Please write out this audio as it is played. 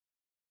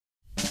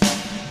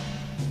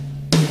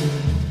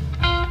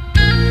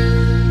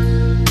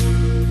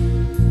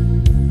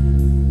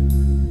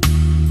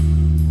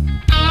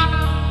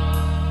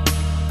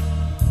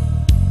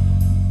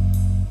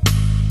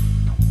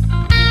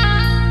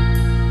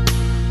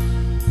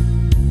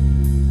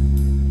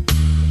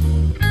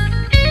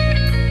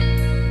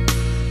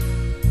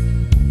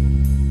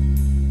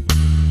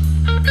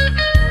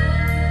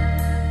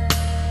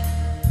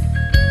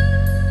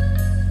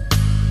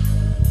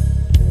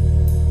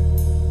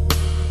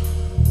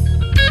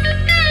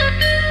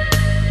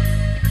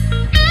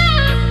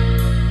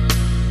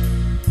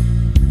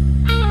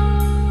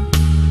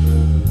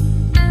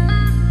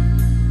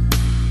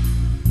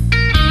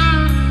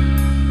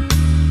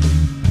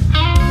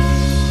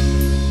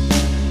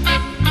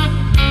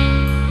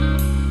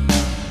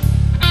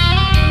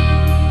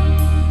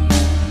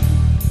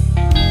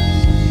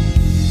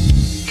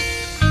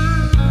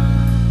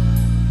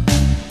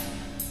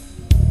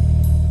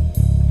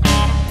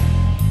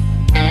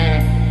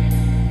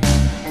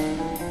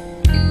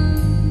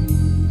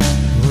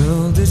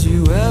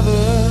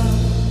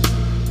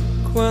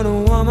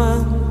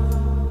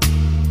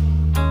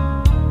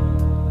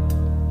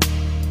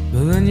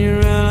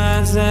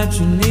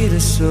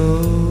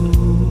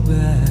so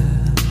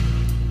bad.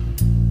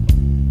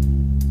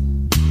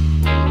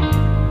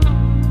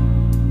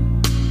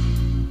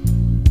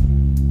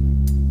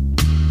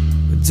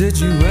 But did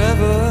you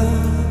ever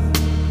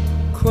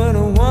quit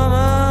a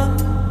woman?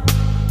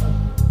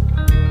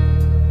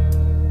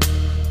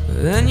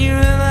 Then you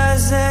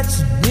realize that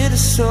you need it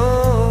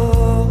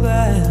so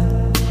bad.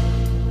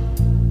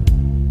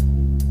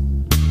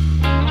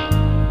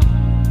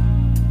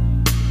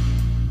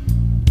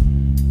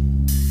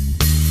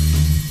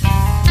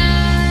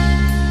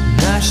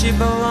 Now she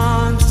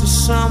belongs to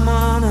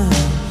someone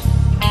else,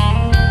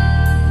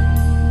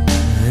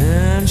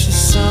 and she's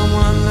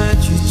someone that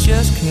you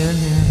just can't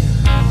have.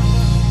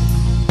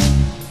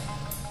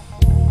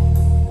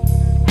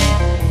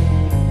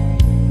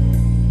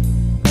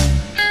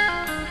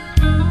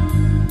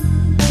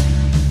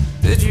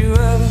 Did you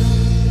ever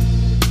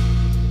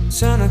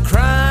turn to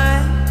cry,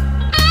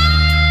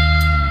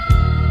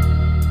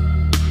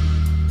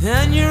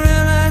 and you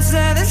realize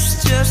that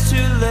it's just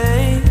too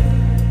late?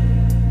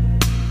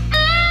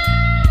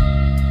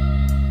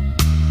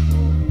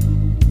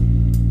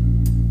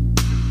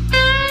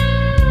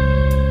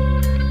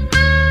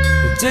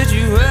 But did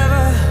you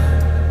ever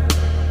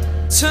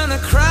turn to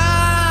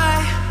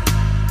cry,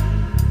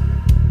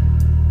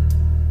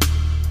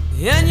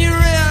 and you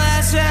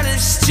realize that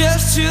it's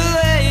just too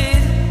late?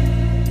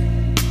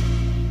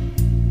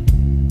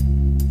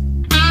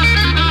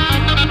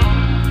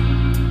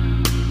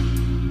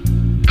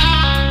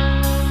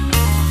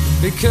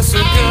 Because a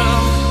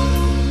girl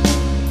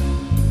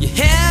you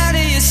had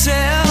to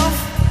yourself,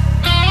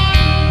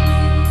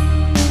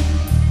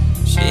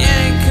 she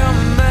ain't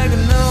coming back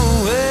no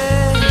way.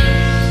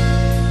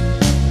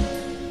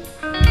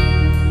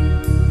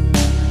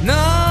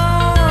 No.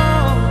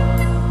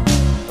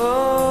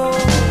 Oh.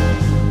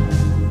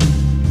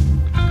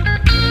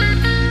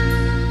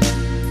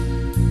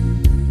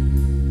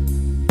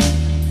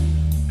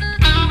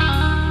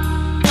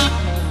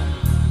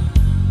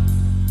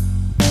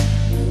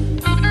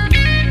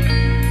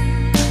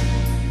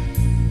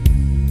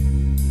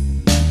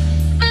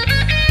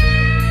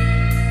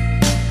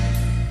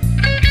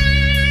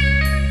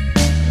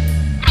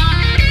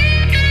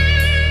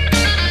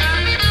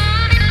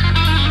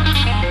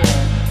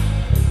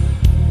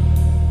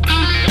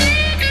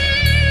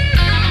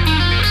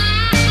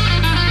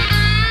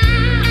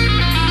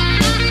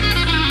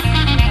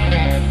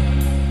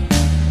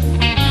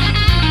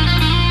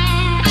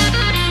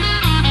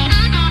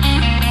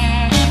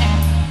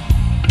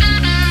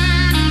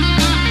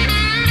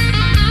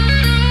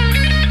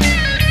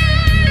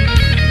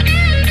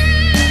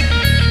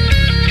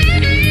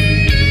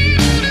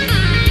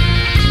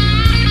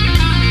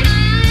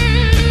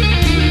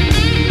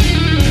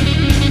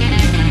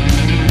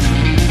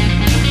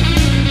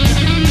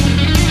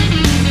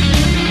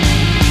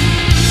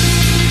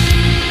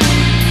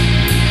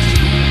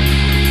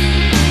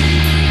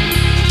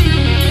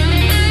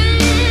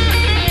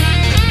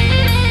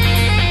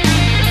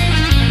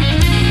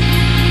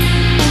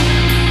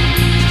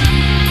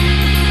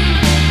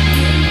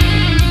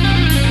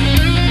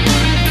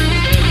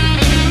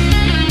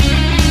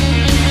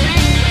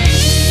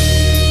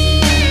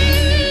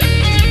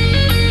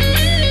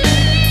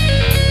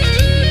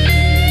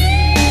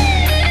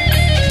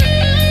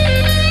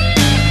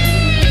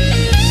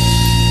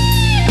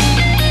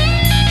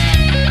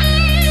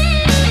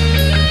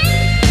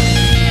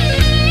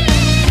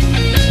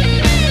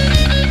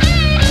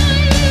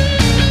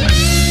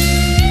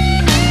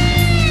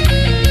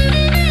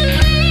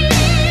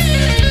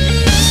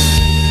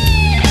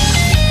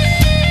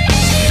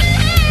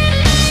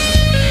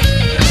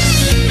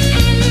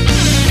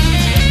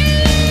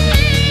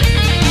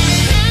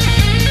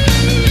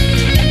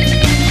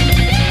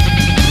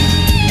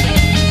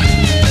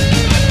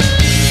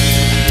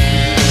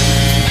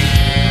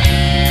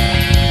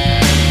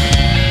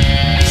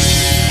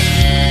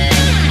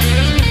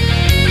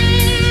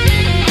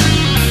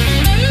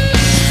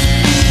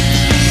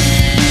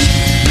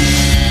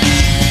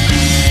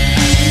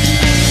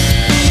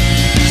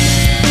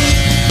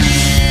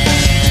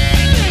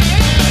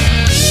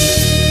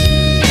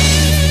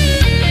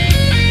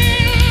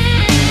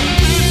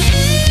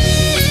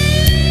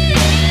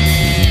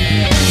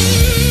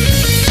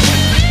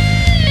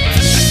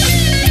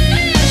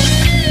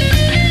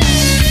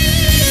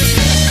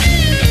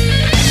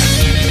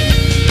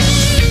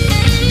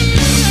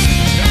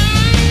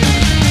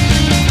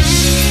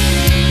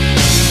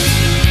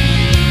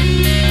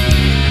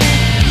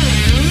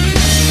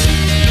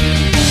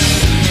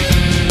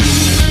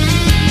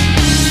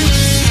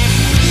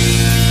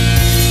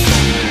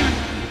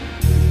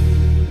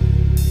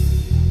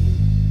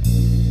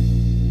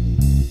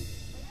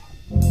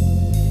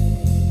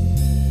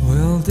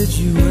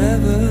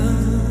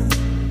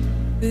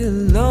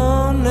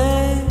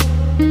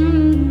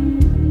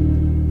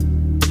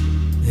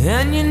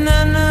 and you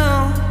not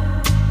know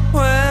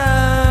we're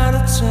out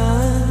of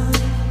time.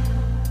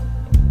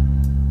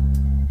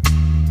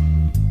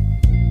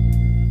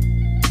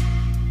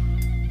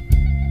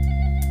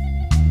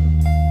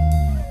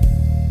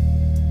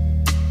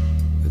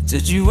 But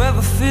did you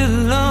ever feel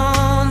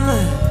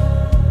lonely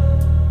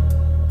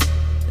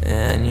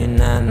and you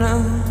not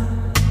know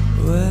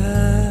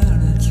where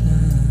to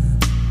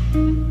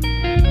turn?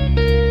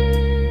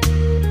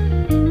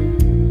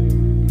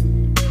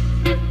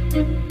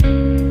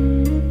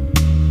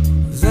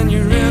 Then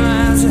you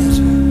realize that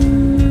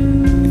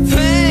you're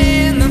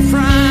paying the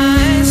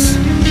price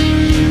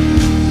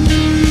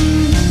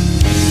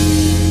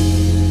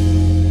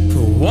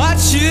for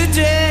what you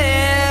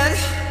did,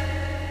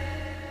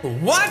 for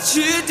what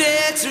you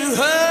did to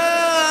her.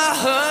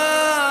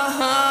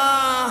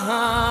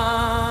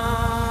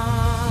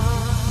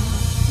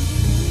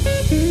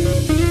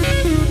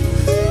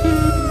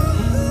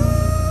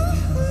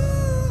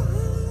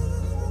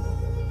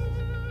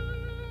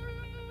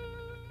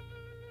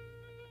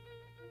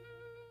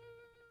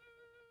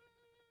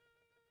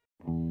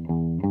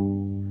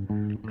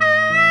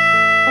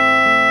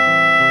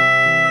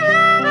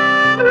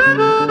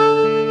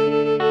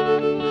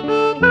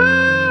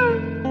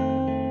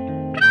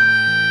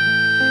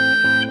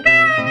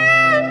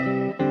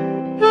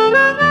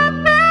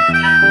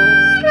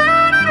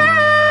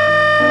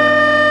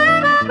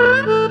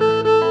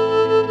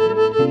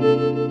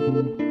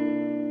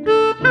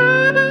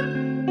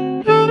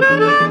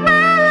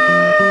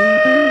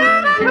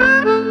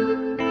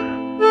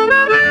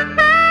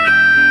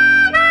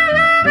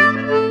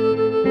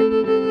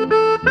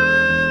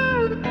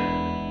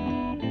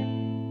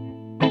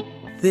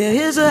 There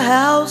is a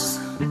house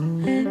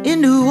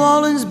in New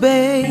Orleans,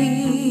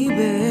 baby,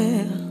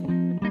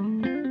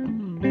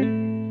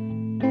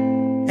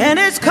 and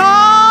it's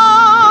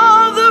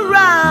called the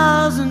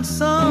Rising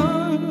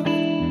Sun.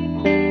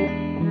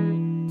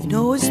 You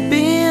know it's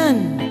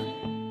been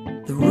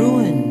the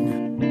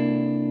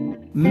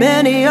ruin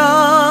many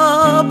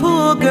a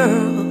poor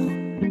girl.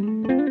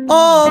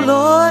 Oh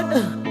Lord,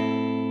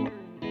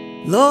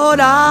 Lord,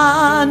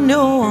 I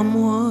know I'm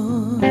one.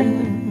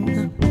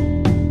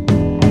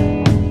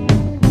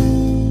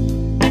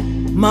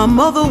 My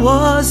mother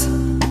was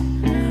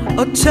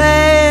a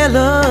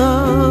tailor.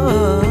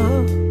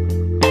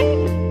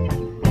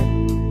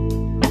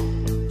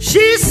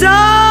 She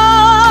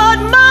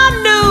sewed my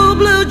new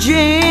blue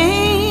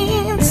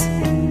jeans.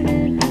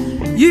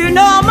 You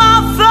know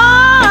my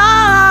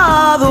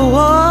father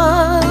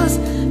was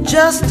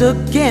just a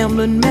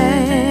gambling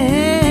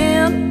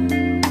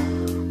man,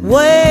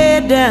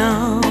 way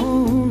down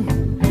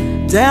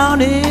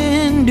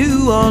in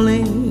New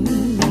Orleans.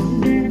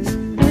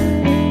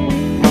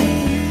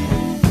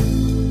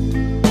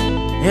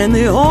 And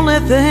the only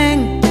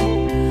thing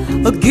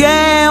a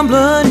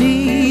gambler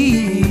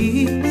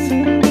needs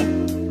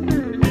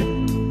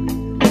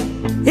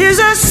is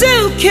a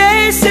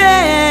suitcase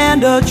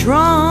and a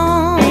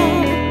trunk.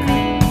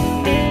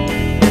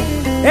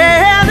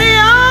 And the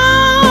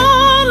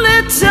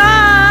only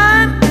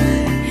time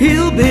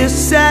he'll be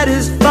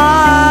satisfied,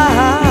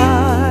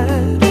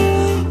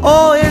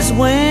 oh, is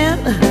when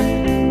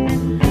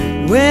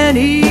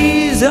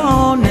he's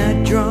on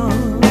that drum.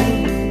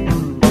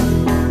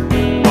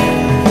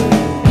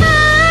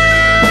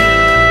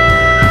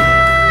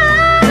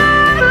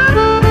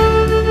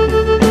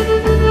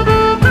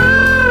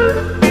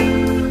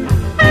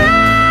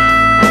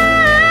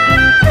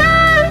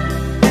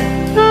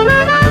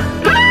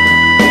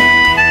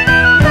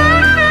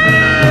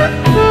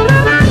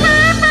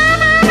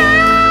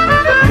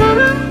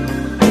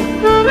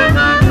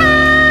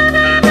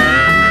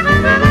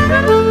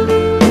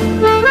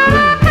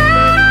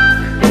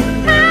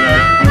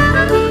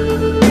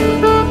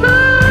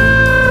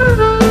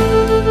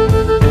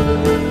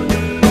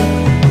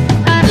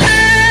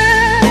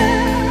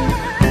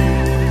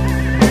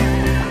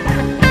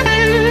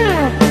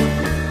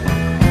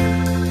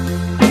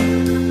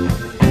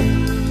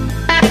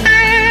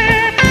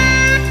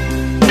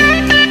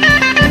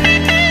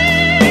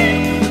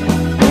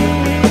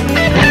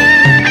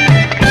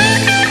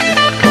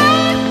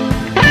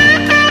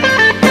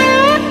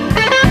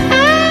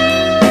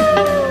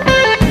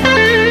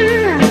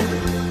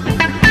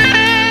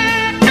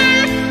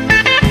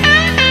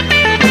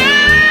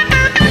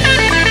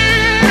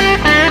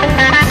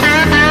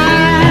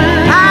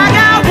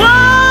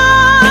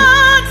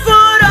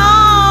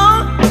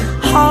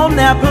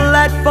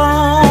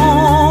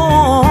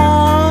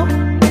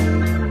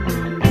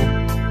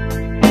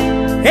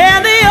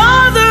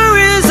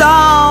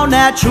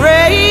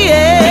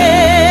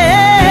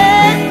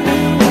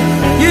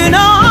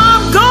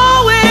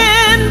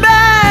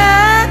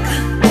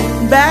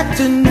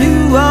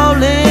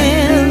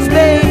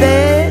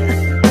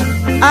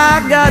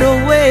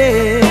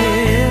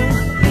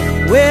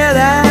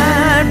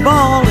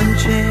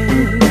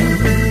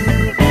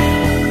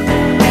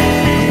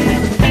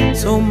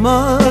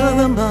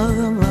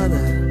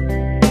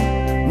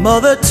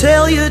 Mother,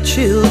 tell your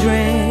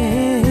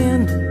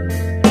children,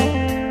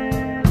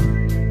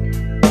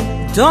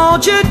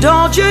 don't you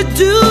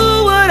do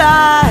what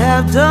I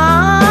have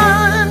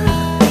done.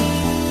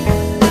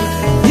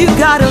 You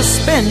gotta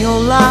spend your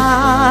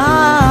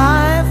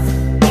life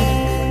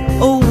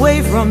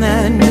away from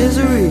that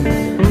misery,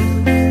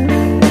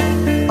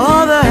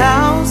 or the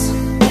house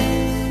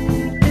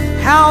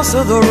house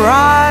of the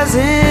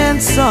rising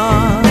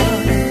sun.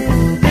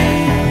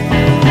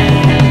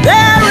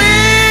 There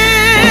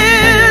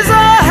is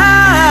a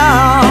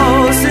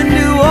house in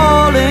New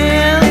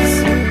Orleans,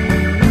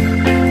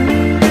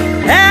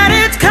 and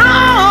it's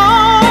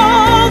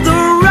called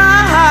the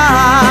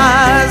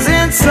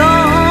Rising Sun.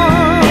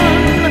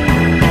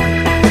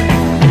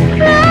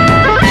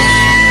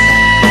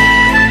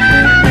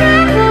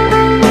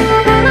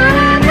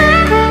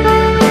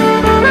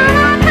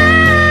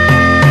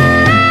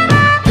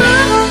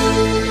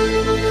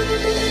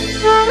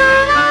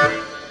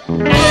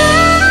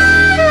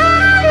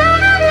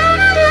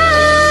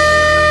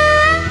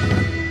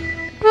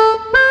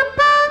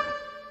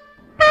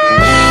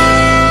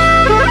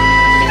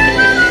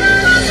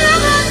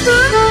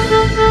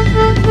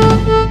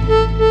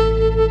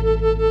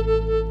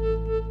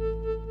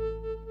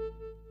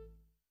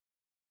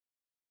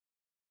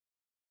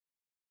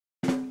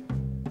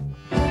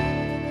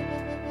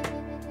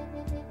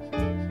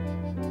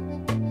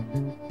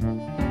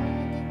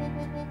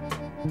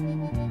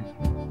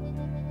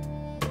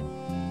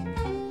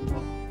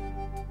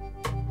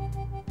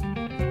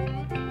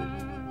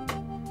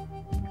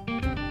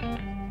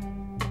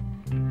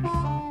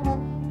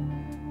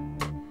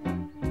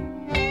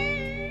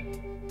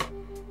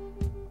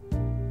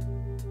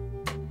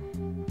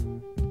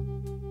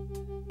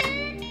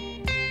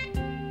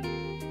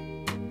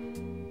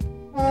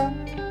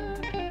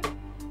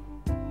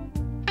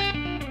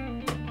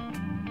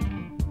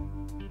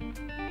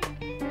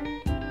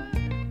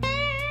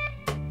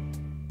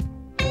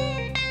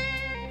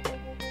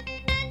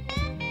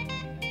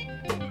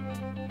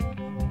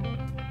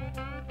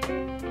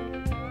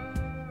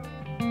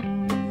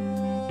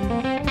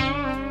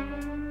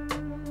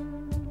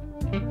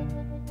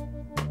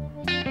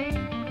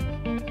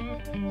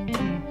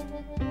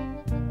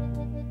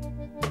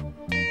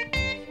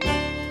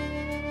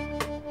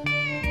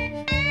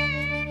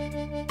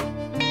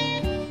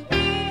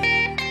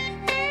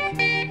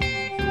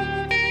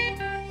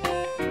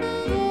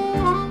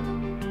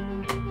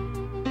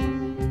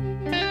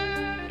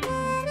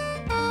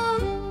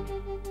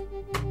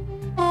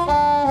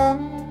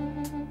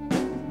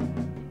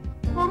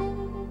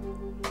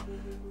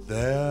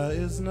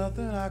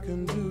 Nothing I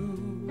can do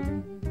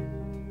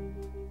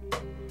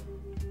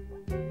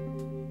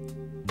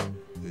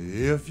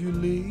if you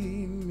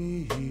leave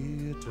me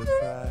here to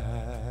cry.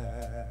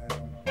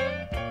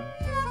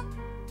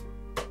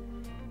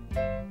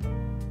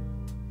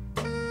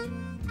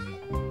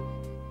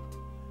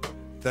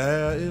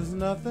 There is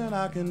nothing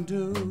I can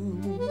do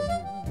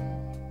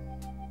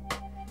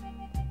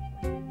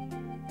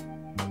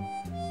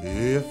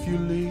if you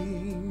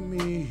leave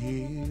me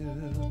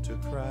here to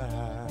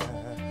cry.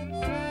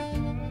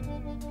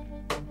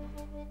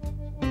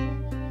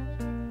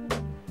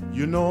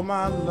 You know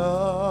my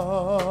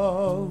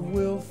love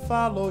will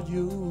follow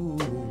you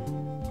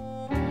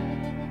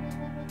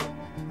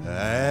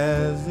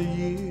as the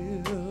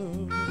years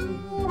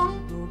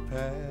go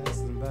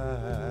passing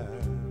by.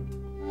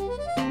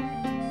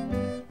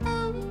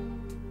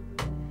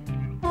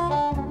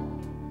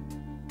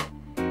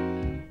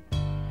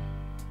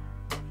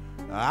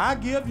 I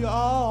give you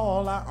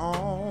all I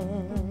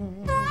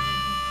own.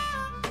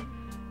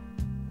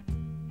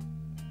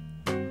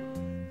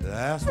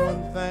 That's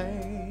one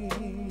thing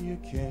you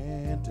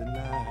can't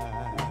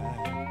deny.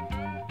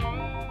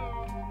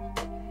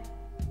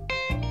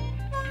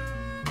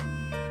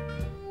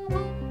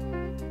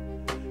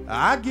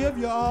 I give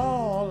you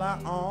all I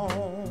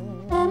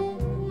own,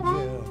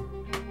 yeah.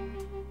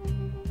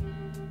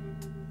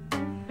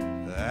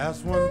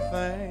 That's one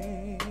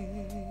thing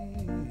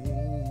you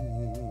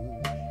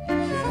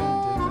can't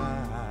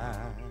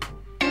deny.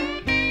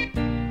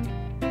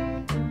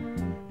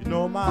 You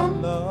know my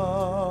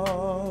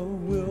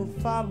love will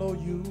follow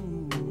you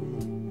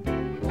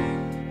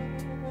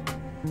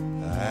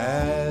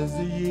as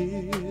the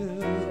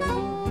years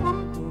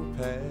go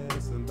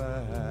passing by.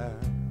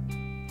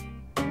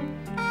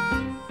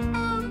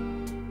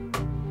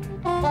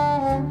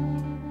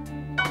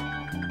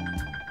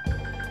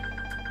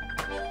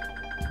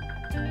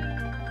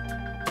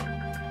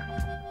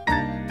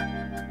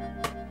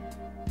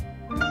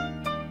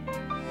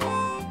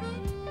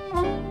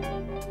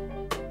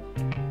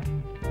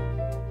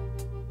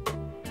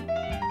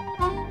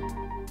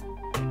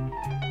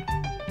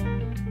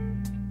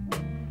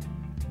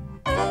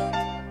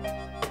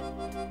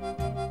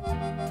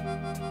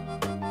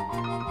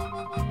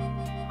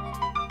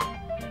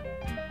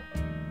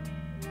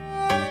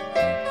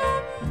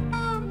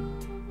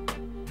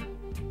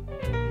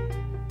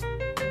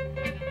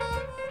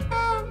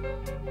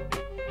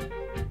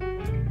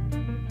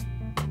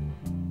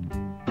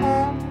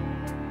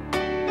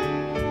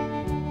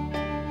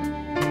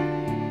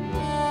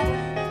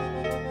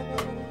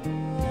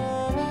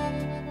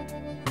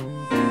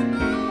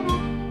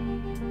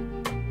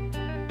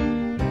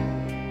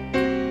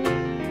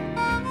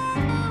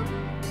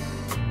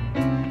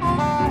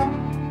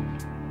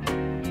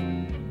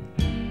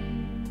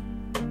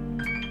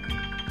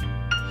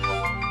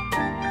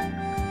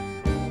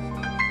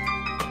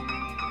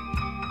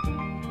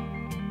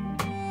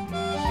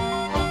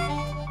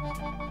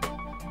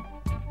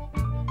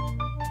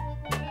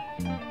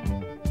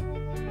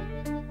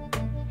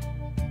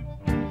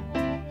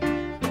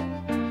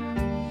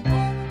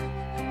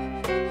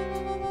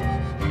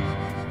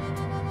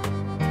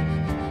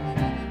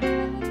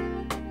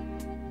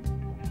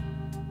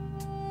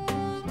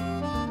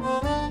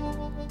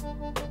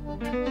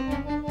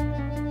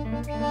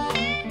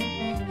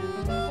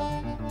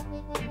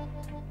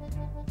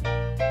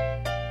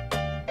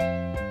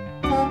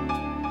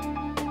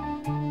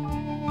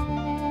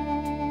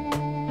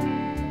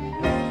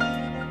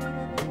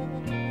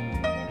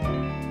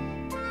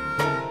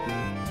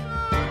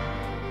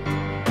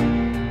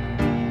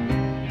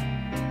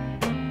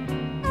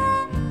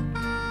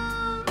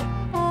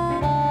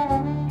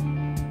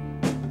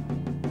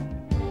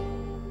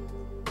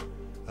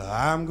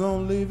 I'm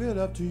gonna leave it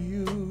up to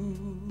you.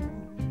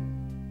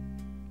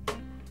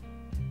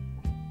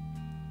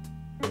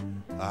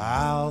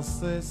 I'll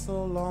say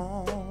so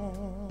long,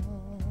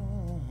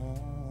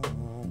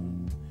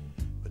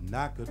 but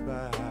not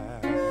goodbye.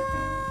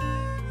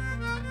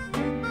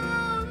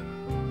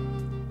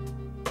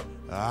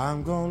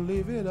 I'm gonna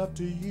leave it up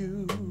to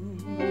you.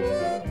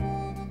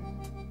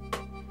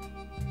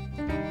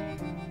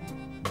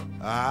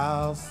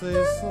 I'll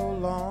say so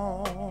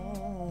long,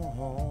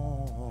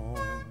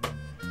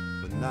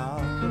 but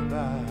not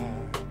goodbye.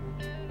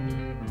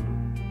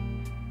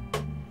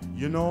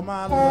 You know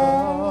my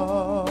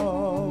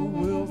love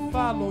will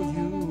follow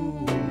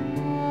you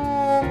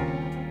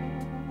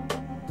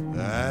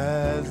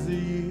as the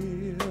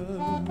years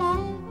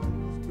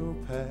go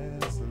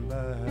passing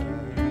by.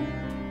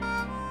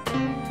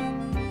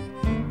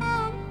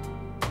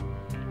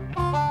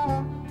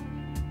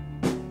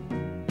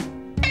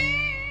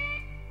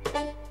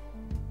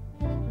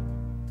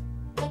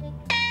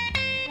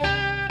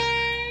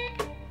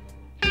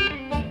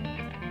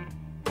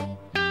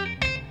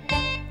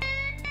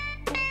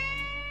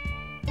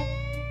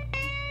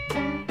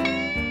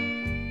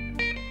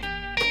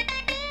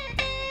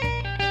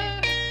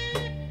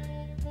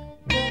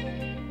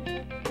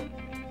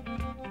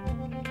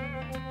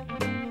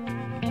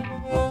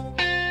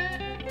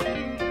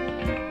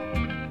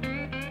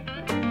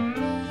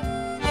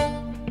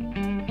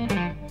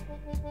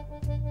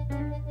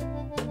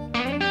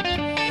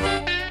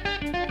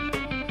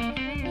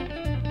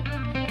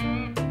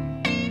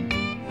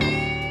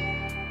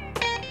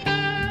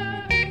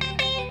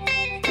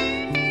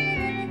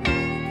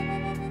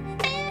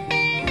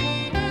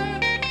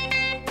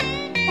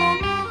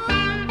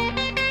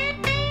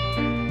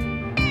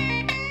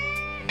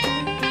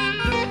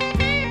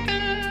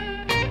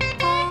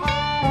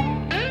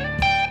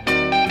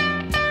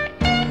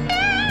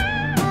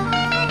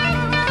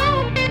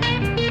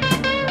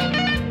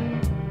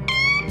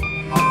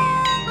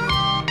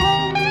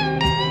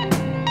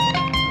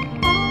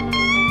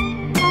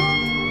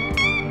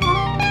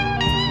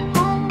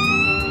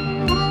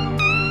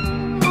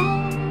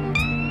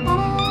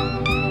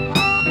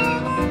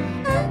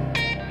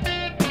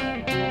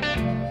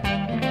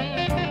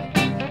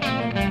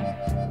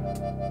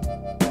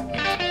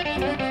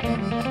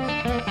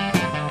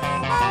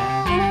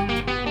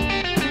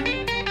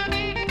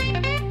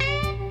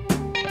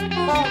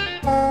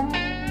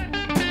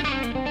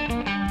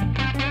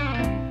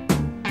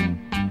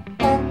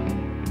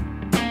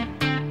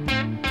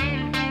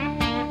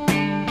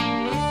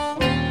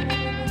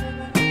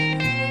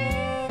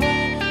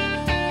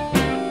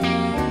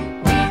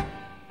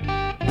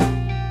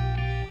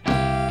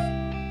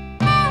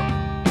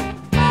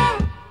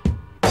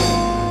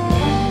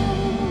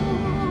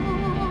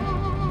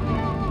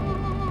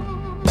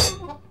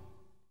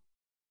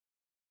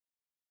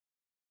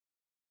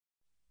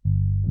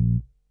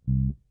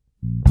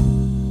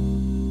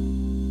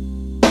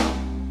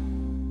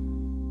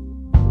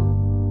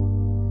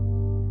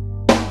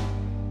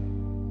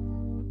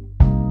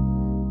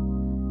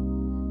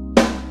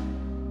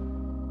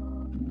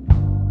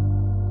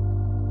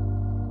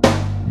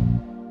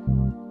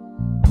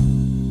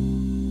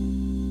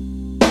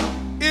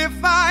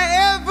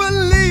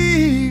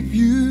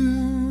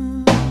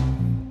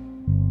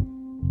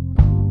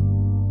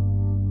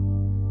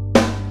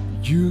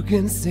 You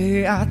can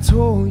say I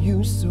told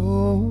you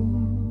so,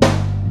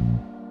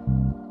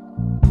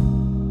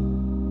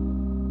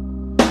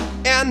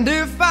 and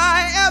if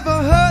I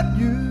ever hurt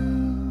you,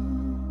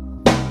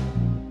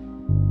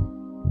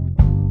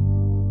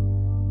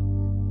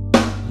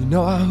 you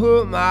know I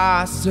hurt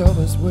myself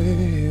as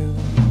well.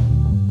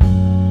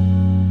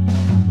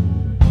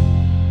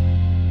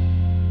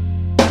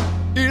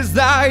 Is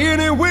there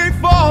any way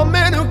for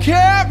me to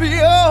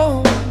carry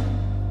on?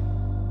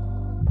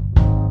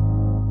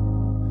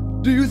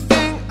 Do you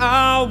think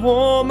I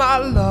want my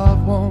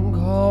loved one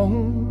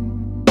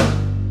gone?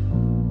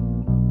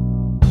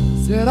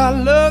 Said I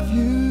love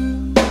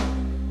you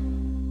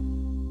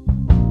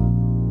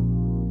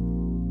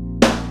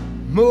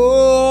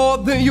more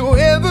than you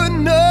ever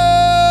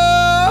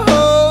know,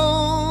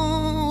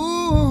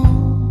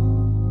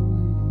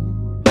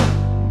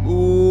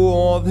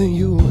 more than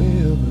you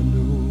ever know.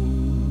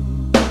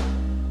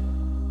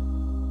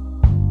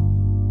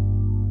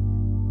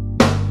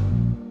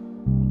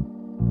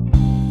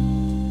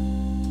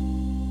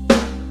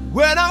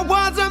 When I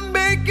wasn't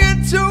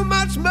making too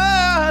much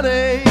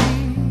money,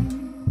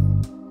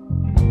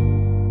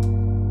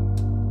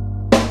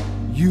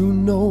 you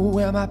know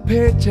where my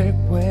paycheck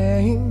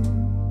went.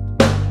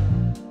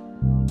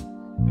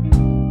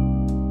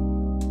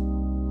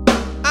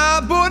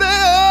 I put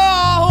it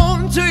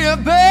on to you,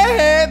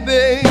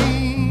 baby,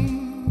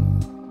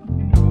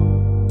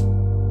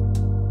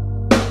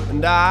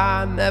 and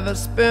I never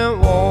spent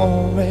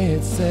one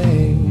red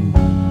cent.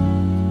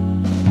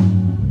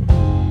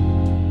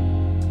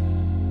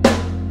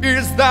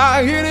 Is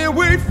there any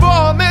way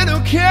for me to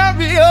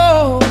carry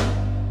on?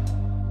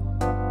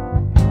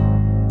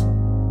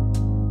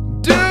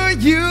 Do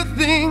you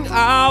think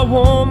I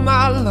want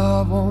my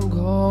love on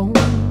gone?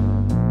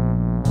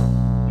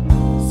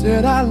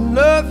 said I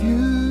love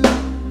you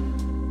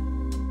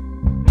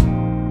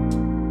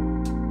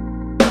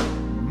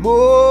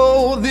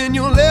more than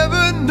you'll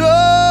ever know.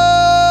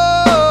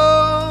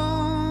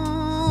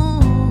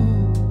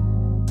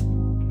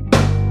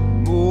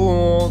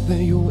 More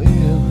than you'll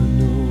ever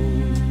know.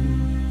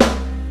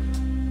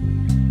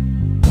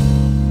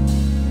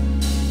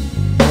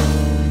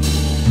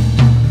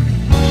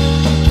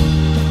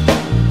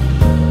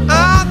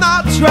 I'm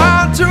not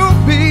trying to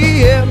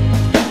be it,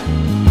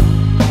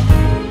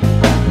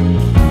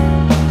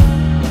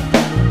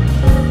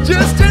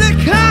 just any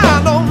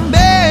kind of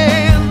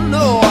man.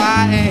 No, I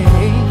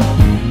ain't.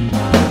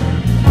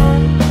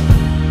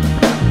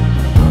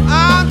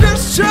 I'm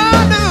just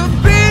trying to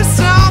be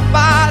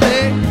somebody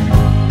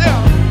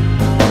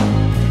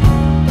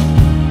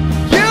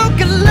you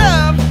can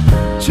love,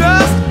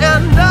 trust,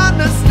 and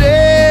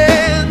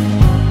understand.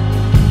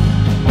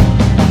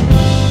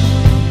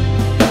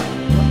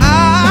 I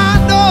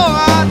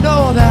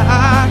know that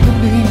I can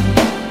be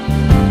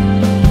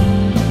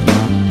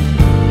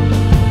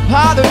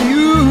part of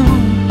you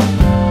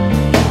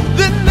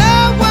that no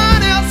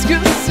one else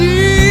can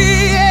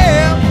see.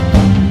 Yeah.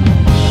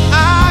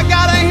 I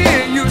gotta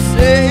hear you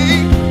say,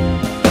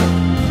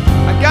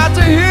 I got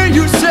to hear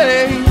you say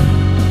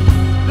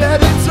that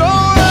it's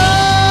alright.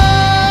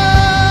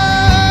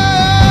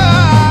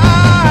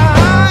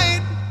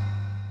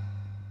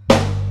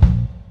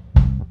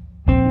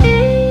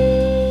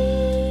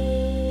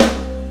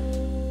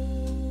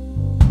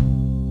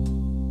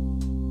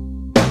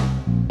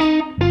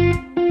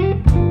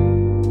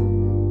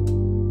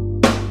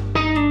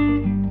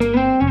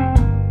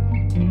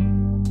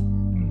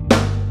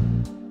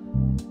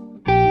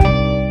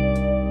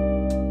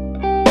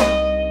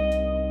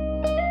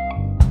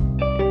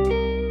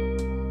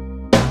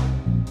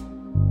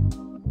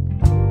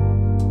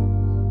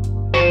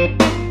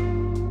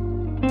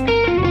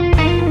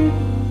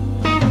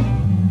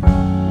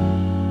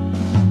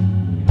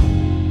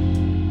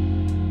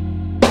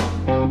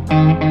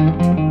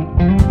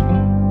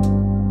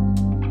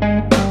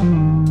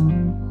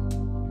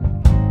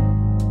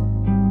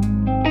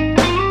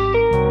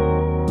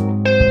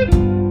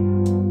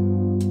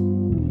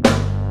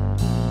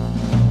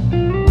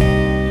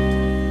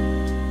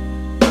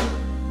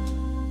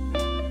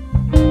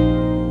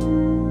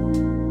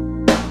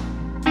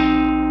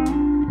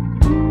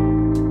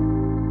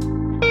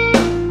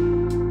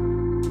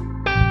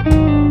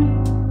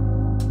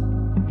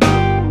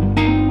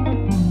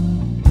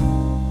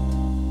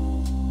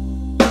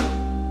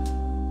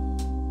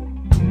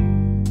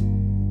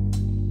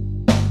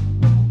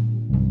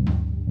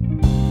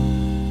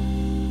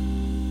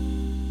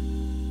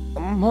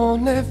 I'm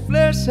only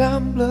flesh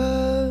and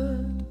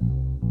blood,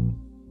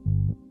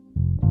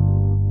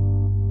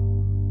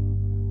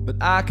 but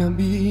I can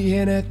be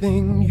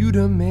anything you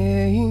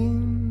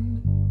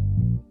demand.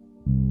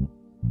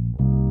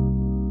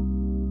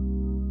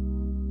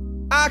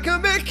 I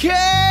can be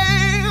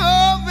king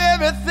of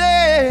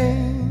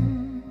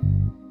everything,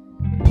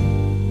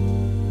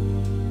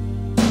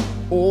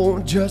 or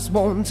just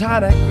one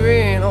tiny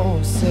grain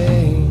or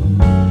sand.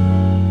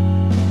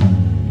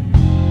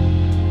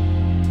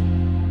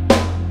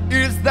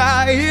 Is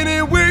there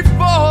any way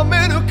for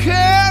me to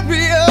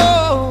carry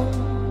on?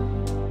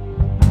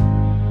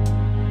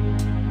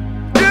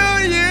 Do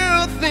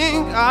you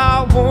think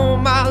I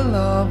want my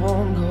love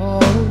on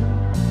gold?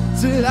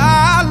 Said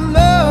I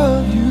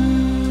love you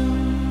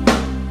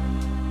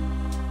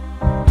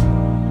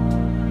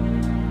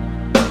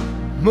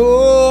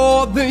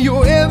more than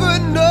you ever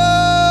know.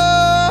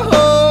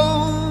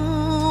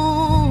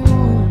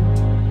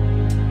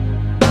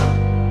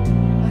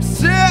 I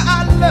said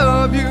I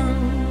love you.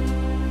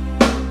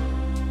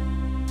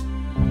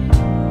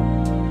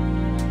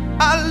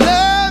 I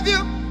love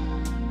you.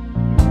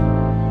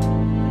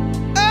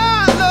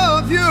 I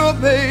love you,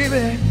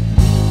 baby.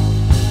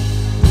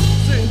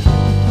 See,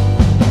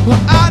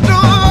 well, I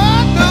don't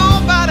want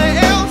nobody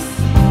else,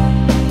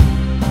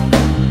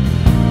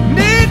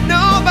 need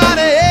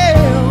nobody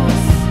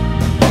else.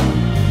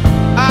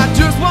 I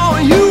just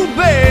want you,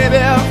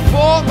 baby,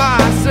 for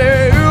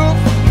myself.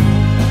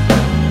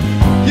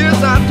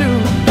 Yes, I do.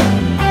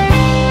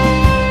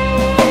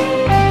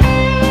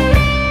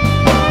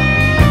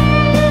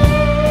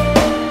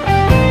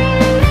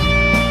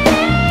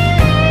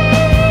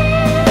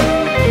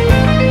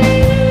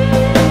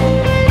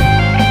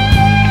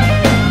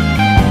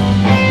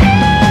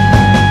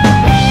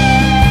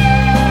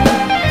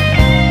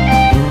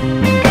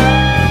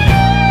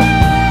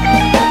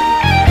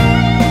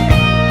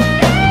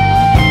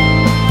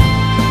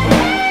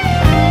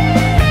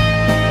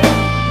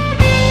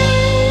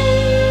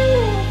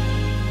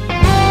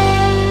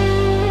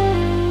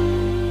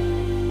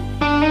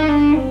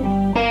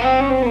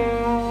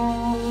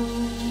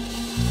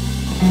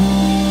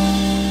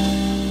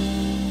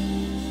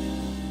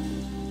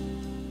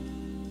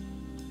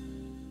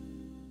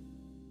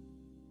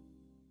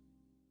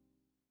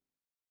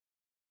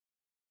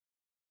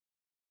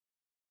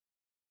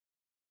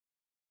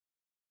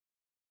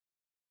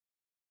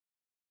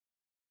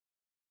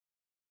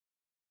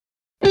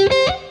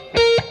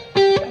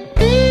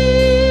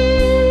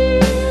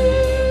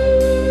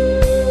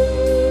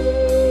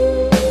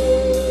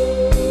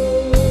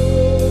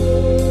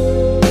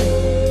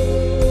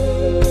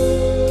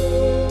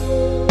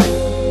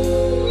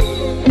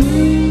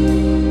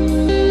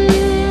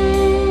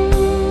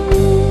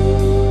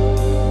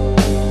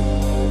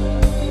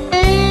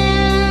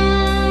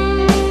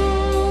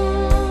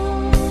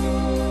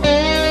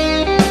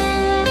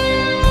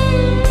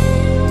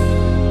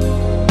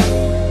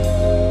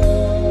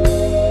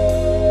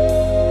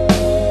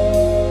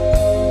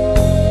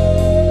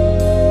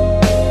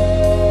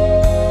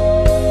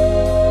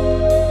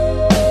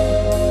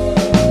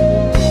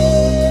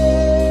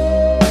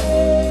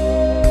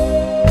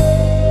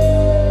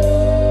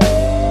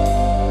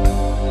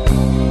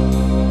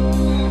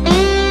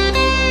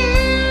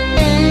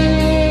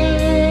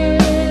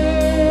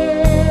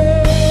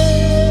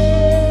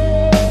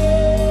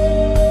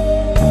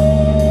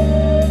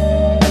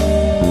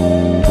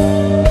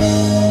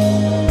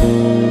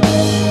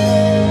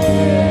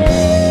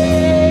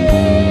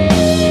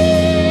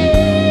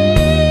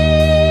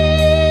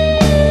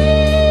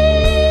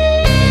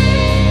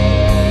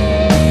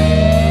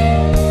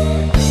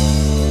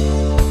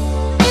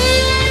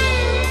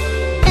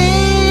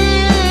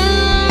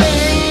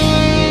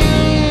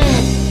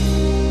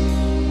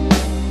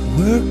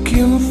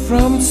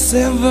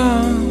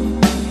 7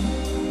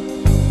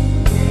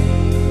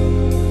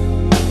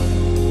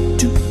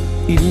 to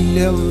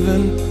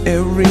 11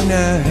 every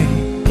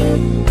night.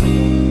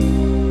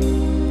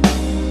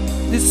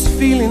 This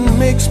feeling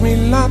makes me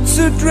lots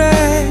of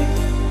drag.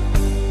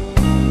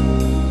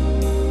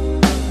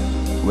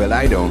 Well,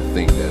 I don't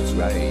think that's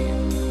right.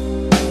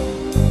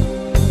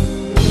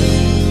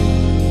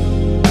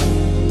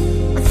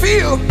 I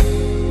feel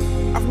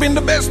I've been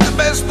the best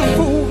of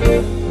fool.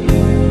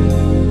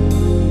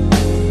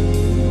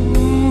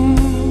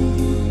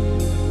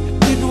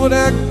 Did what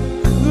I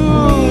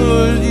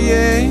could,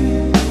 yeah.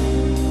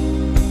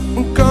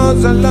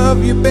 'Cause I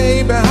love you,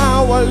 baby,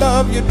 how I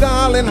love you,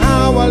 darling,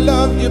 how I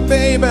love you,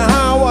 baby,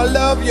 how I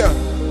love you,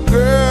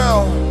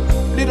 girl,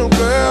 little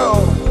girl.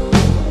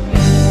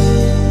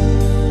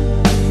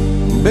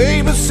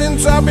 Baby,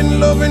 since I've been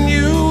loving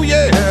you,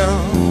 yeah,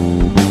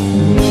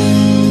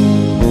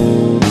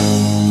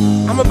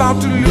 I'm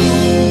about to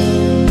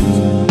lose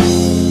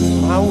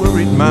my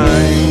worried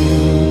mind.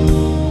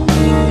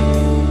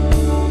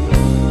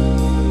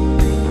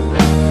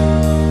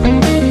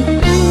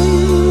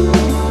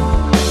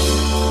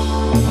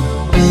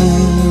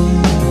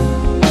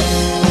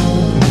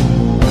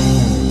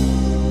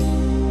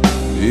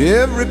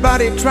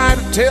 Everybody try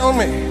to tell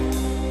me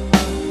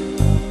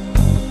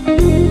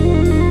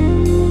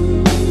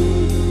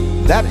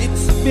that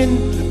it's been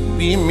to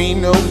be me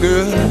no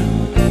good.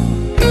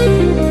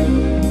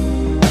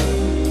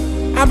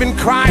 I've been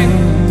crying,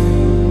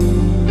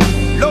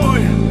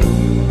 Lord,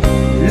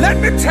 let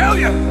me tell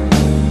you,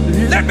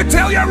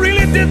 I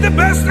really did the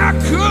best I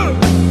could.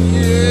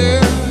 Yeah,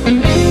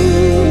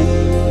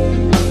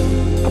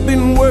 I've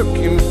been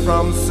working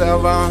from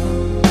 7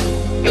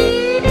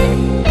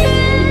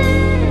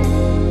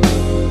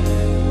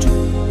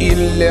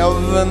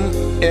 11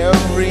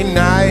 every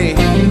night.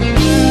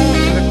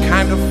 The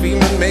kind of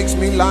feeling makes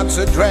me lots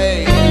of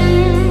drag.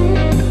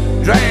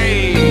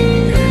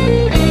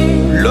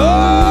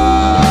 Lord,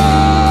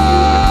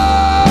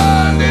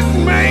 it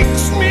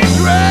makes me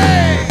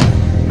drag.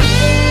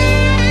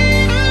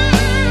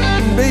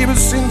 Baby,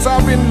 since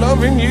I've been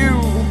loving you,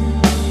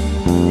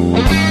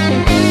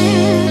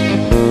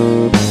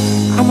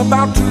 I'm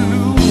about to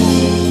lose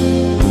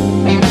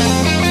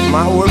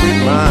my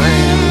worried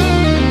mind.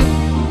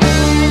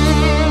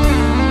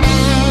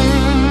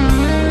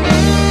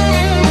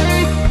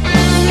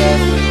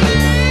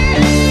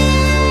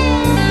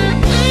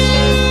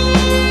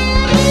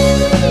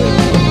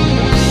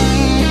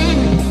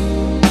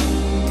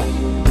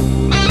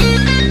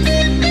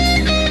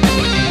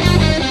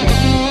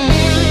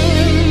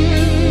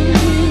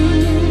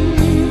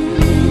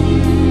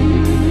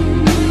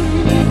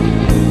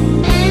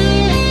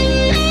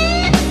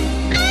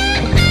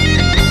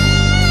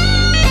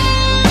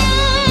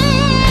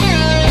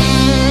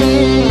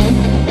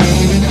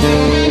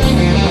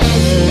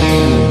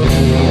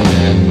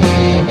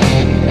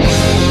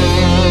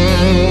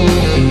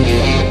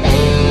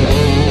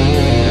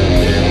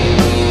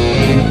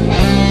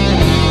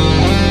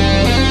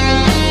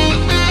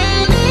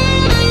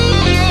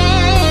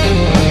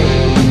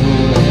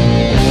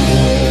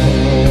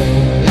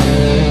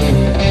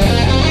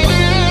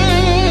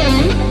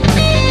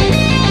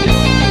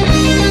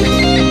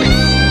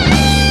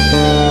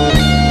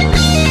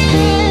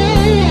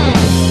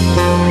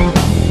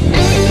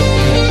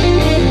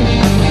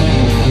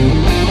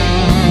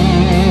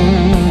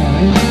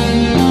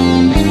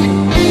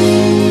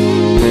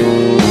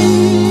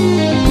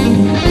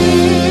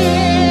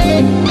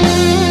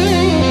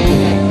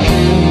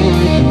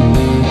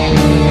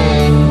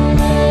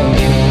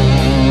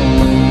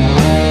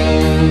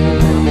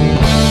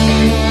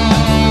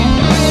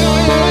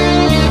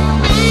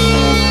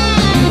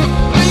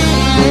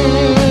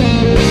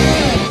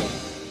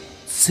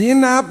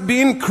 And I've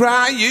been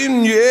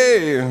crying,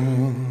 yeah.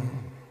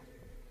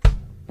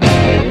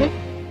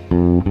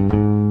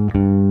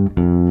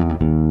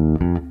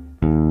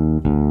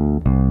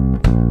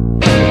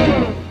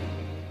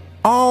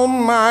 All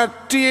my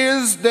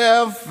tears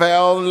there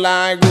fell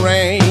like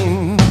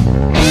rain.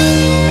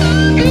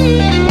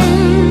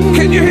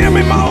 Can you hear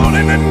me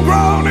moaning and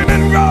groaning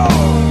and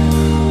groaning?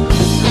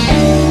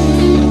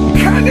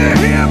 Can you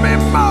hear me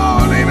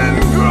moaning and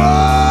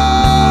groaning?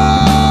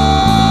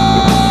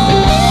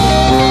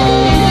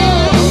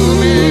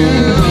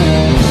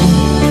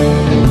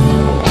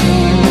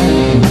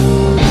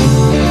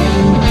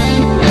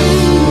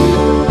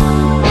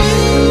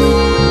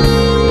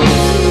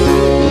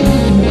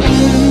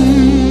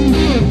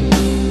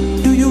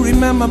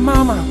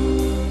 Mama,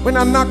 when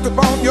I knocked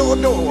upon your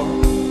door,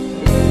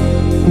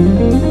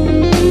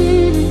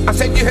 I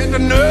said you had the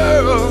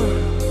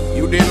nerve,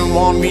 you didn't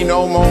want me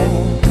no more.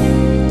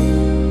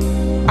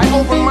 I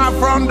opened my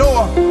front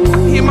door, I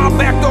hear my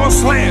back door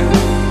slam.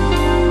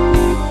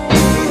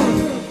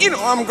 You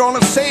know I'm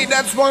gonna say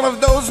that's one of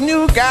those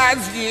new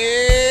guys,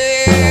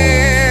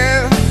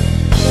 yeah.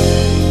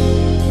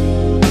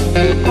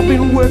 I've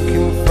been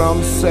working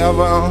from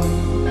 7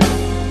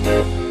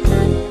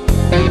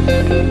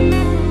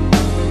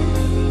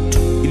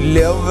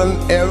 11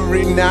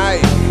 every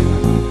night.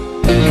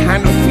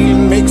 kind of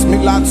feeling makes me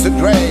lots of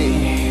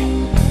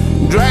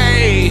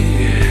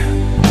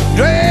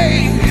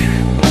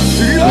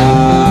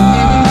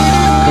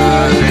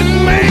Lord, it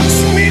makes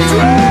me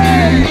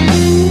drag.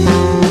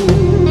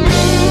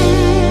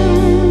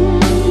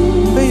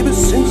 Baby,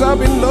 since I've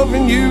been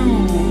loving you,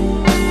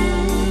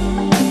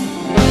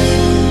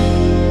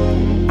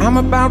 I'm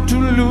about to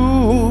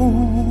lose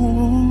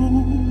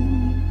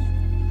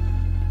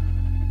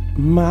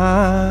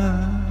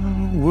my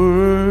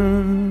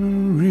worry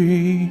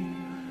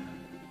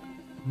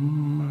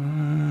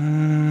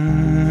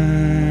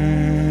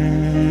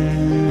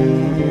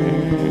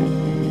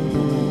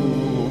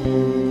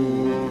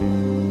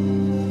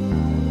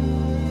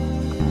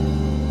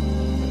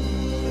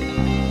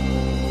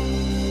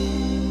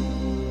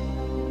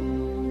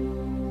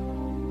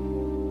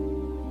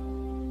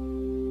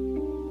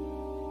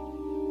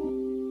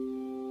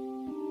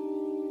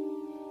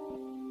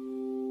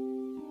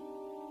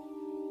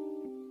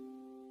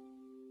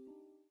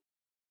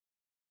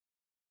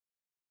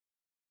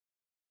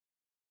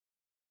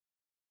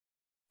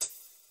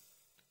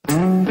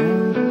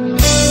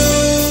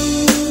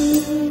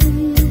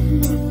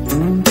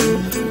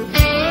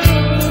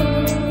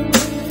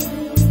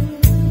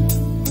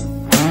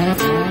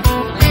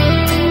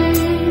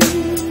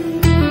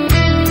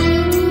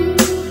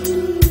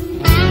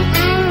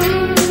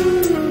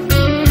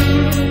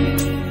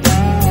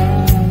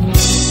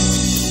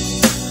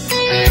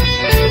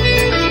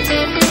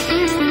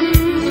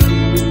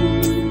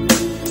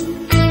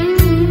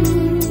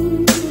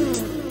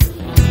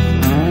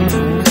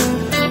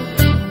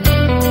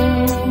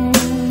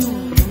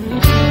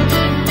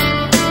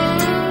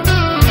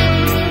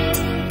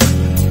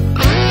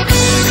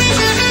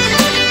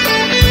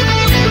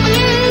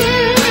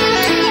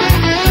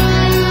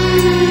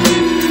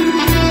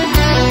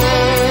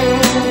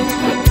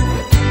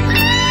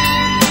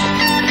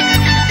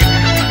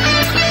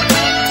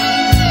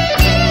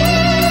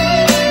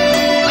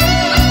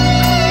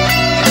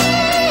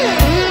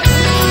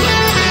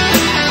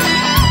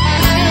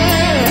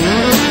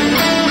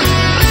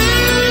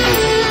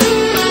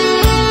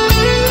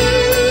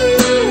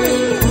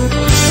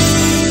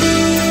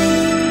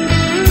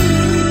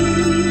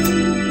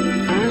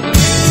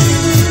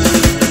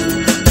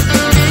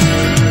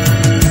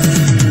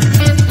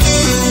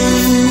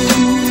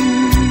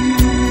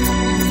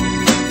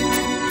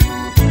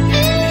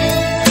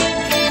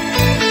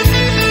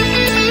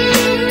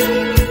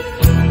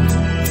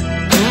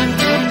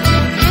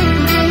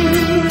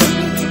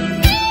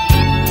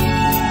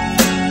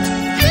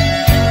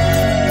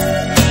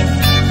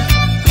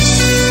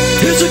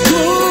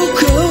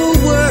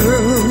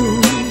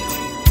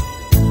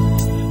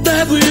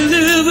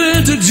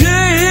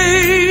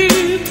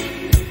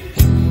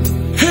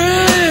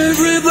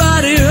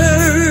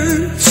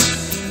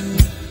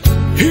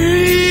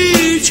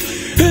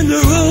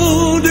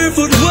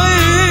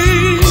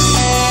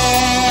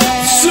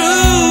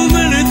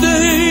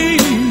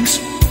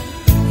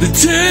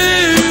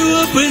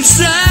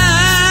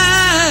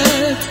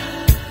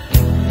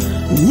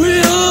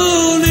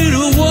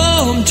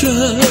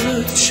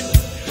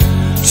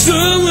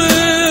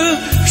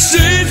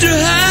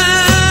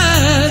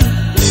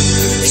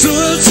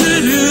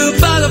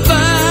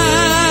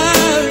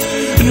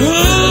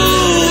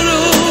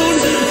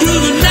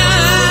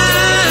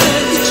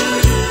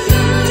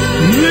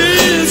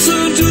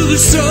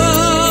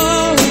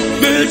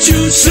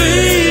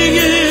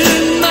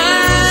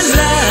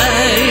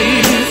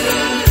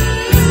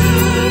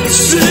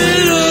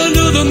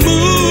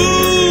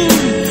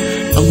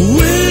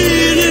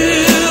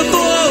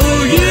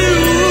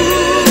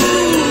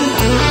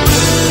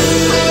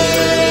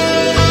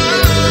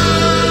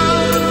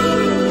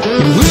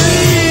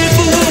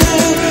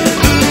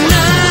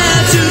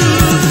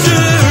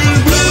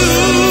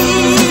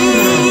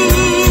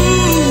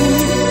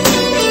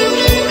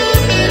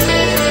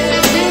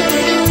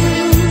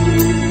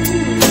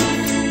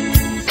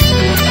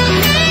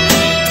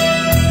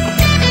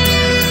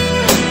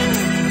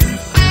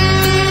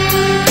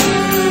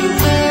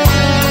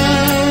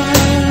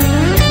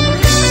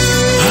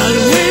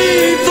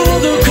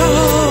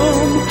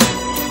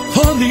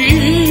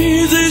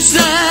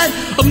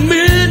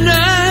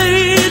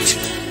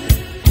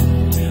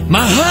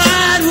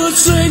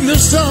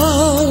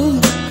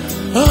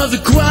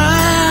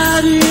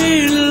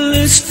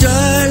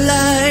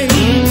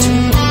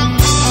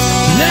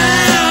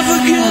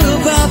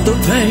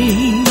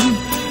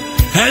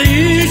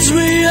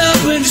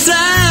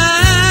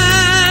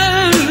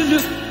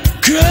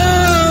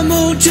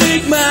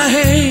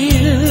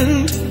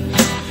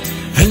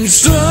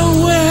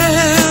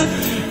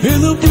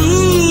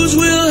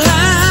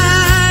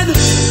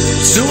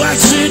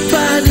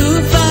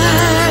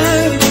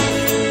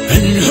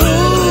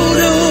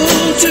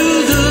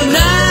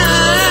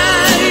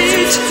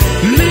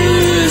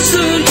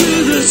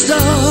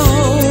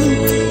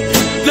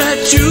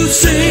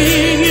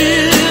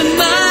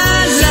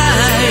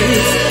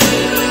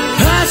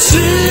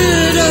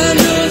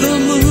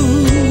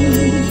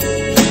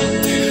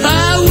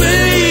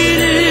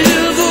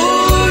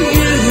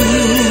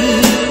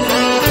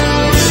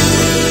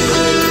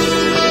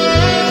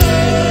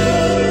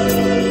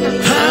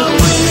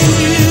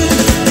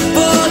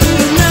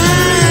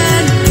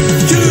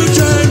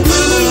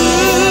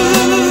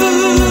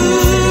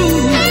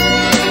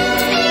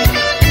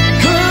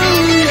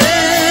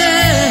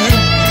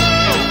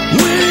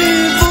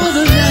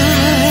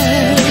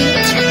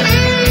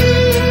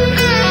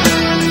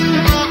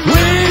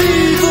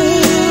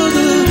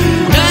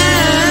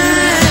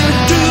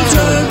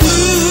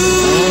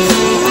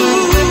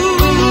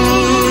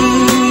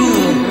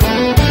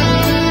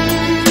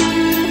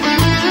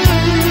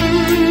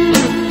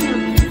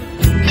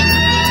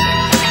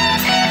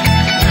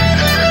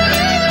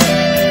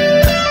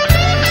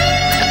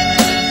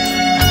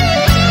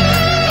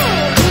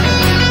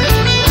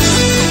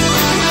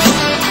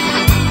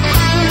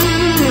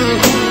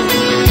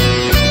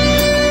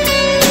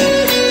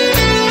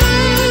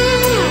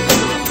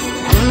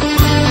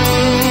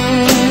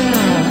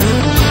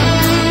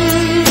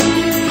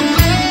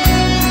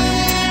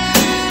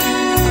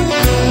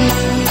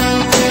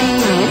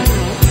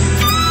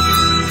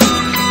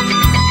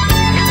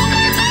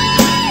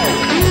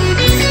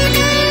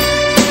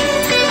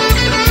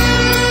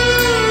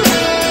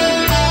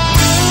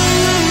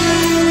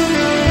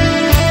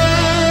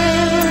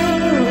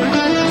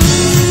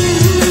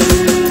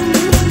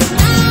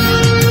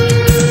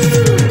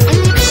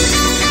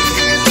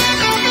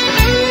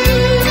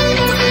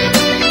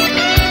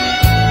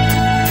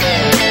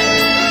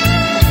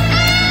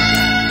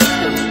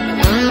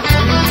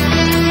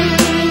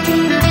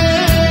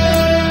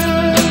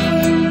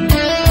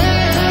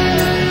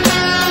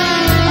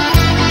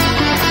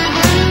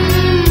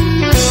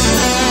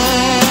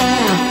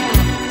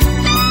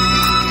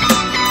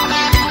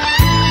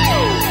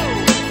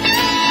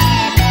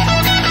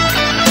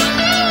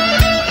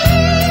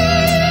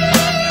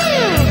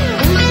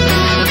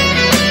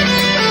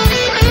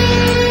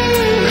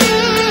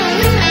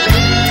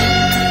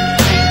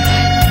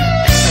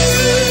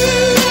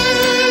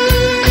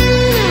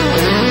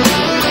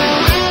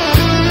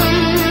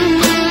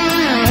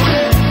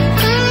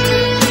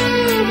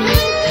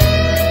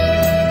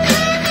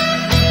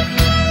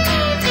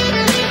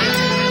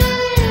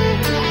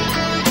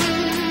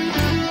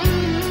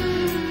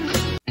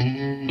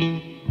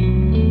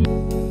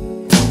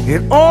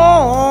it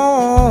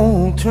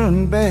all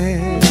turned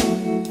bad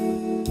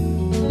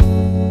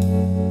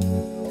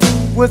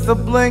with the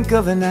blink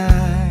of an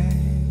eye.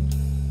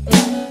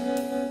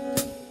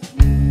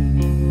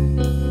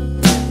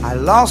 I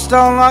lost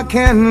all I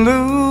can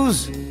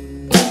lose,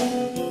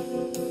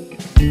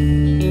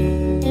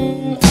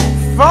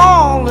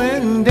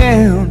 falling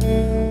down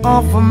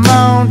off a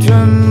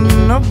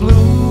mountain of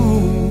blue.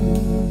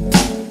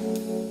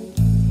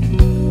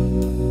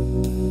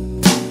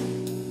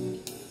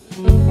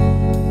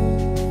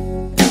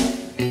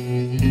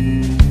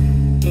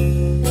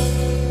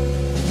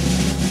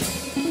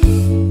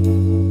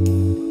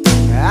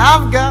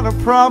 I've got a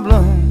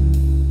problem,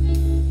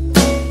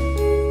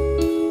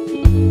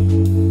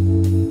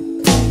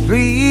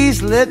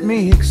 please let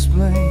me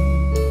explain.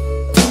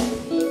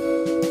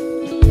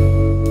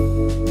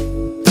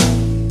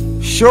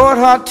 Short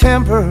hot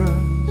tempers,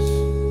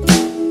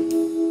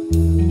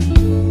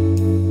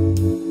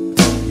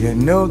 you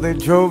know they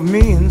drove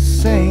me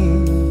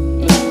insane.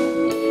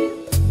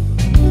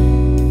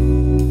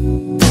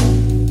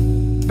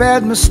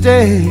 Bad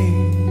mistake,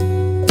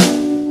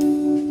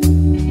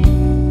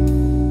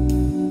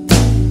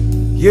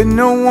 you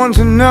know one's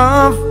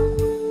enough.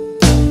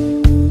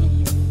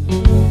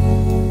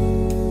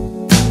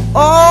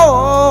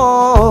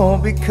 Oh,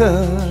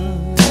 because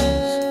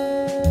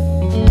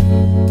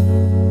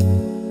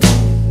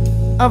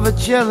of a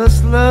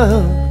jealous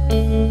love.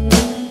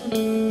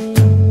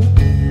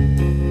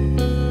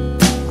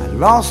 I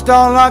lost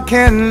all I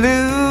can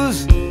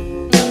lose,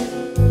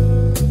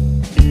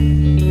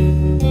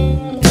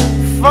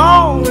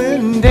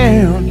 falling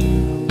down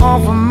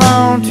off a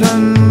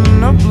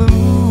mountain of blue.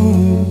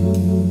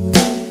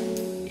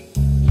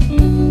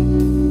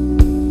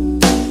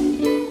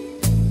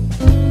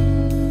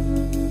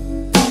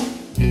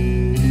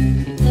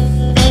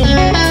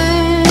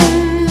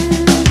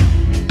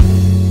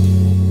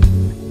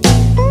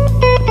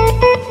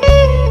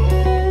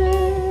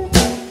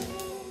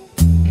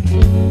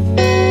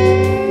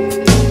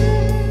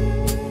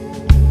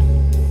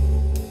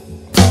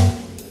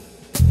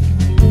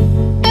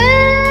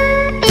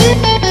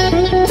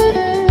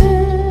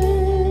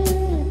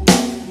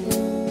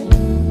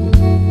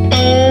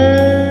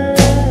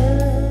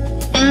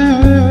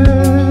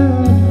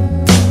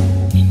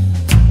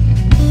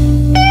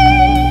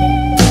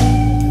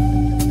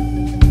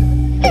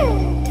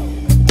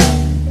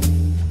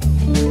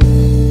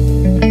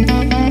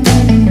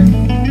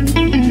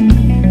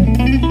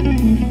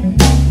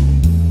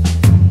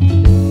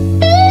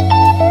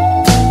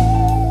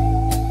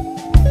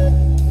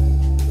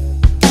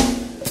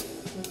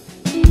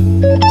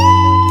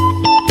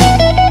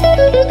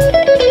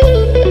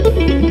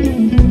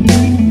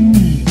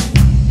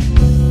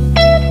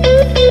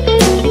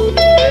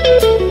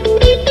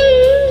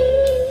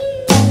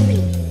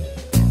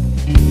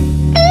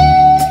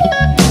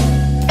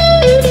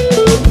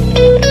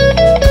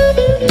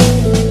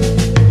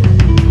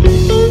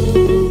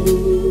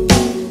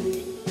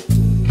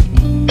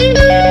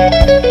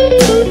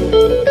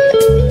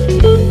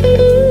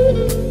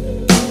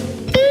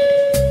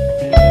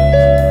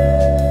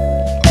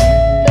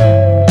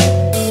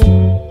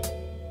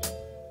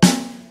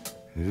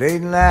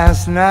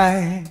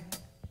 Night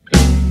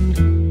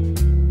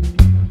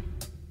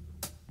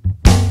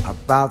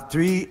about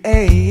 3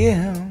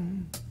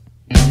 a.m.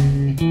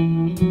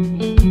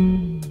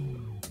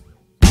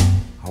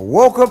 I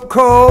woke up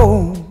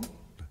cold,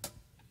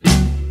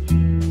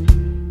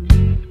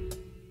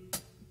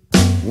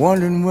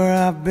 wondering where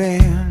I've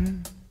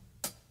been.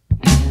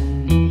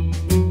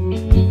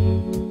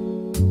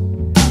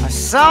 I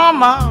saw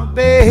my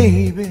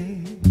baby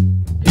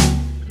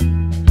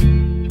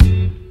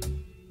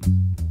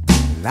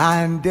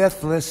lying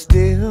deathless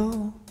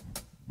still.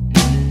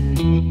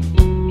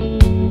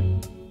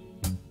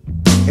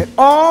 It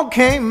all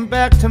came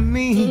back to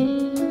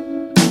me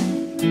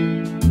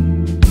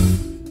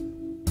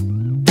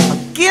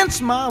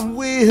against my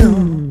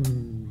will.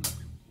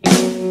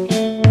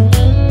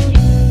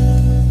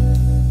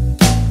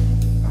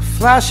 A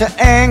flash of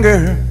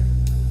anger,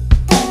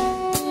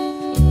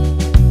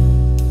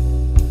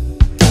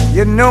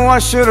 you know I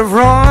should have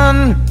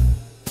run.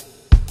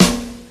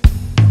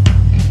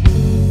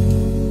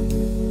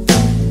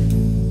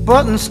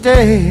 But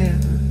instead,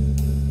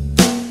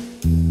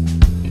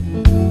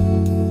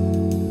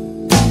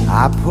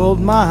 I pulled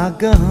my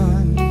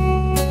gun.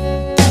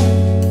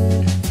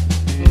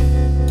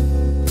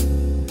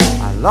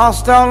 I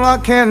lost all I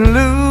can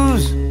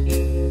lose,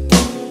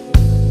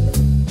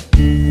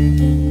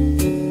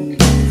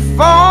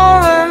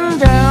 falling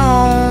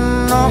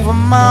down off a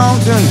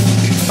mountain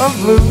of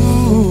blues.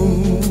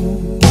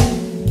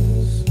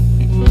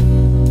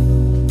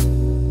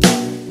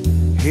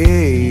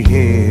 Hey,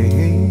 hey,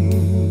 hey.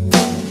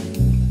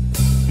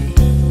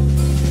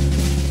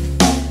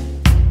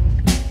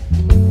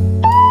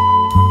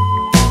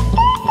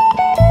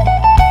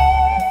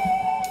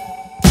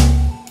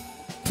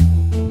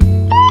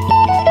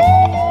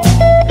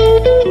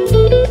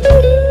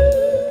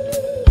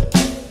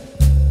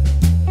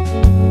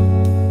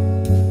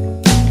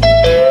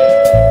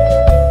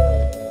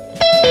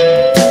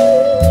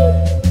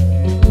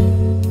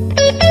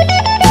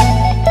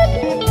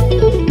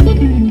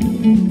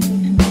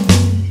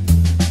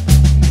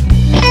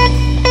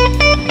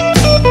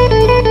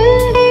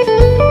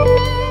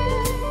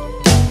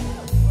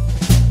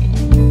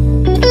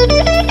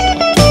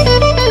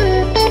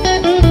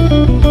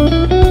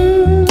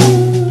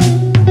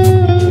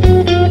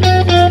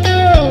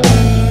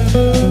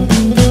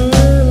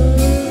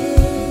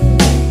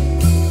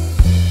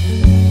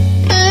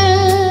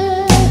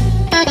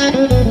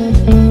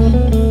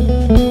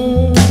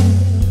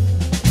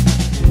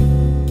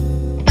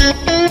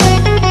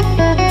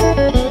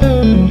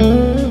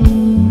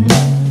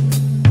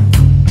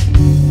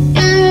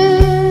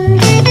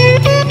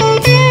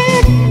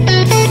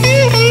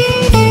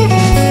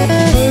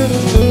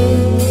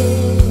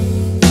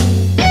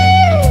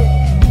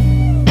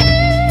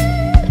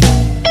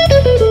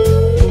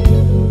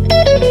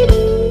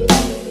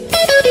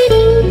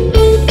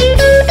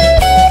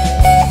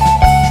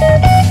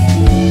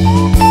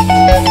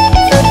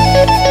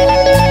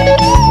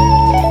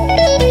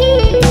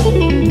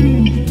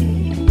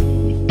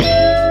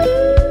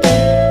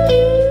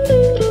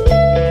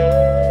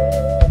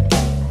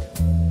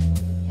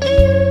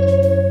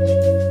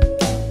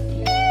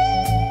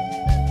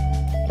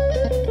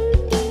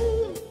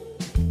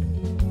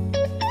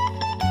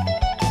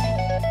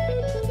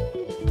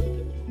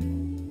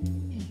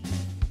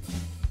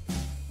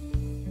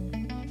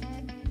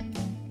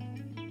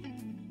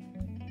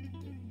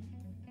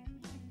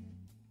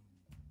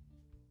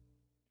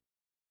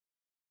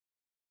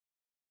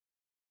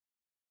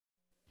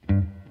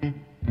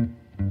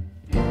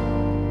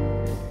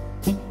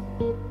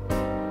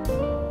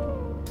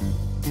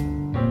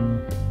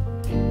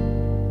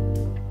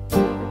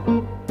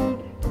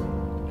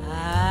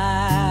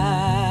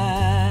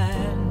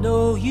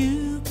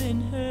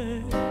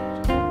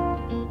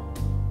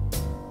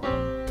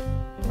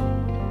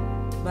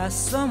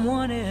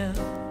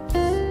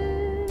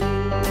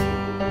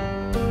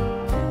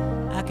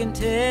 can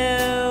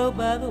tell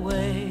by the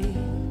way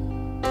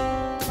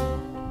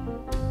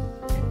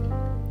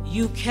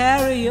you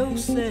carry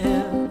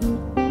yourself.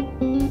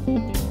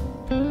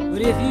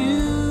 But if you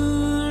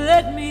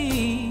let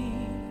me,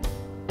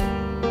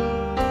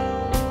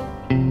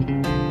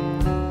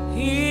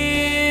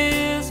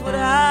 here's what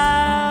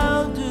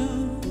I'll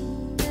do.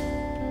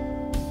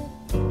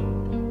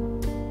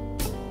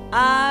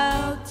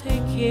 I'll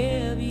take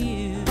care of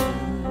you.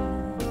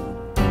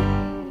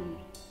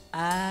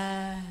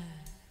 I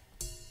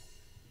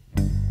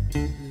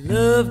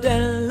loved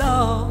and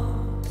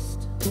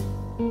lost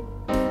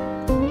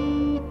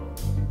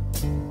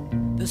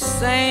the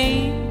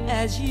same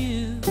as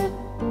you.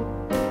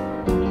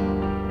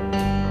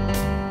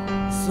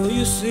 So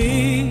you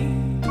see,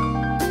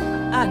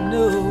 I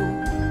know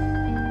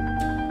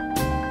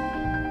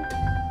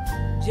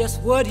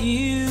just what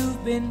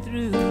you've been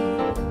through,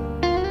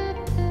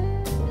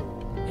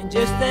 and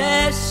just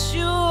as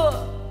sure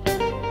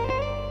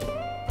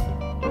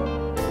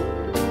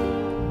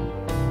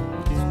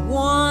as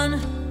one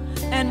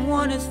and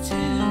one is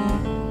two,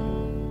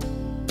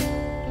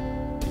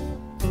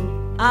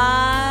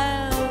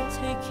 I'll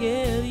take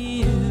care of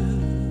you.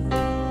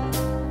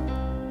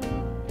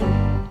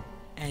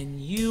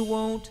 You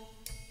won't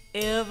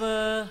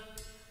ever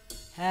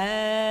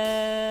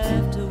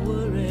have to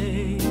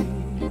worry.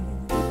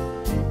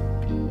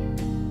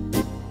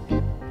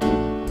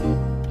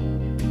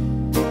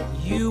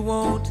 You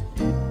won't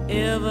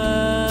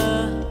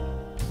ever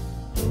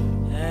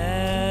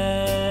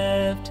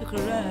have to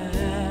cry.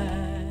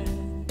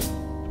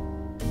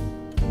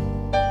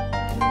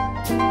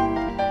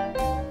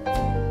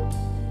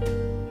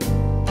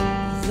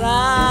 'Cause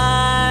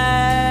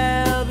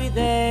I'll be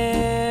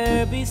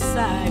there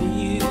beside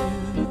you.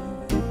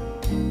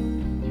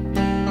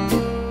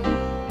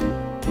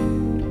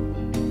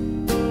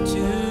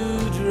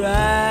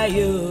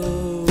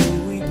 Your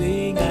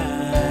weeping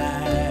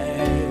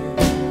eyes.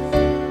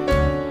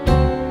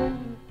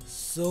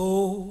 So,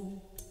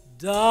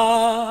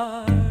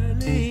 darling,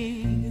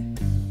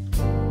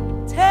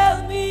 tell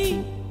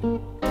me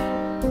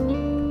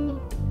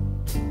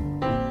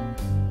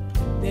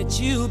that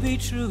you'll be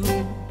true.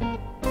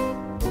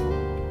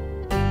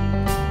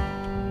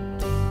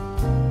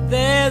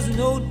 There's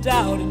no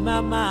doubt in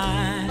my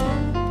mind.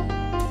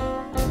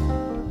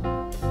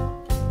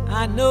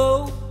 I know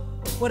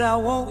what I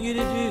want you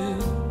to do,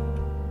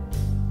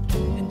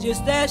 and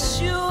just as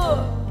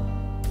sure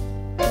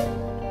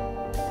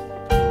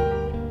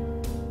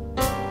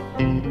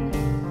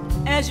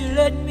as you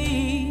let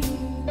me,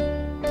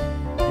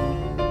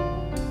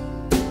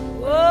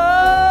 oh,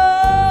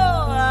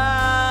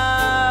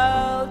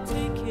 I'll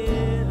take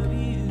care of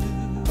you.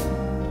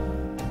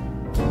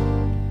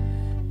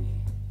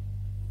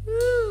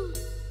 Woo.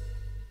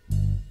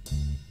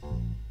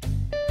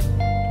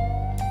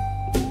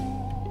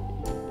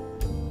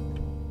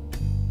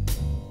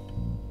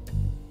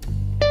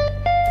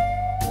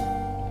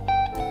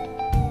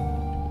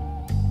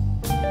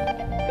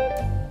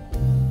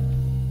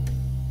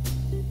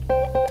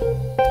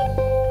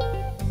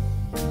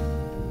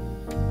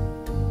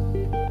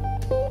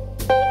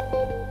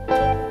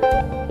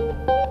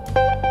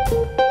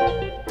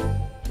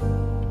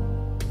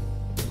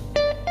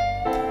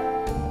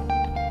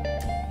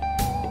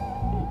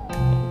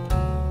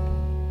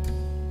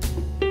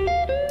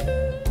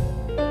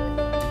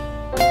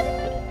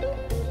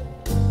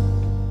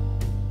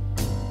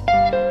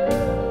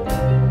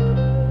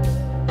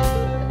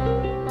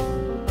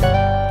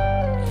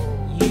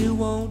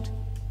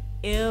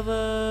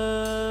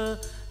 Ever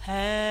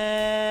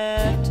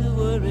have to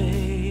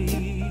worry.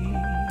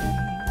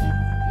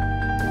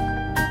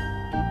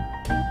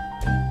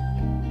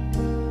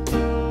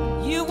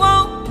 You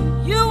won't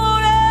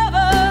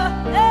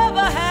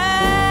ever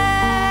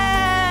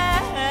have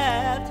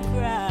to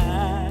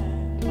cry.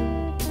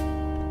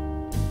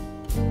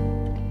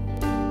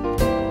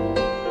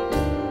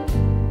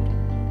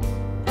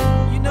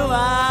 You know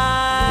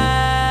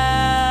I'll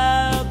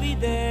be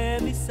there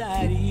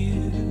beside you.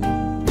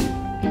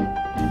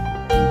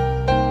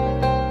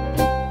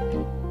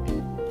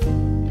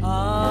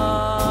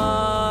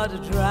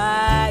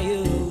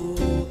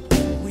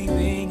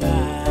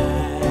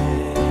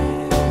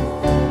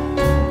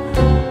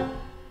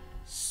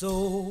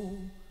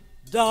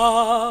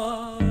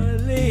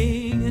 Darling,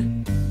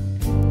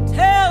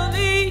 tell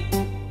me,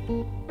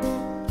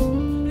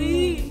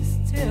 please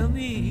tell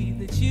me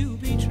that you'll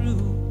be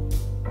true.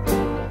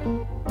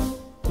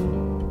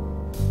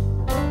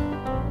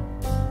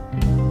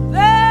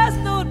 There's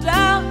no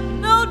doubt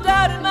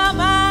in my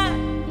mind.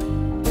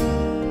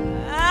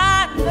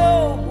 I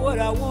know what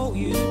I want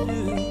you to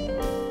do,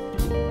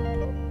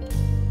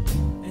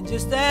 and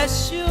just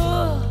as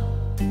sure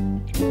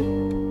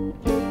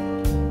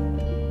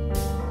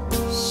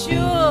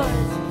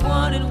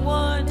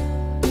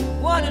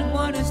one and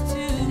one is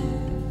two.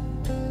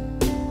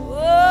 Oh,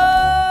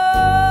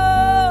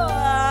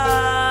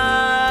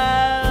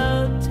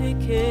 I'll take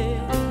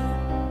care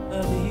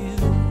of you.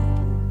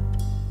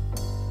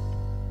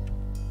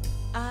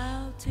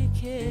 I'll take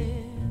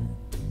care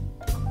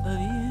of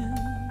you.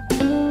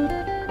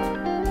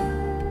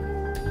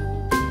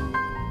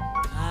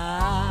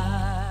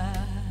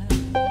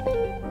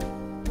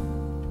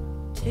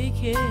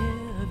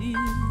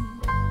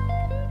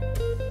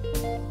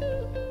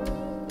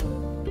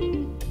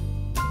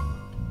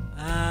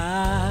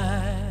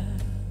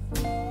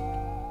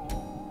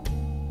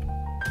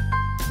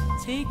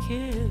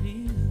 care of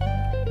you.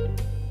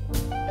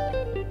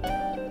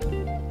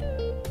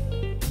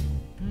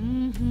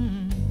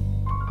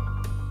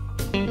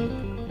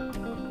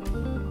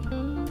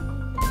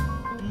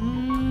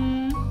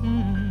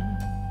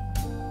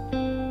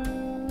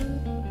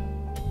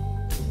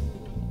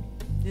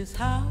 This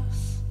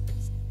house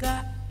has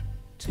got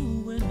 2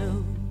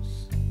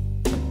 windows.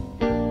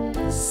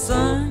 The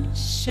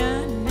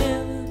sunshine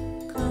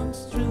never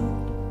comes through.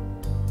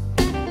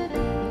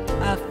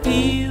 I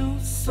feel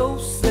so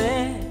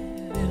sad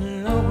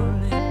and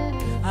lonely.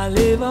 I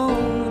live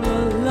on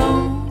a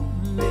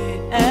lonely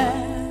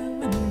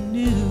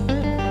avenue.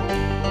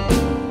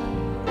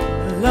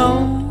 A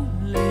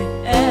lonely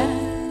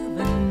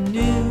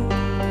avenue.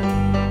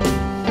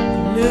 The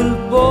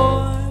little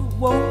boy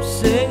won't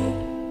say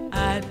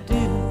I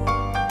do.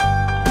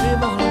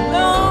 Live on a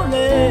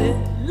lonely,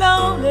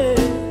 lonely,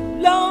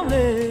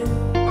 lonely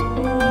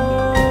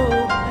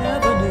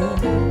avenue.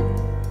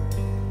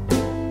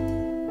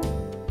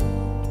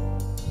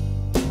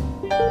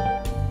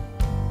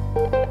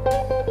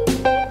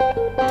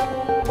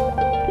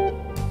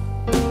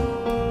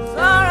 It's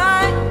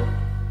alright.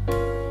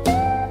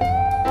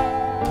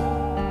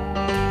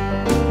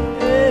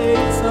 Hey,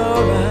 it's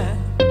alright.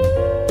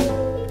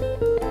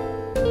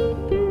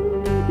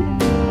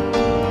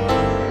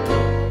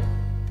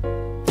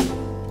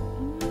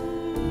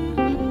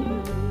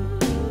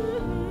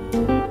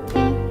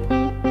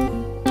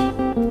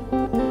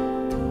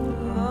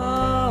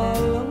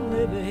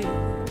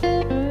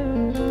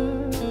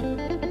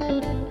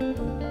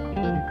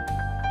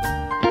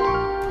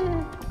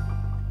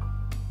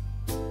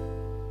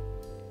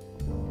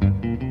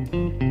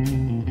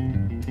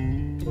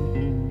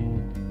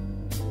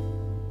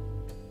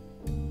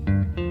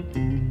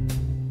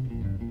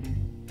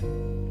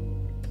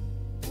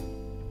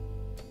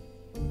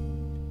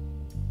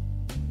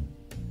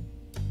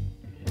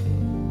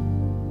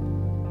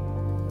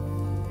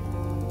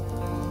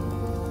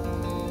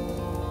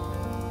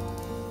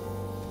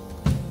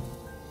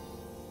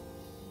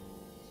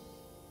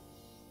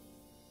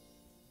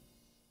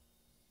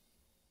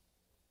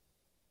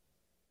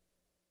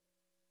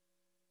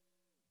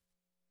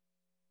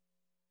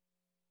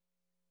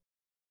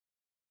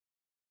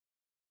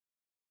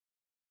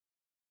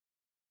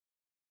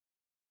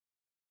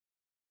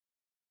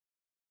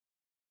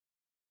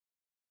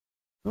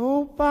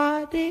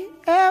 Nobody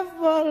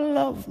ever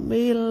loved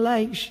me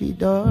like she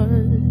does.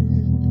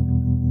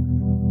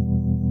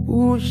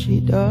 Ooh, she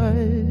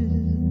does.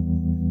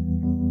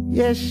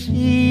 Yes,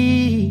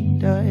 she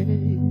does.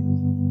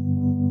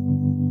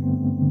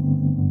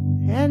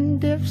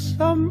 And if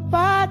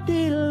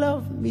somebody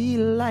loved me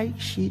like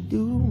she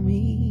do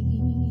me,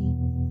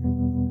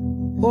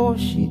 oh,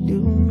 she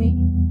do me.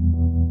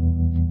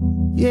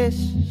 Yes,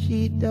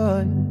 she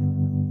does.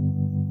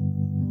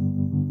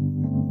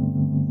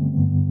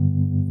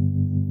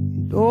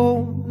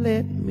 Don't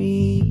let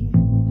me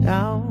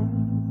down.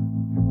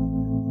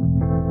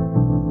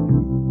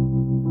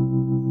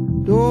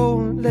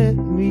 Don't let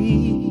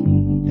me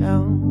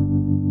down.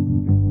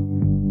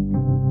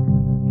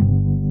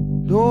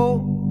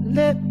 Don't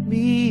let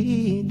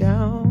me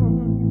down.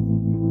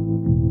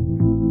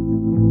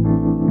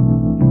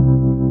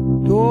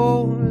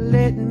 Don't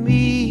let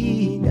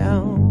me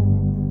down.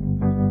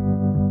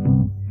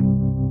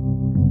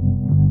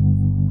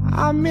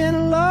 I'm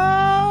in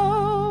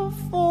love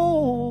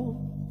for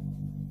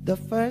the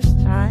first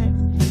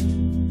time.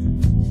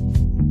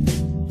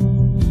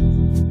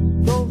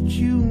 Don't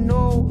you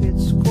know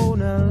it's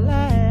gonna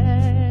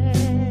last?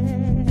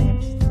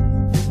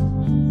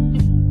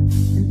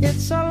 And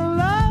it's a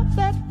love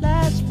that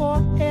lasts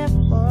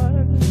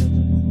forever.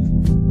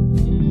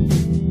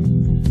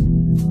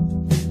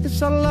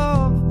 It's a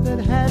love that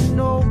had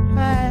no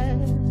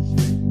past.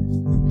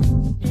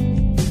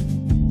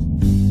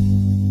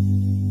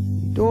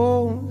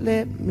 Don't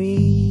let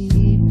me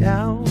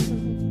down.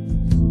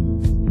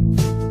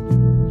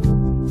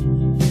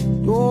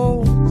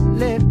 Don't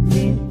let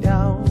me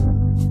down.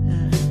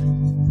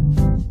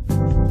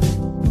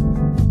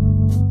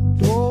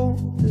 Don't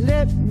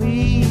let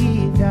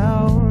me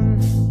down.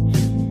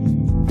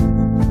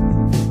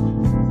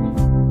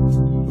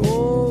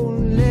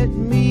 Don't let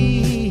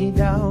me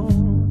down.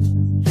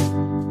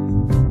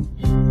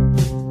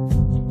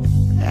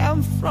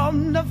 And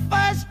from the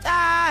first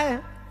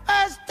time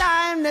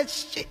that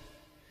she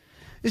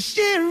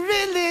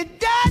really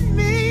done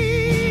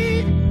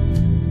me.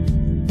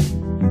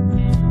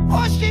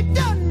 Oh, she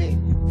done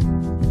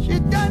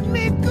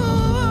me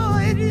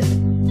good.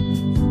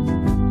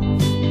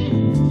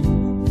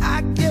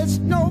 I guess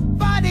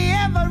nobody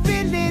ever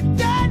really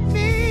done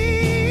me.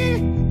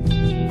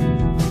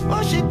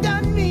 Oh, she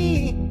done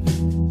me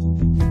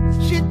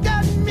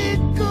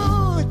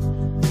good.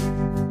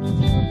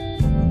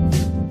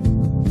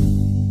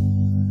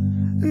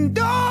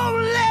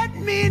 Don't let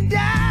me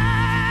down.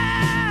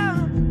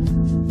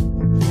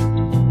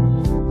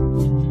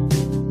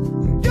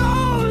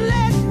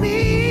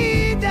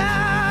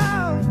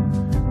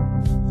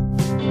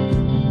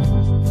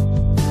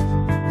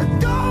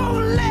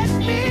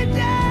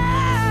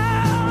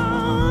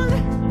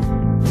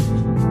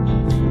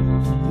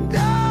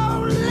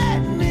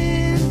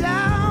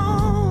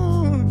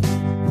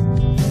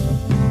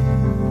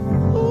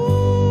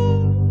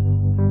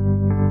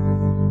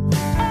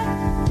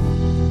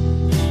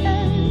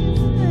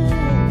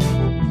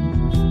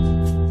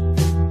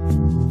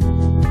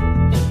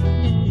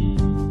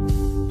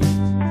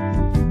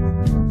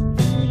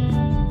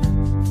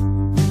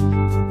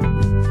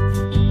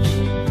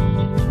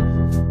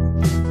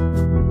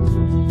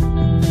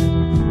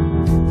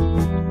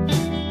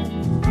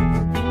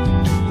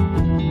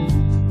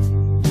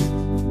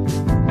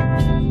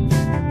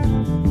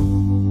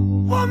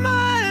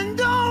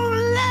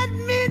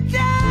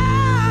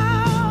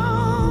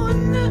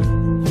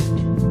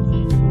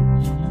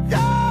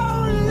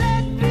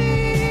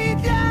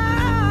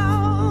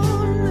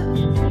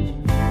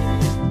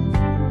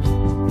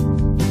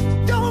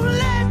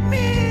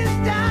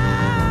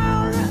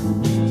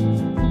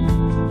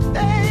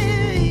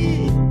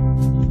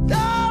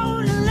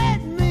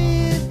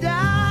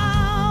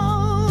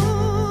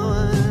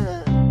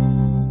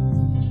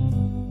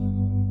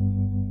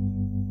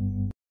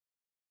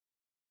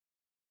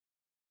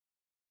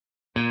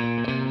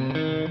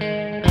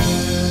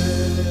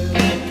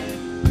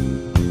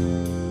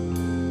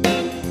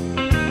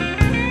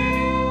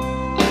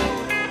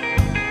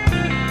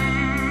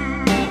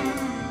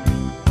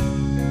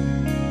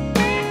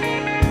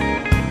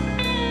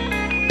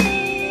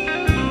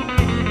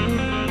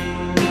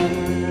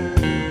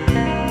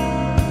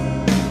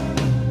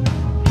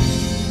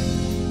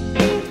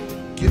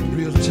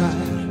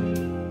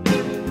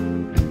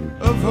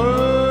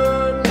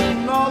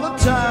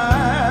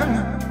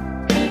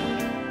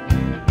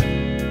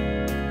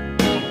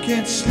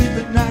 can't sleep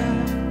at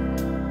night,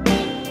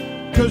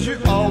 'cause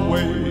you're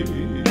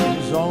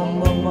always on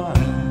my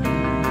mind.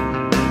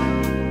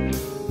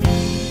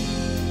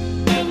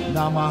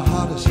 Now my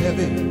heart is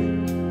heavy,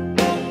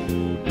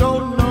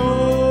 don't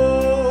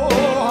know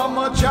how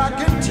much I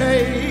can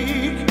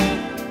take.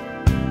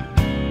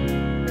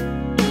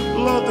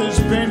 Lord, these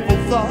painful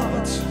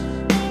thoughts,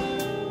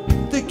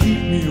 they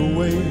keep me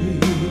awake.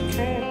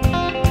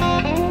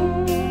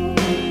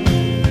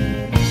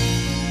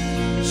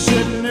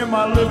 Sitting in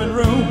my living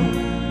room,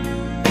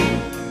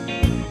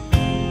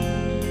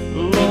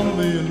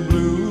 lonely and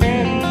blue.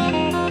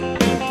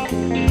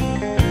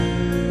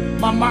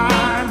 My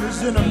mind is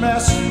in a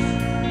mess,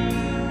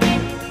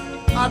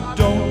 I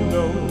don't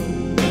know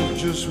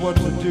just what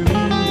to do.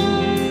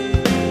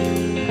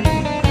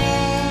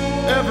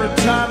 Every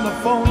time the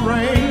phone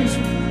rings,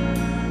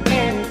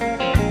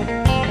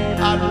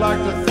 I'd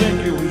like to think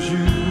it was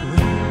you.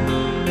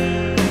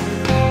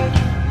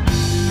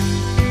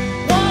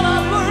 What I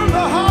learned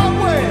the hard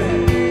way,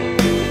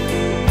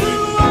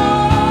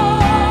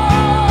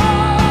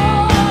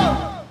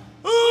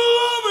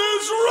 love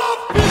is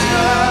rough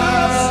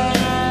business.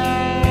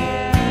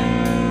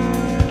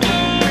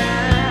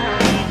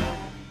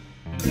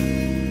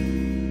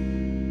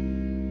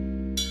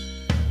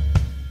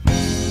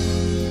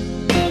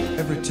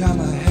 Every time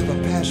I have a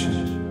passion,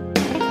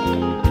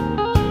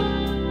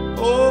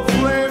 oh,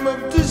 flame of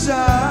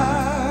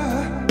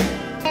desire,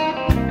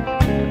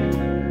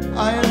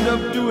 I end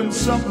up doing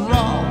something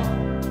wrong,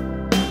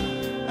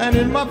 and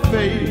in my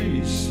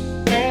face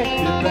it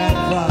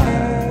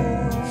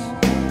backfires.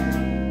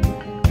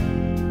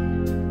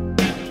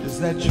 Is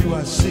that you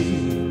I see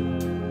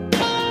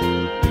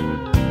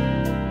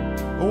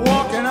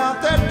walking out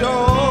that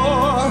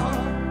door?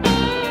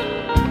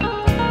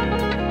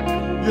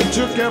 You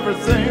took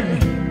everything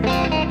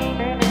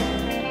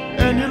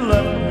and you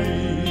left me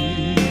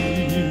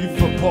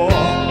for poor.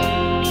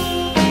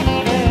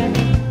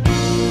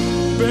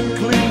 Been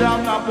cleaned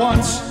out not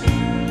once,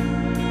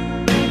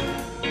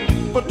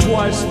 but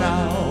twice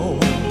now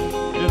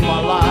in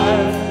my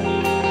life.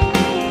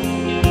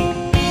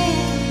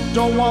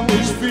 Don't want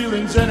these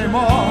feelings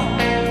anymore.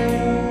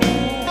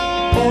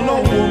 Oh, no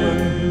woman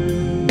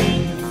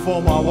for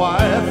my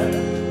wife.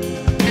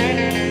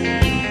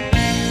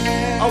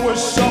 I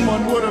wish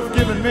someone would have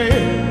given me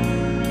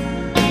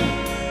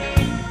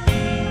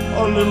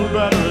a little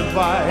better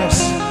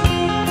advice.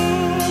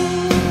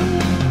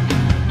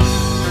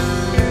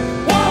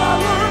 What I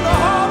learned the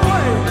hard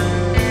way,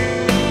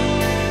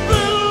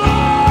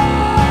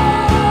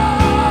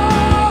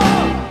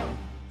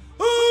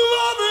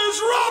 love is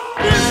rough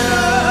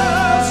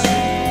business.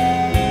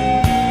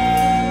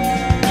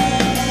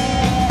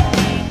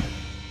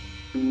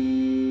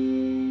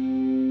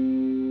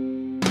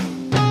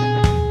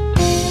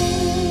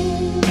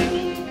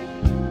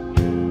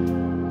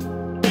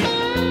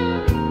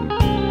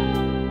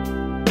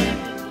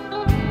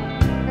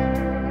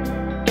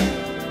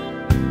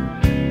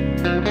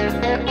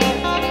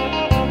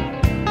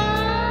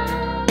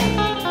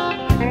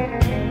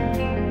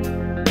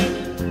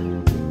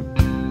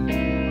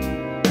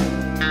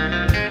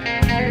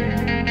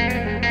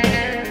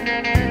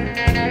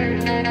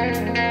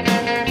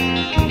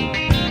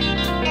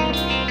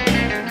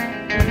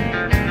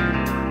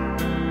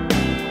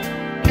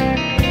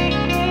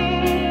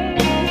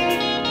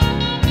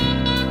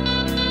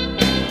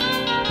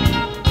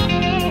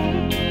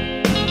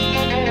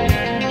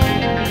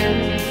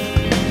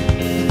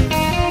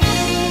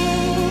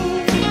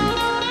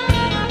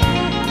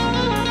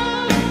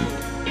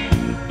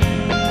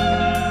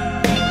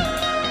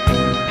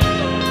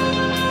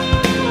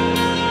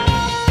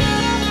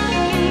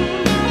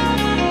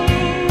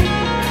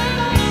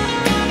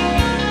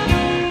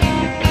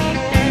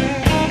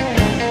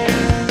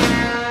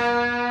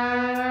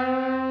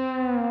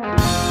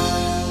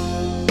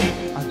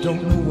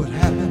 Don't know what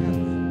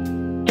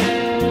happened.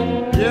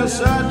 Yes,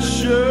 I'd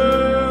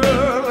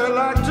surely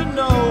like to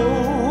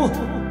know.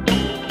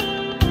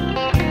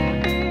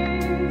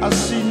 I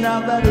see now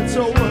that it's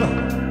over,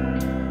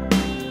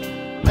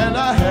 and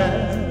I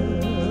have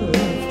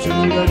to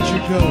let you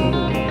go.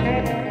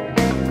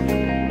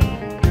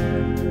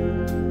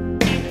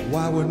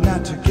 Why we're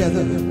not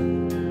together,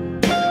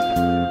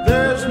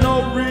 there's no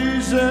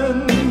reason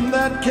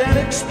that can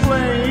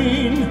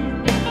explain.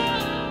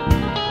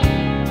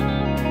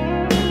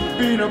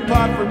 Being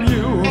apart from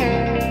you,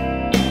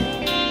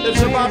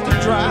 it's about to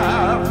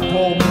drive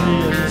me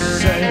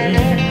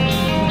insane.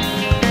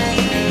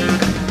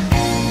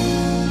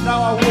 Now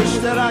I wish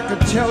that I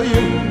could tell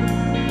you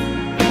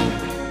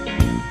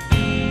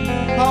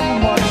how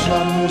much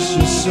I miss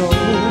you so.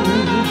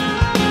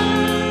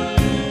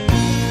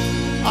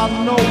 I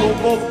know we'll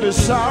both be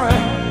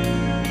sorry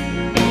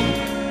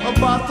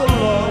about the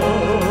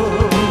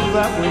love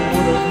that we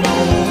would have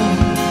known.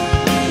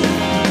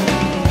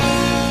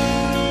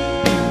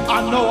 I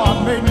know I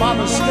made my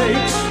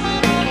mistakes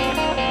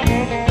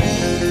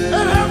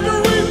and have to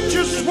reap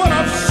just what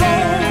I've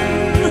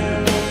sown.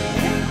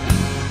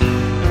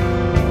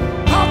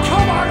 How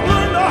come I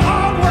learned the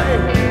hard way?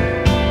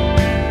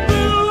 The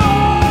love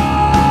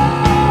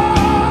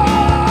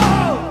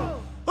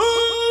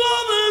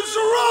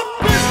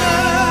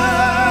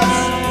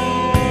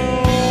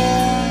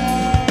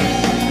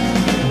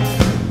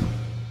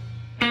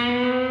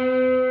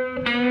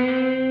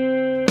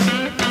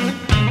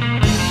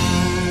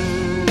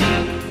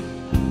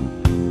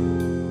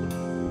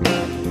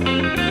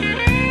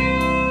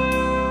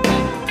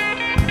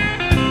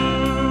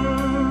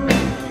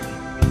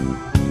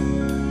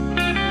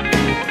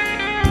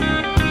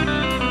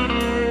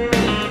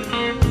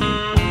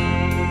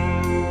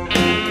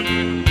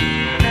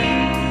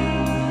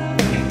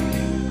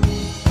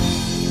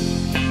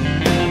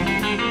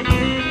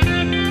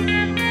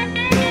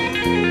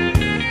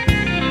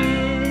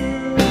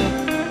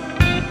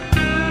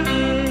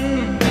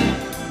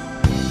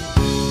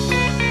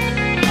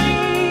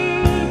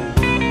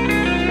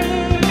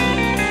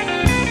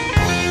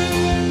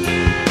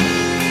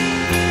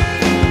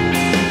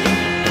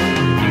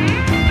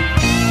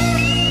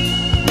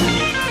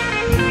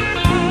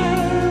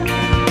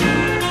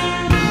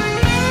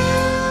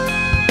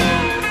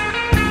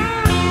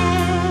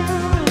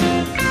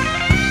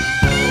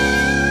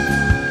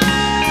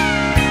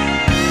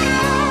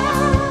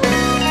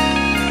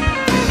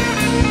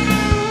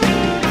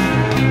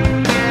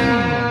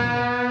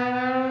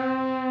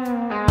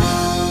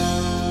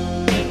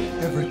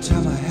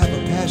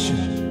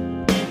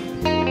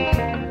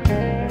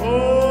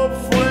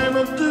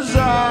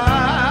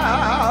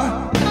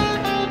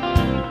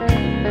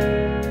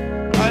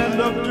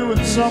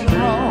something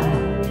wrong,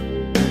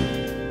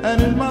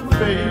 and in my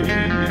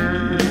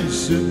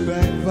face it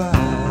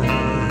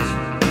backfires.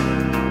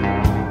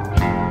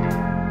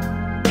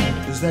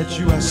 Is that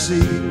you I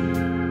see?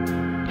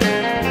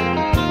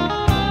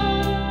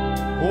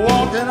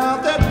 Walking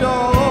out that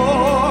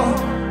door,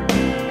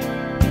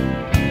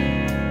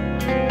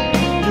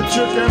 you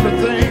took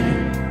everything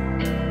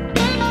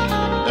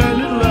and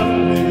you left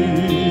me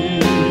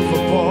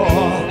for poor.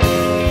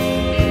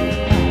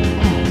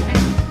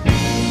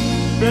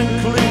 Been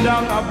cleaned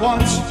out not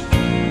once,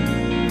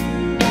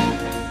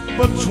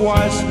 but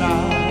twice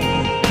now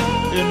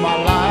in my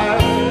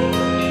life.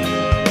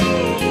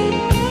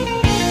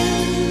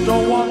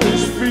 Don't want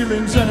these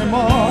feelings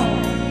anymore.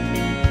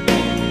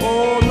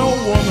 Oh, no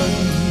woman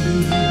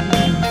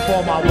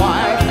for my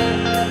wife.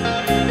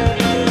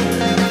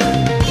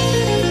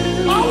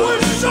 I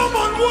wish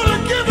someone would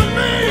have given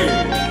me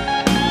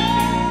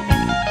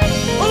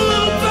a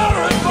little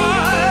better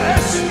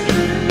advice.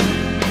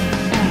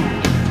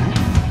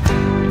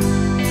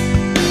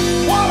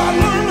 While I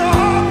learned the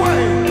hard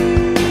way,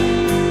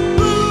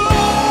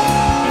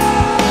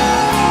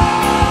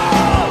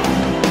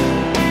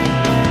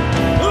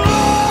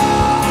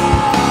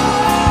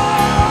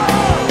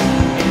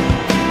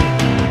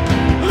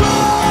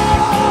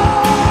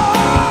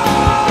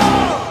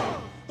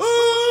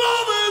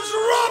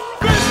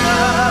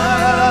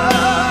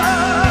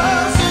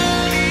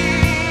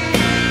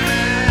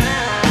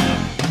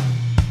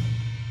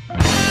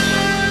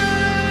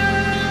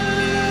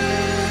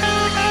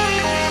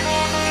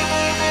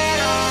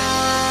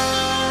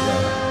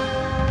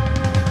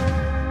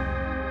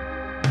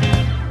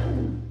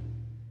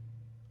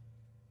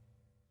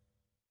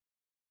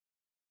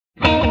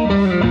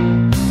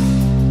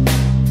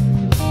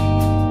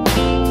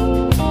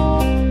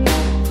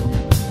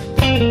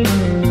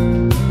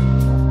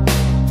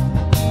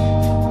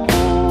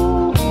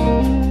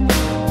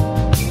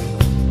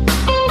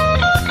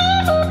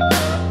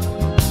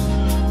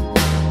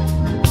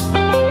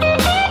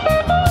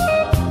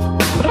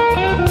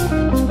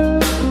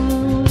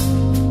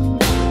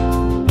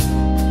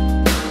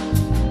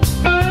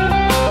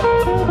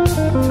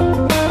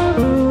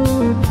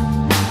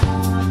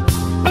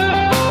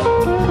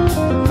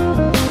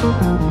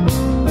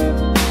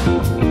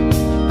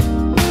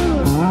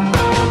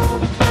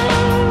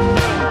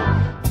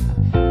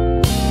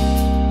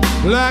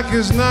 black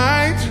as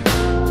night,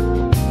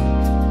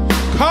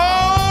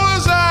 cold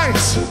as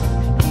ice.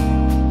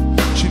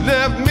 She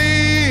left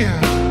me.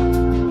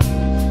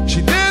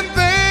 She didn't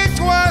think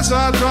twice.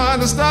 I tried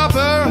to stop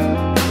her.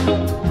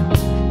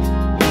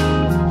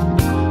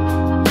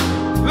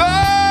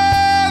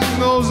 Lord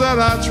knows that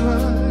I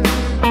tried.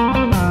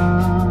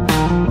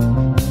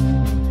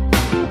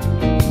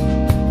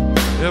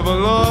 If a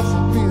love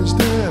for me is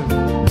dead,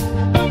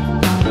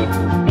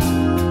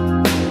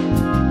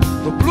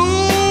 the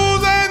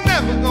blues ain't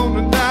never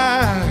gonna die.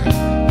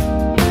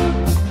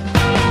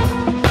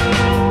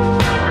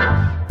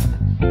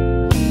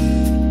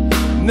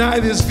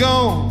 Night is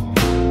gone,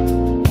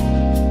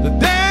 the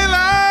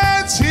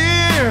daylight's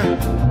here.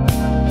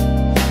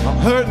 I'm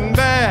hurting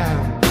bad,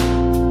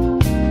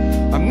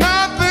 I'm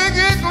not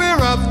thinking clear.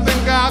 I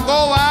think I'll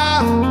go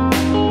out,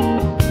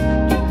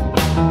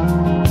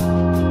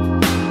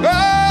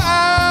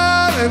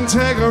 and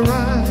take a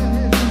ride.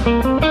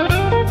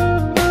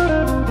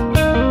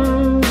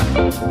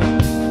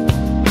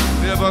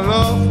 Never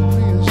love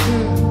me is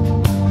dead.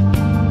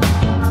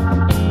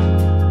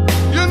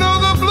 You know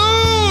the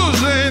blues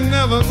ain't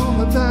never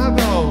gonna die,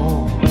 no.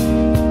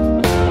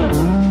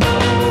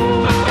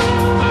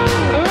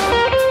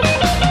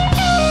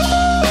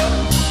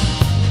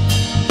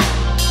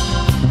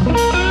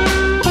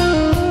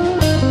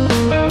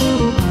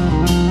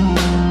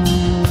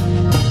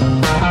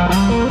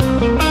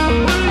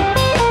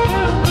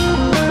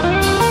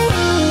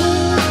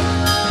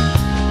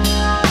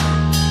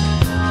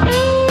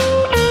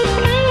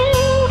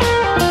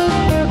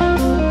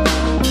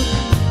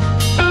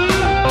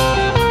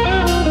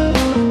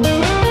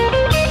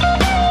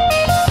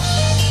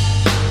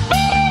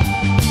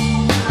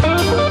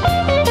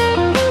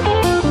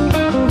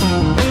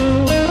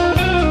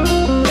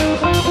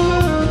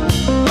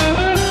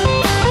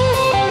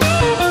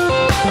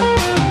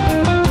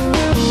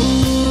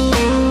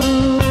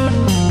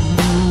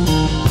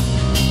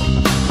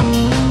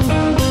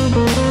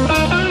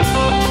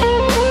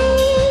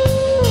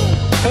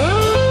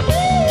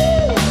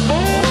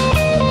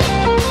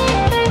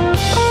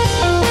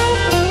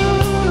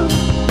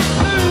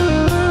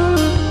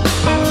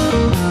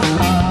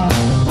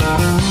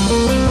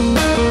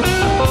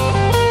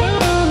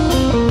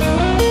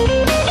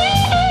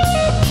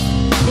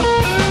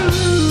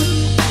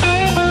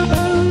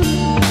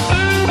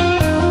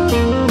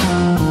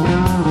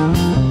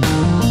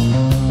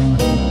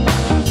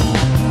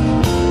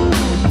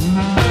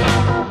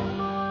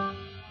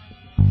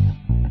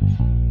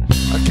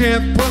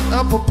 Can't put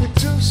up with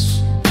pictures.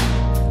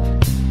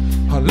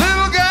 A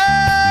little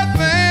girl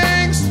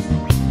thinks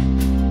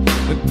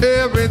that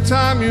every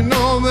time you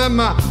know that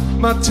my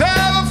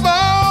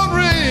telephone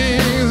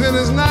rings and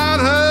it's not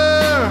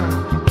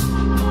her.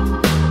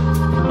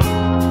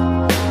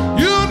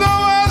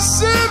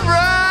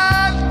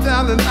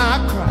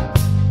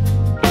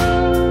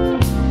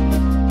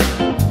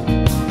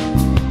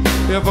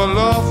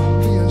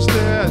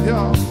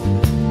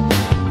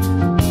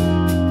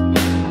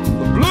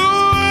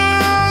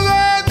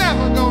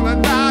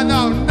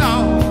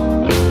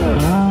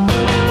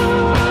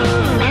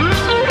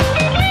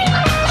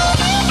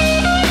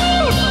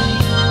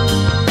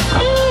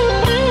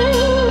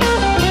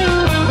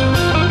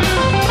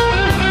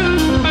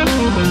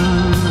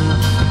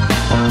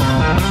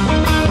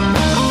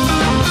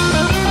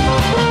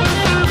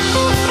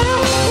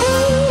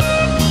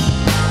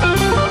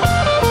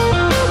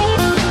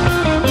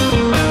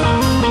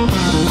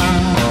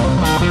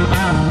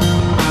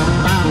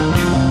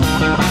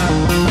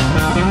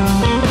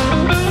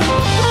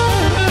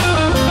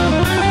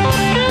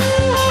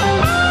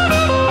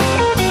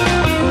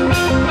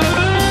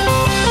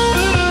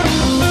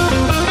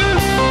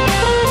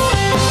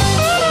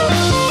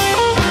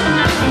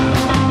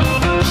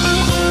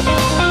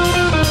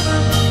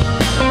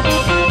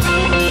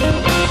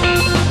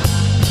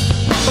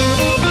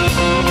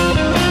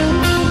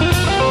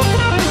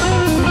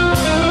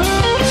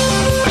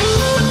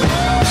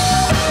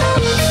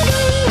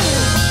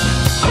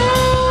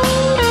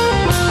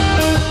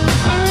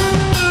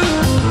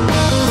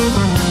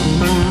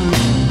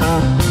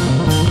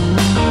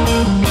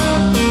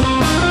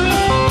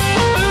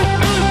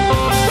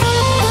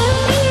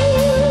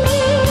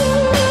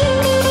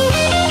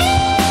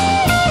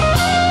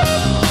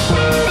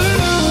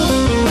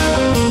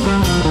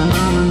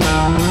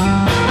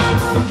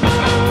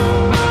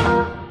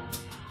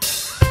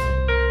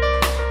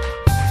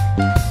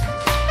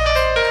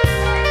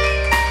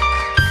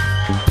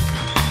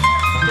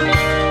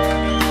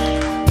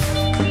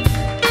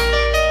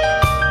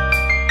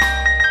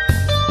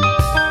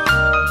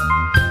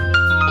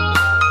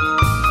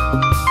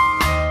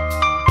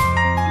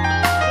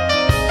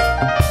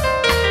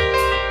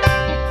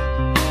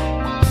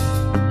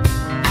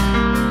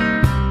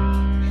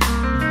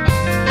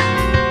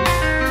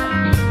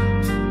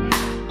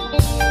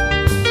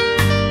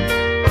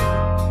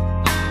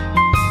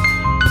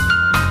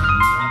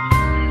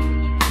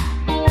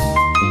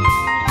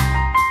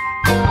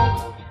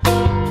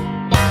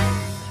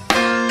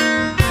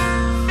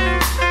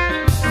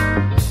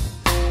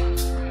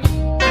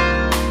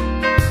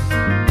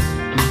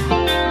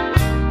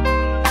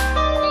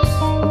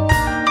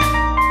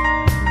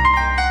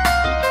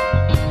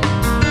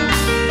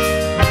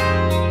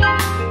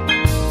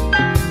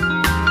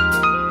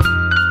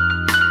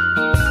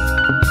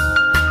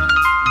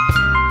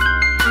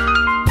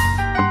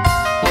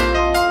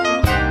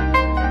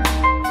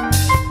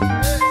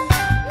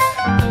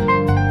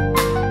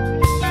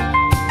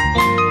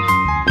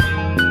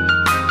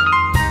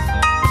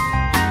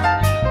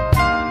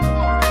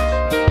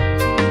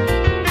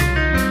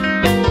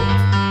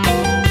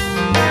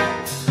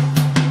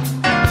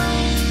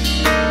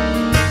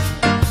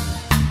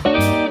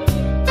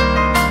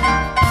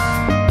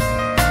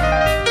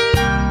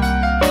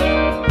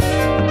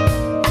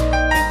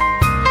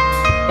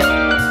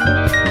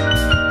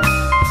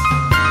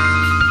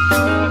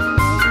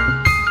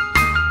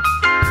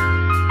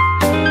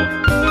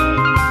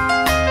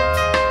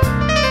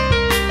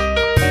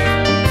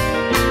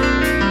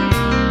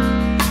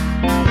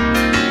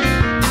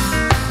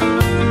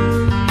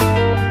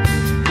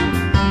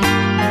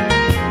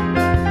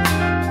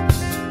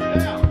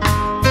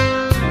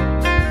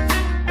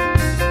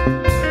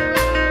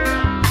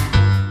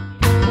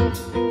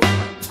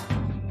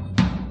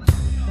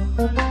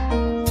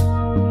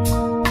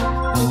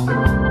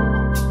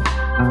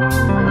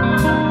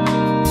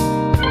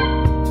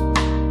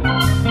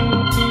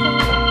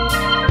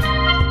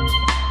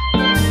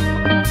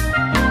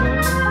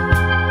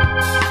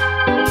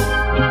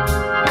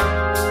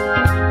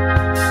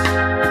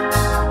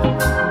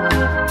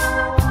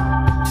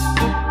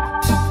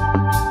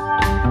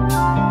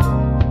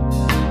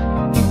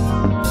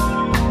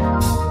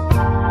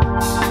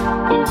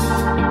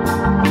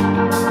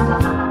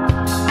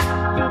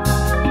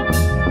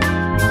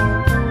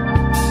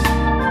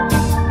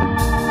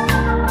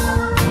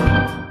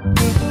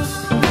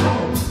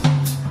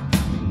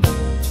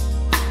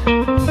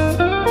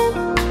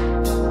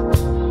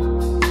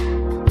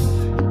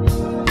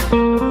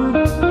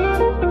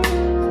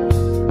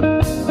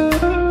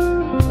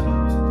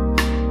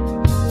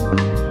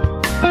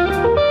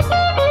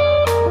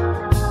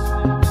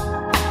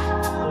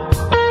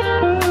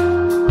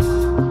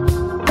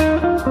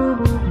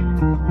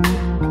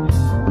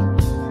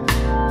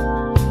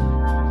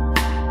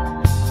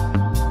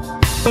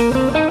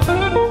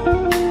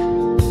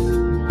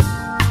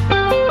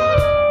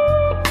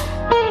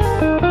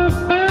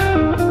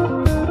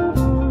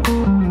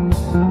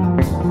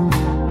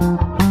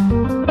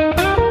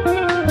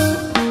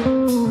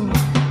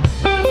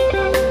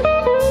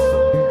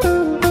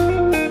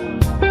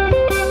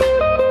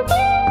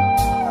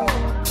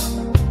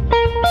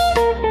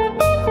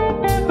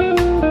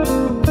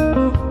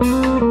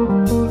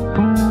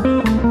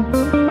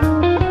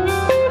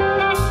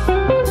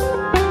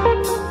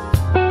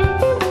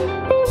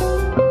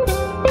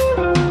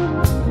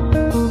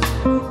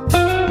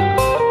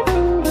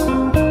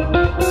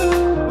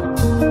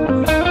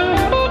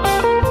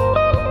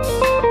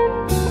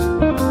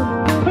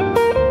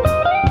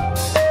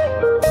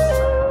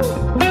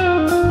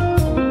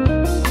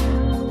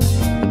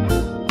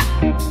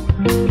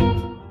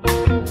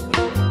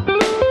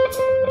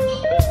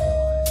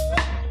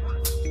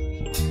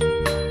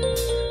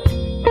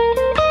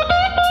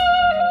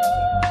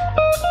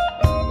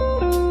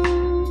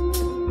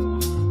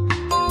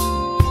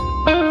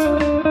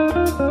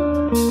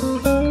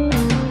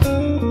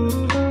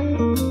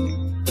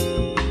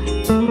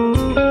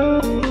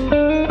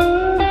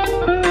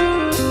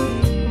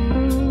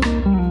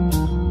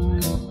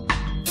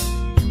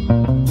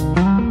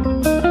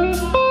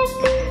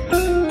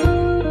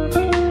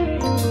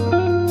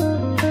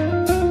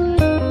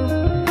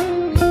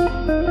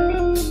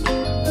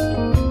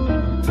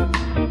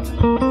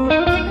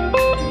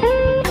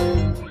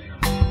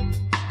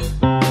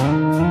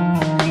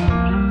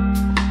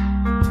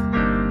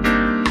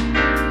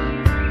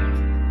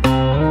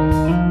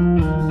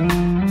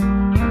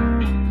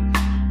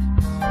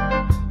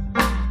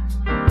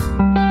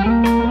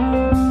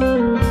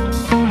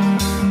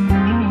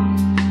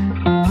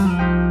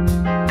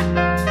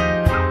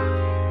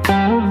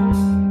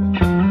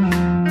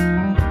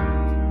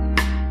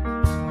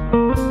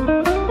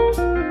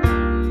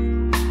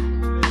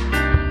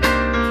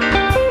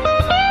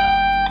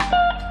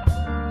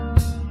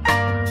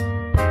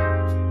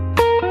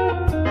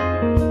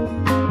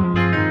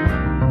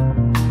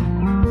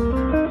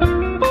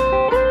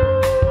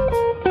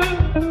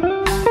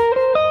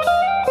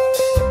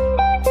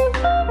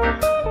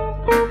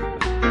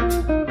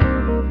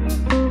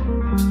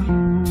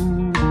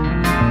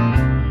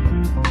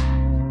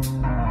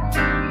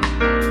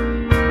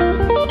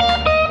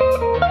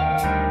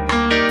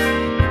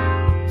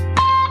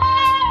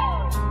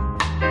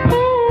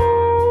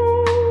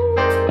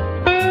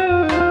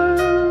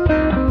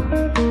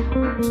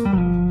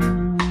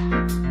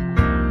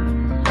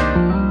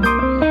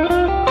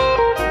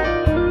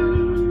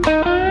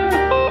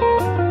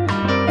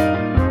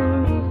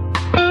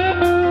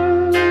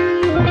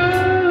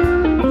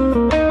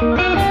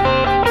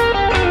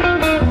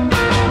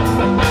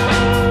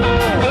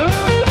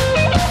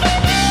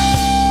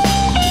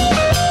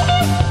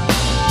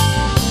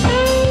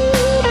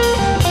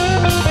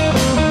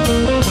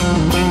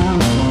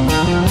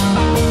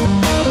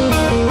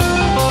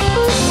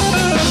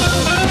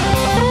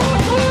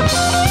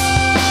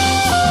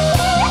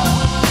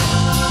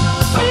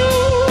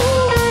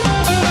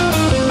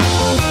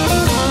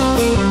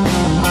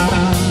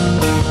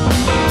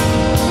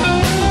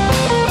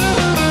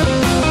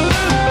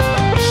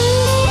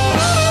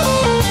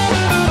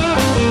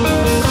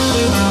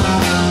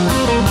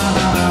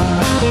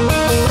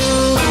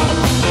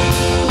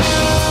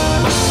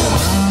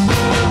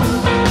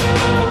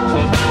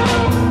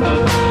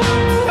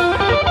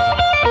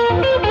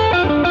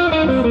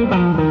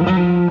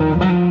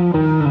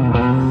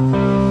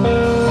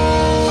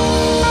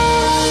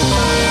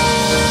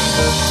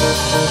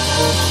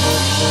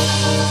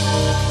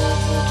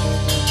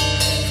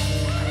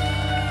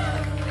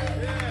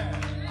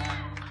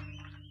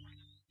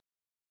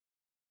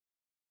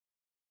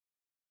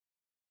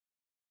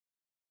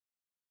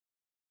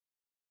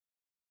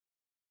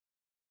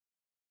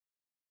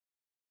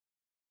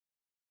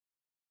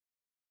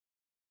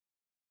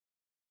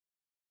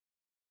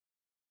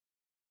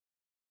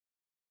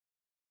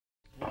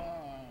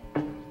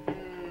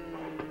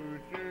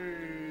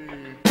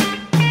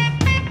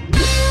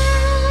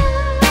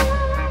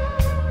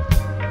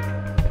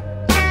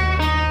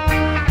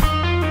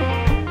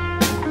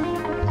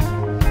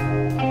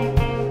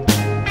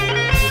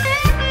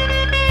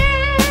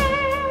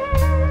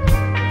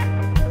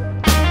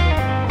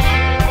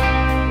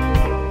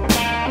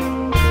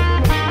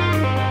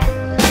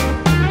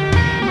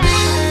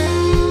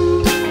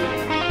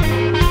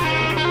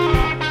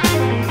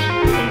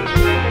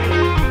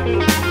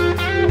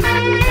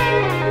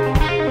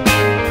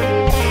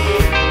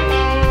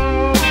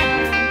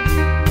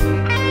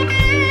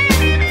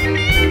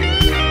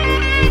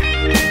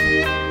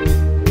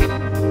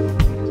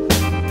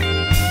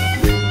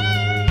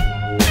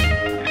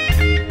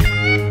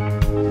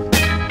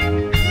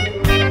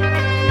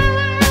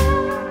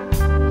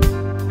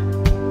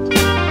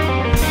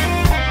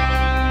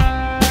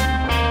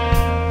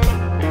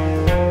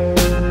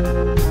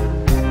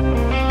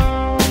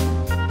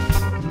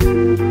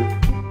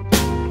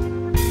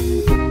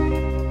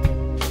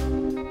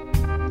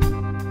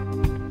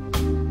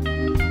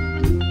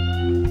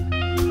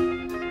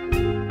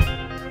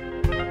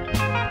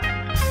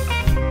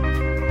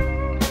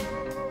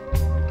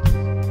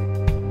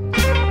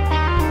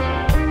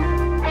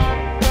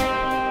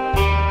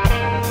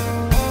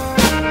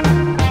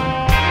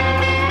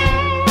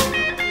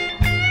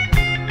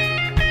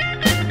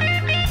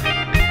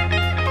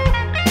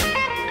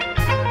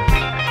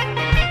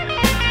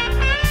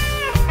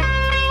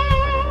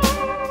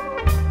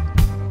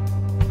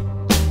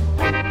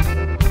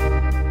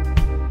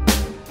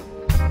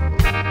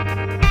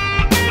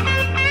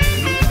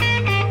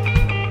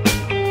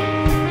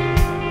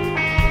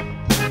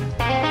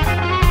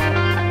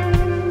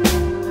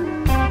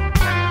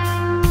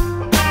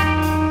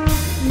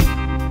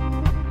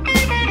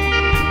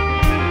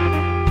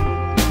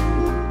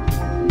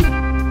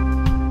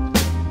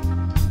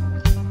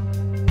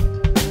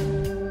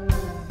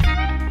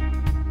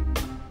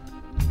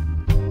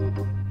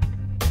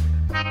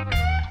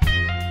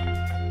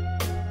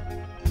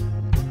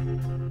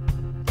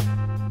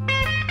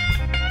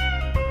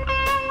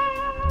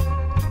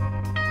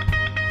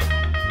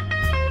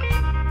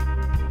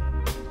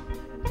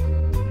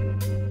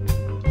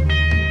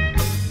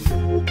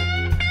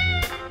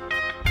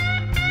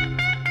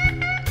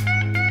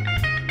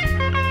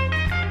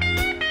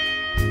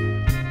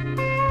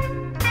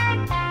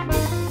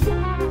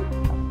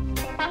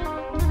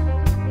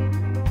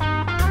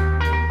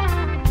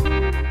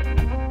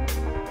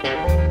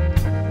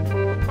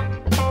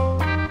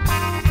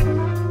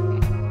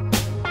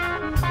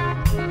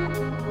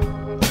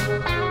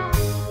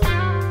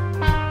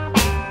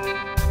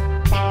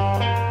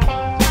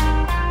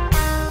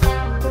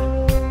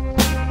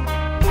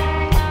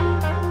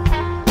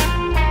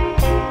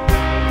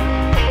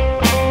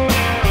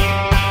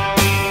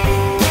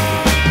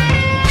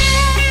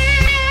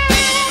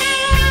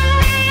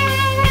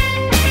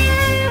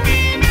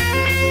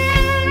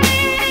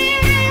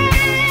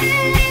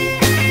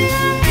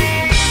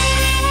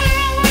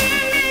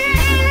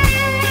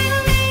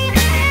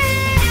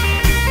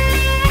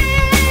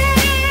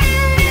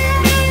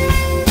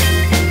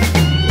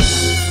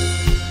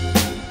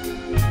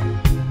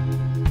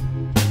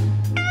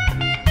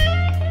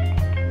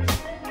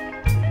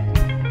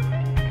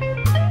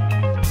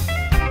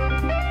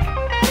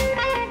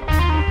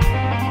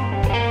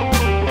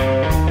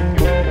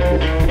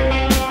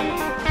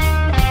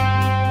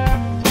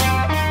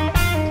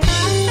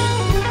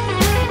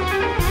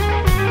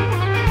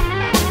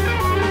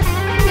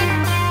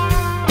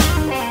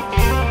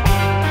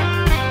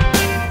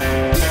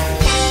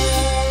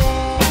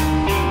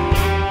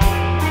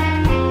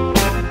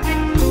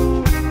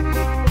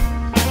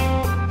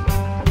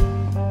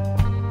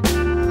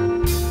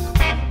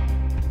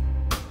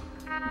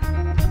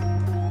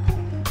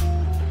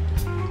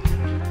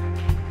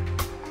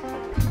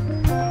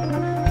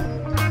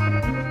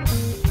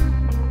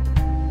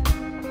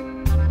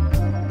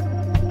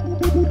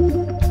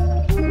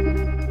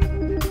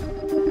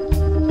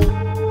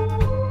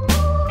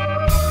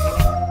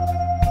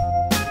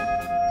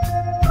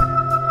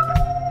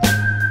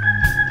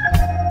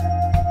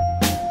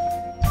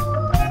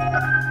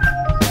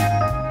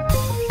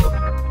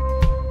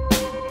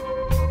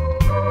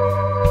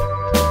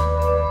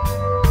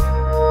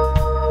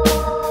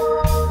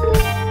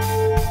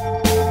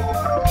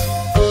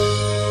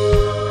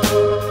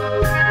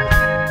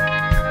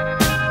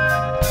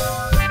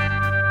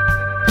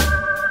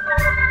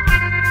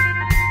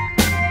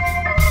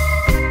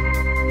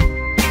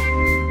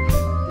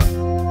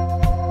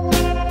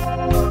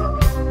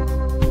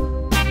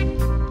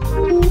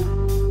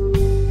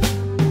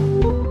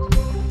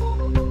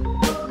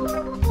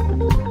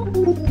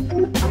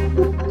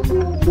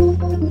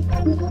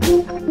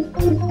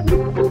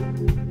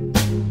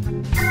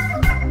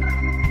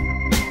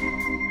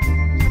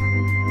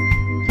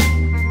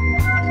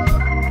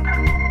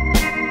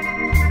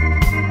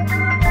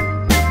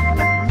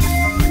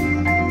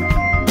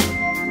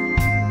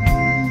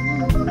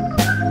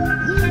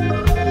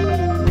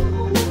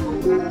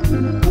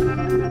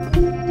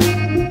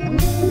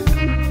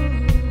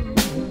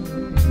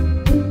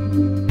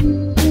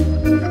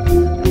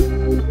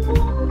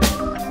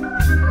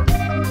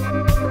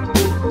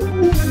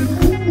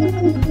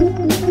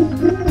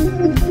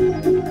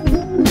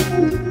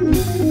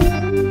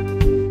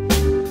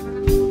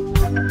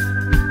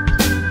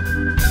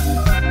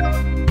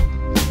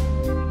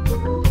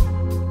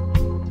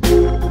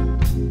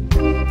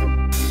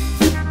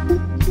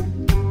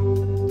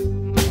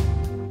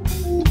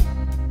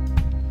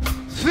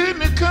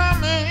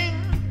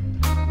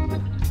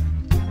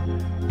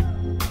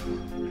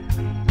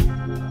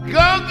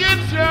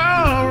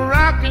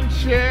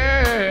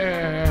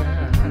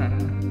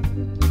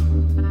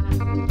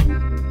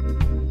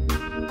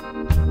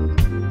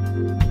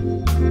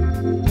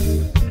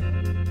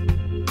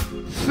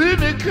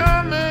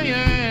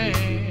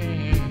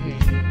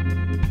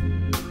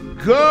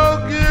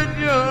 Go get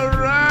your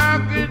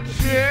rocking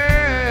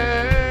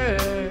chair.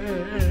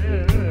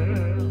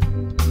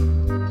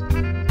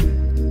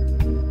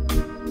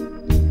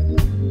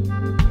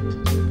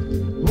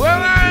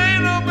 Well, I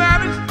ain't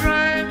nobody's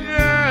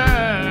stranger.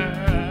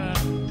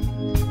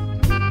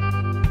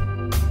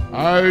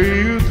 I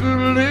used to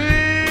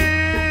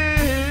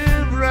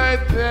live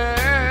right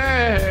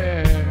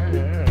there.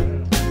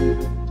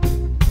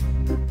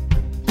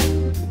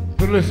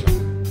 But listen.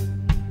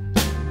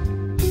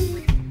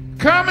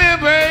 Come here,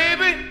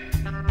 baby.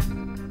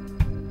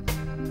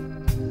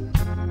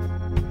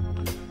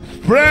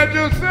 Spread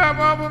yourself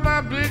over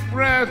my big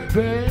brass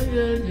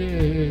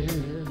bed.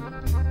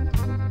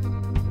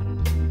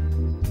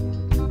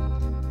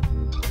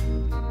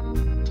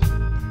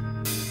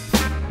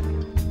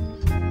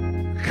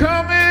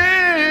 Come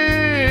here,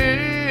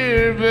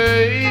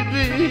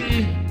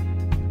 baby.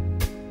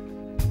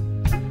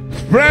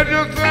 Spread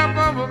yourself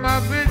over my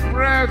big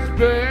brass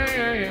bed.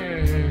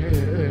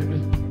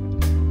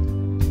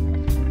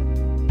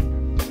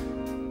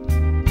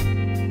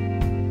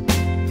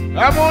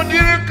 I want you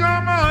to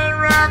come on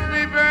and rock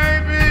me,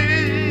 baby,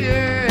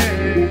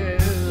 yeah.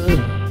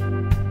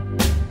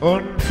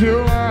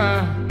 Until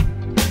I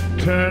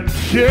turn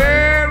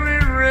cherry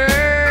red.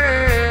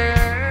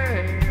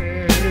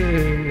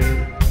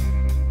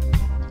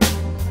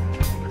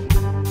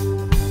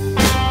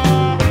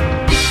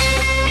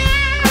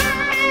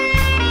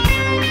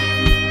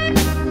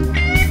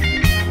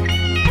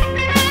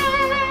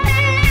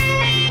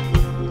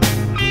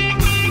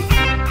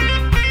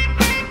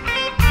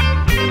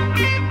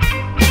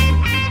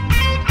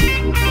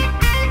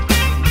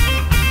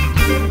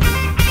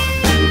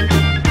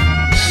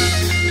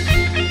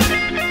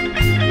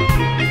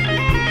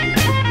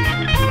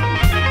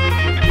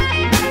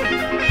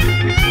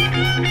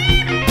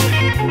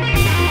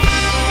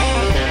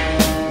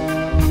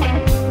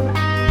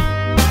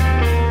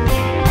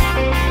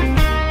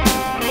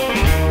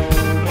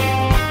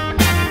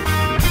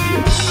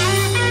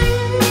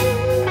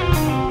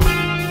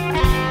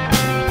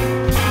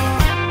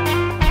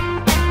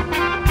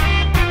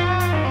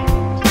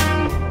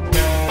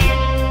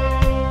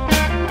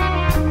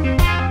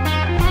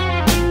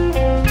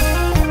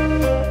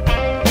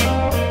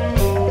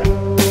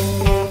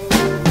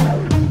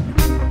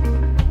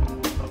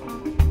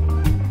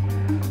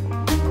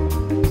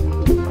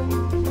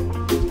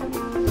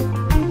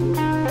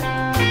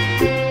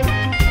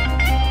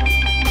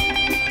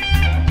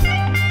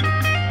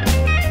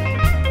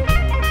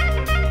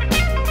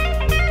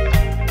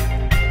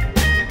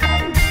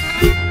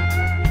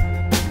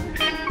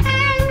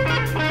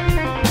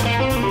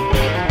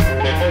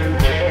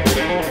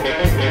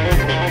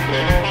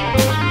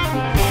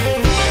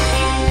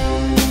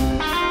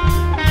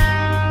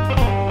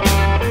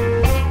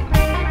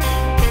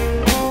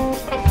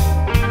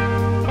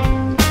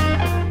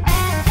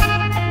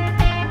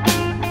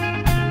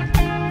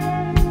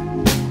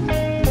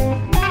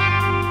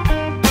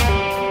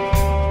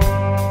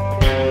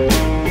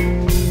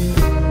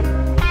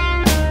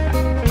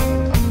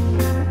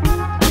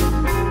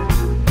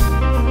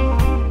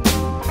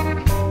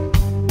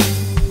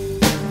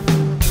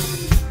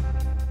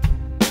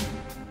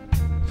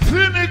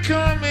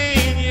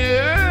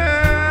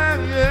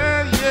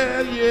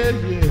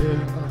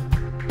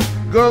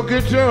 Go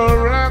get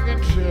your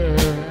rocking chair.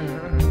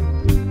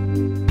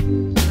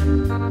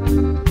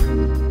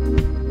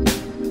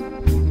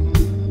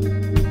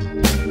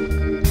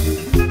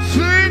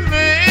 Sweet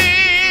me,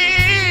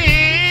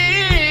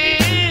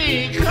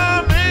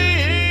 come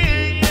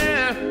in,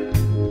 yeah.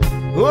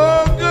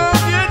 Oh, go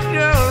get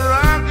your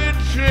rocking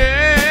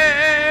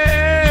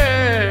chair.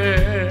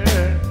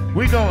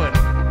 We going.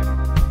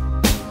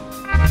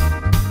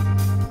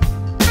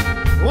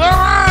 Well,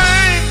 I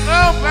ain't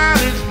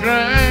nobody's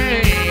stranger.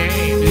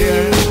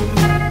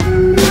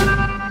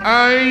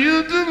 I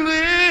used to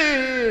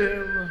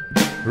live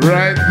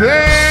right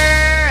there.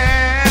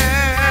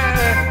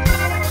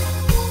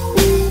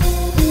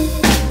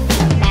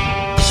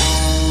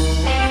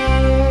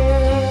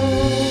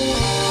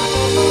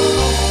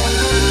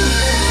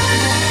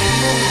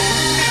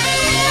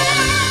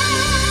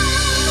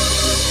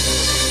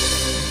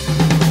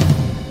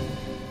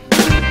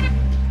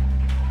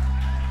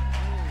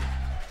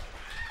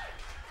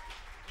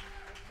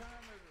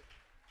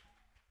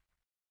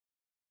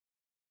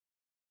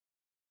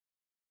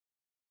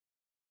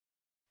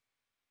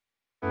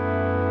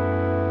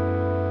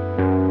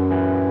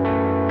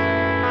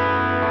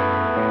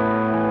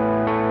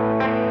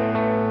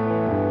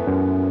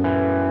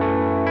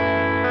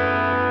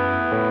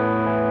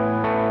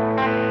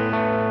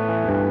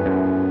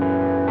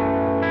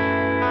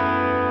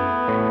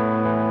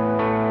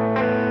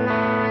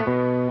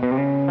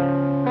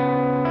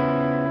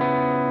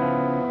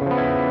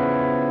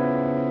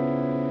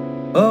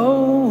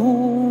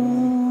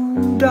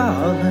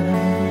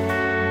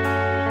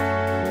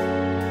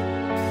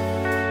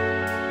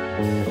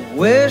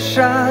 Wish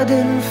I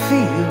didn't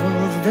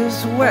feel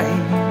this way,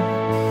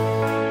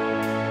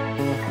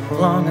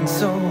 longing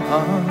so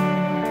hard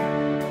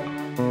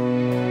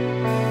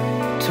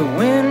to to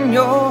win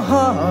your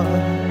heart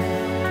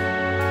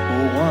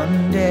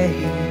one day.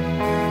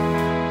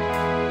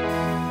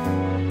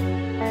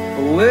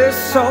 Oh, it's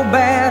so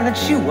bad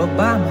that you were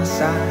by my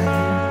side.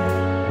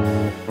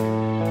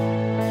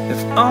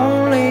 If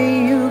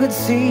only you could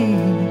see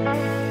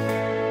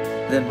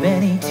the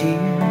many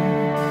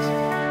tears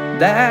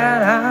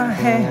that I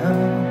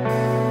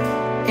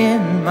have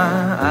in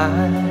my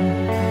eyes.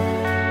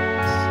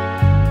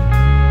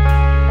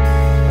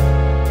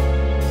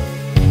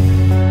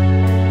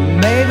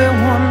 Maybe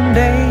one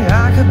day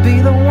I could be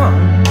the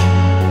one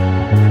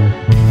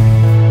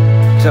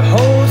to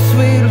hold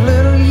sweet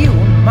little you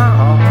in my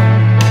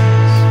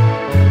arms.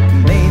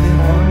 Maybe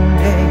one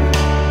day,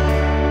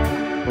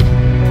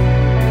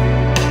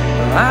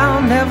 but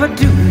I'll never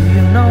do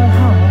you no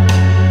harm.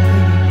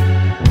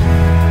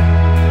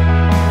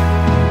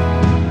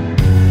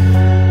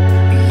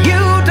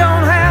 You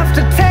don't have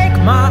to take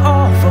my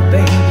offer,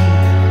 baby.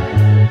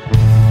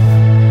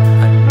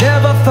 I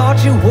never thought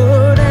you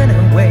would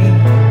anyway.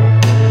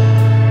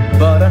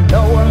 But I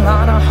know a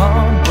lot of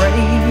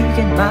heartbreak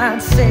and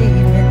might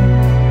save me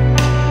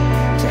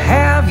to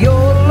have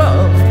your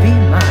love be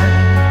mine.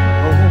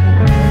 Oh.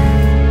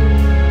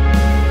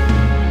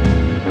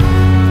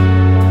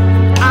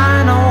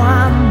 I know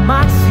I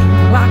might seem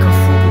like a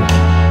fool.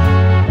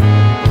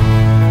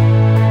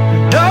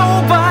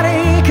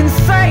 Nobody can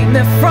save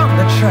me from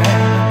the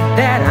trap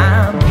that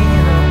I'm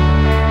in.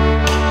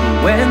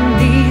 When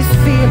these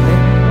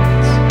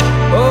feelings,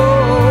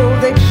 oh,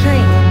 they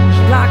change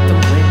like the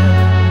wind.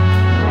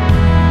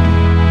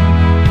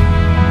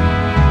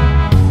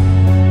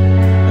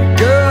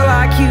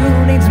 You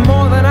needs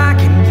more than I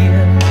can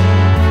give,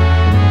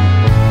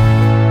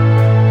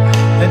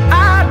 and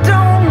I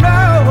don't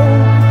know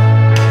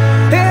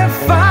if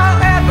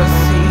I'll ever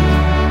see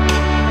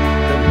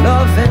the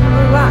love and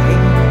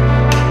light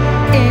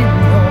in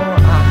your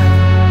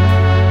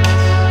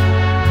eyes.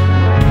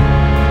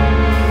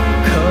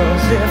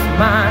 'Cause if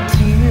my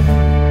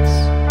tears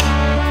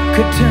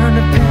could turn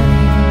to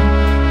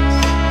pennies,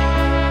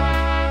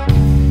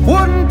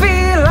 wouldn't be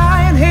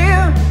lying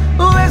here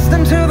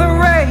listening to the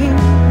rain,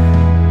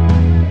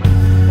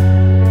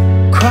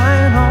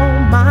 crying on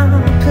my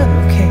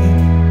pillowcase.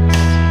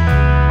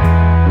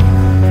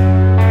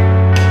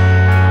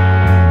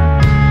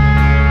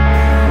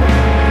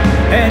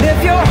 And if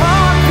your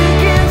heart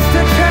begins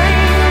to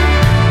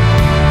change,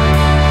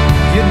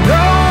 you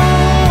know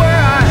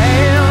where I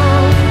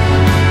am.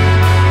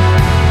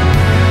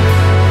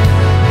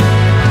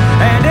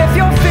 And if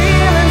your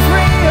feelings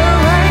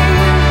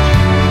rearrange,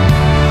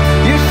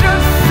 you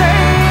should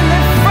save me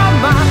from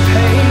my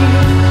pain.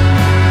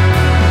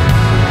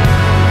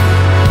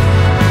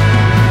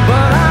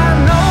 But I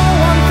know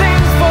one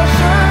thing's for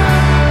sure,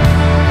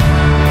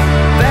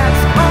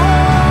 that's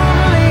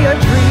only a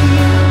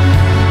dream.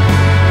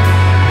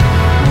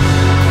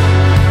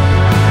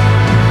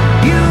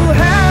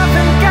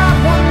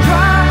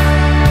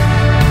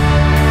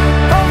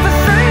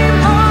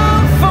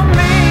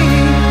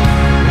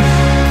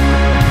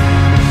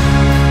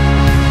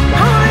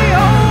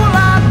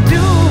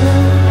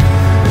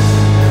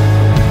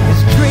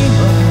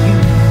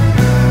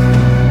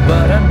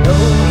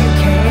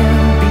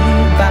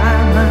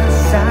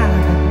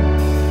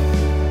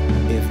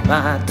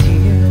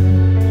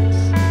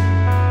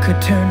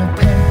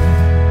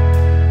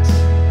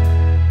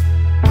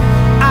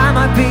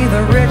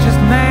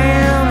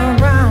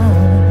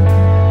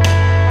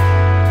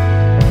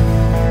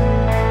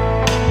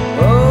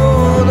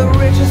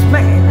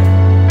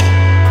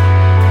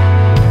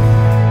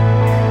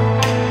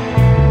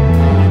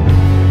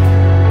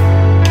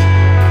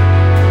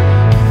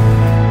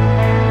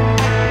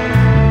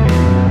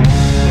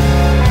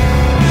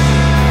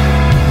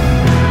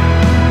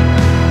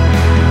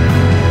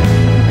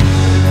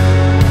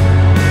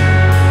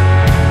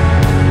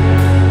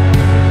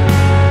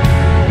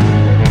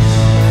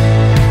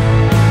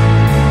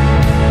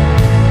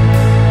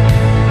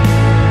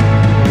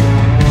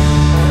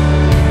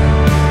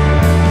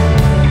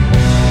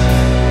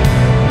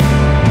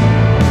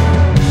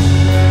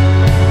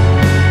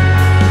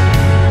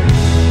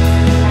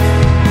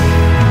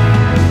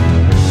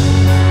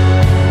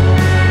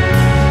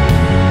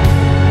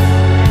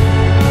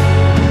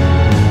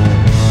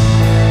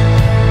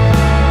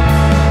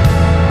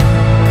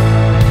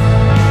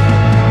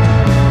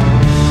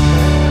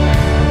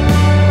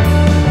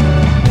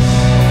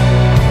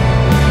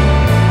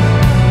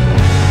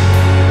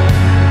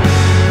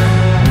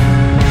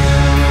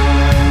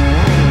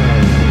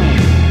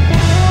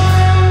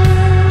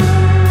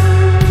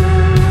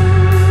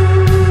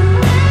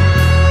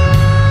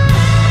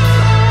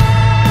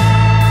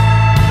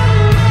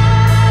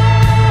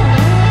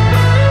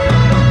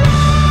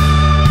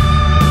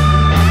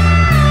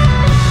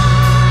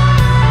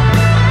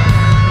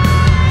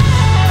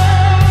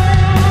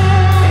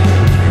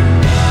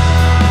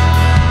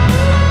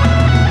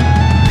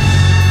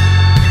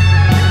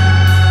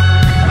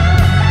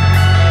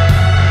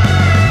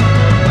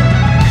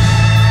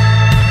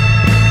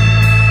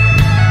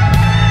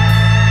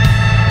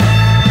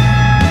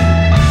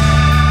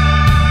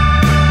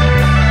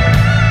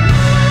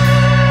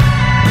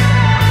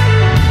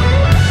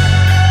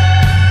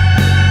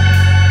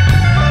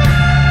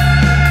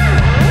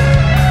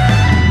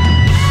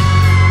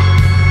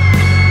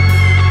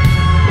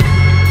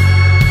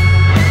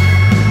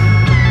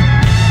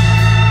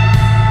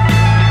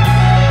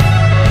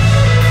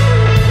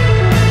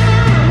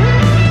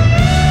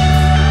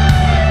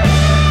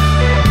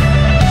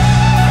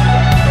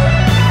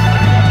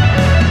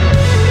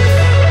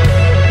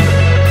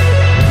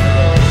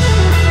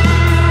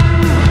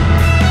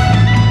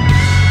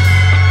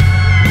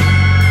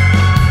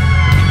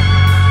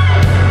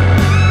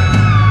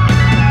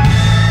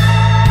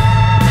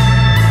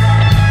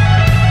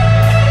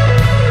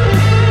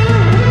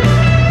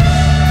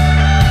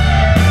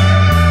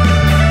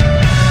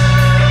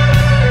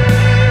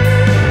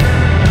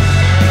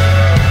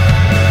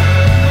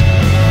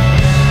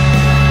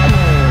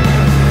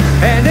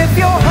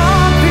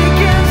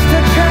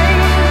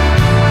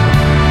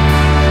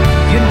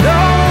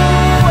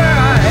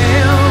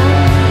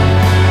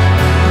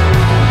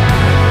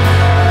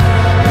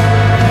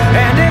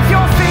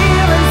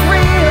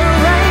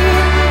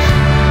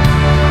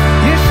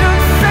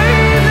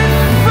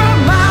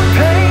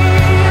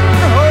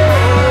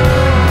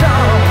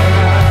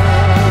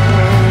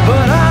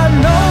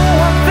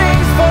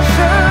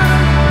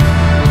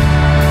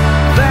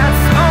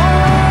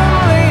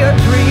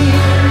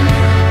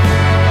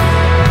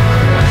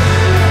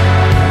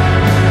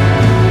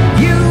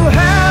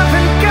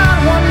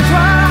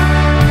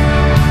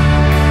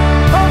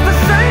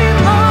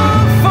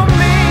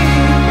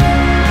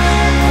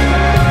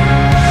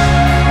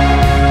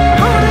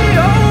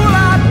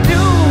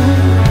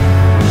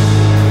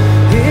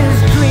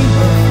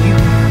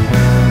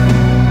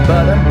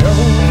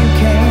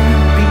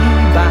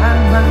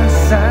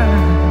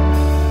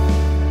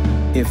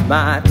 If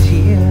my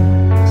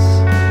tears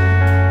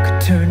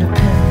could turn to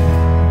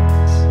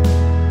pennies,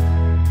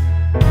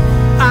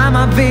 I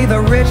might be the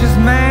richest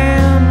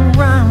man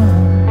around.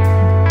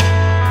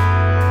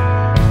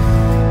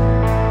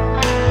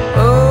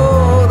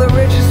 Oh, the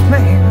richest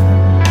man.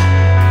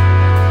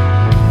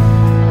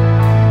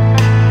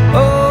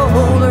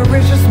 Oh, the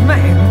richest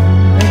man.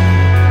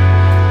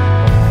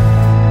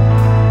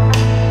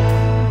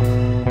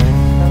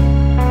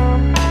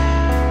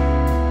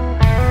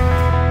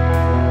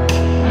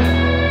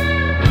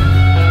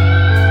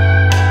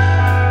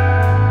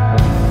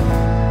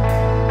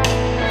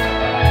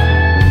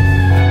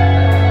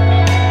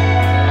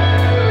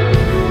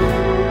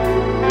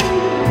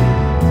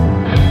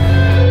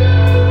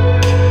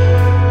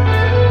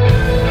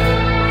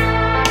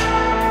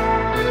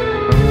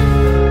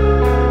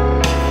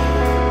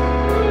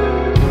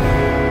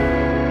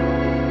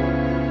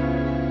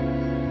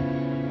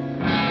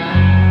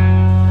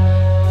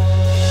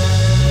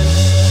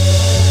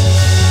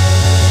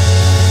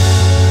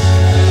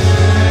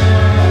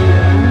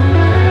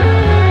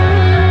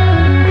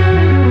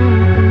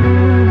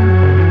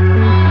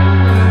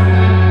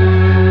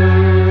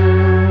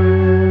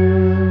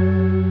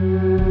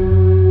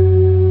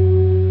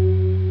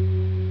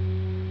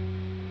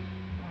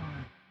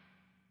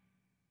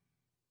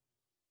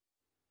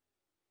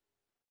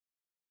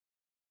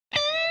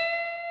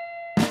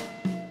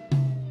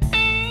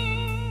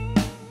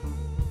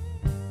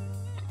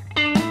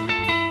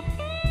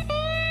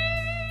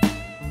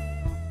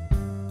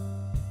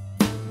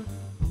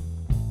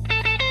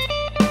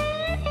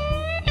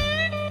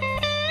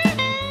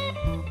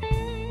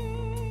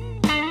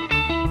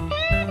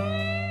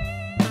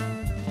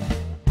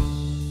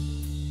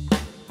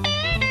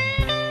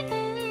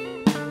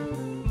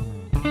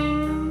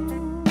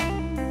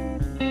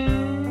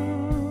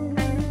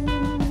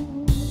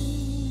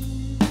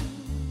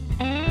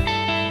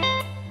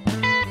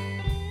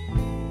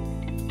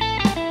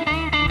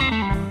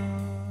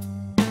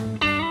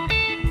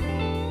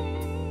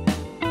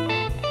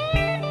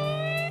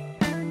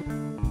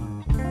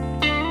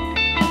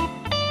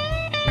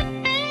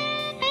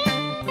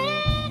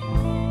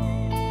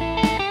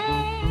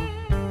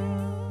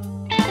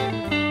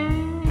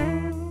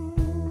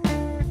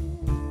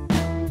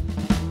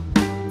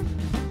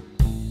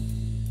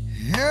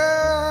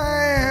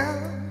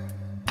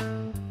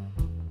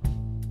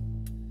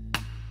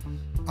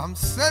 I'm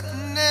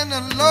sitting in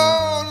a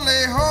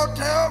lonely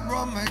hotel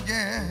room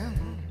again.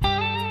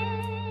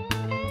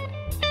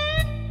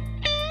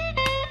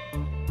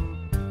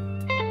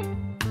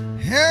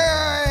 Here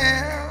I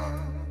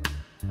am.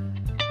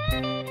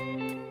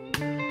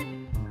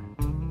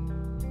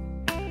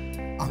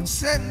 I'm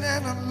sitting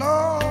in a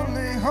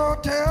lonely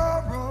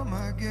hotel room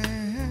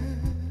again.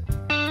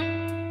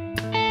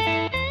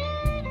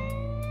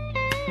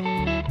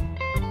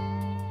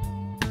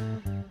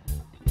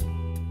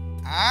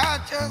 I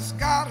just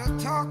gotta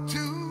talk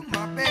to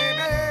my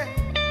baby.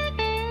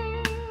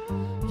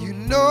 You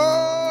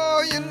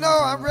know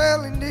I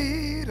really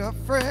need a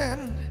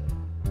friend.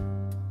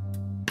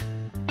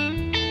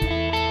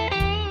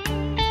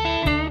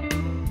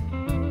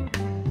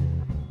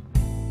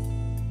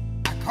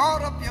 I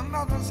called up your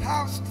mother's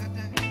house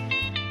today.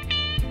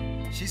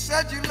 She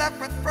said you left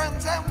with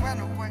friends and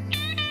went away.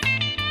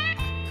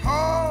 I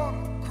called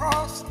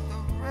across the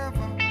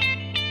river,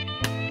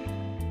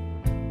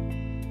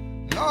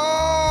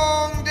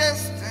 long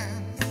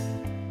distance.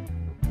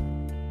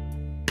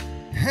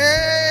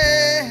 Hey,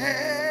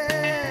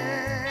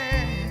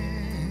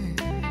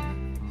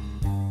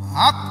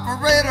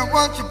 operator,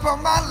 won't you put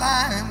my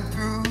line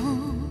through?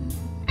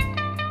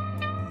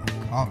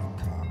 Call a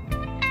car.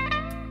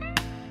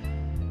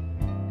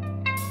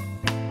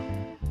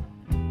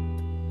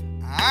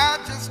 I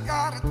just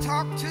gotta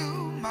talk to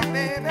my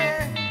baby.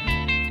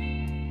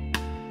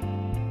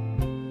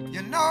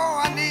 You know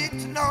I need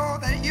to know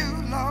that you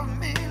love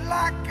me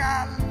like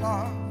I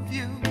love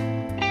you.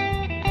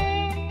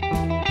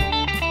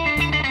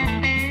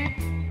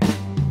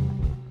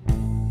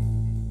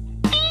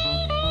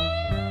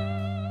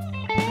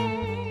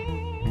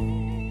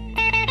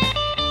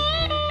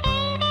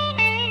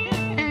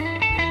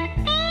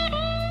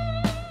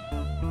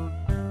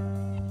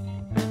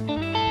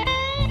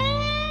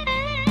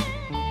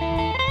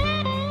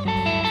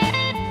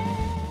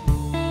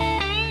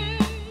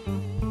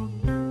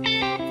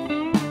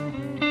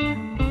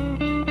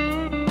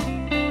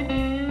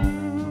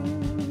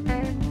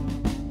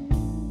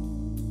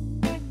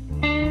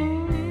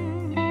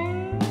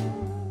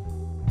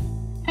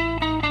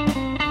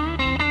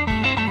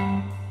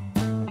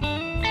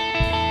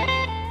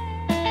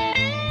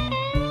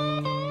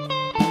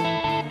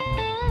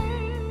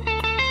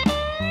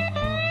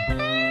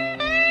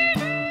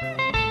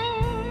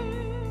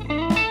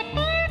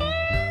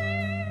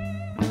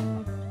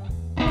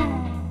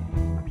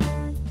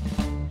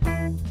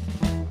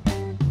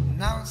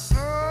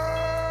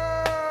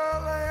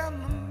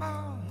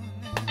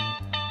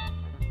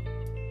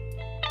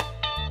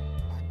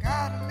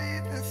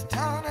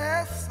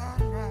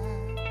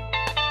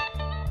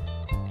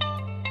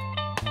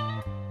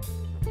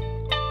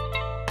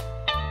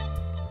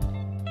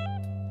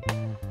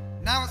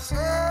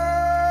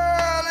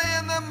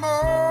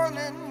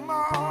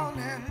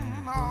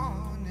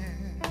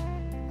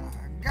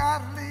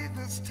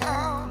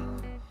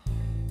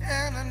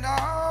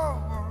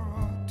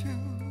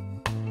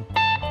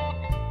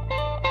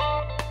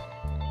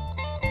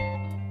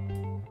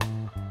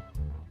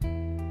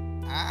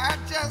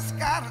 just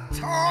gotta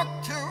talk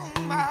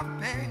to my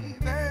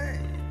baby.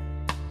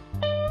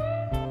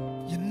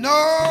 You know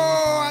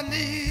I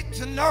need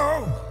to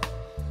know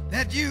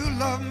that you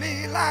love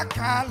me like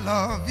I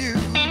love you.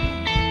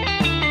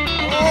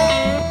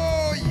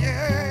 Oh,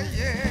 yeah,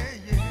 yeah,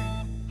 yeah.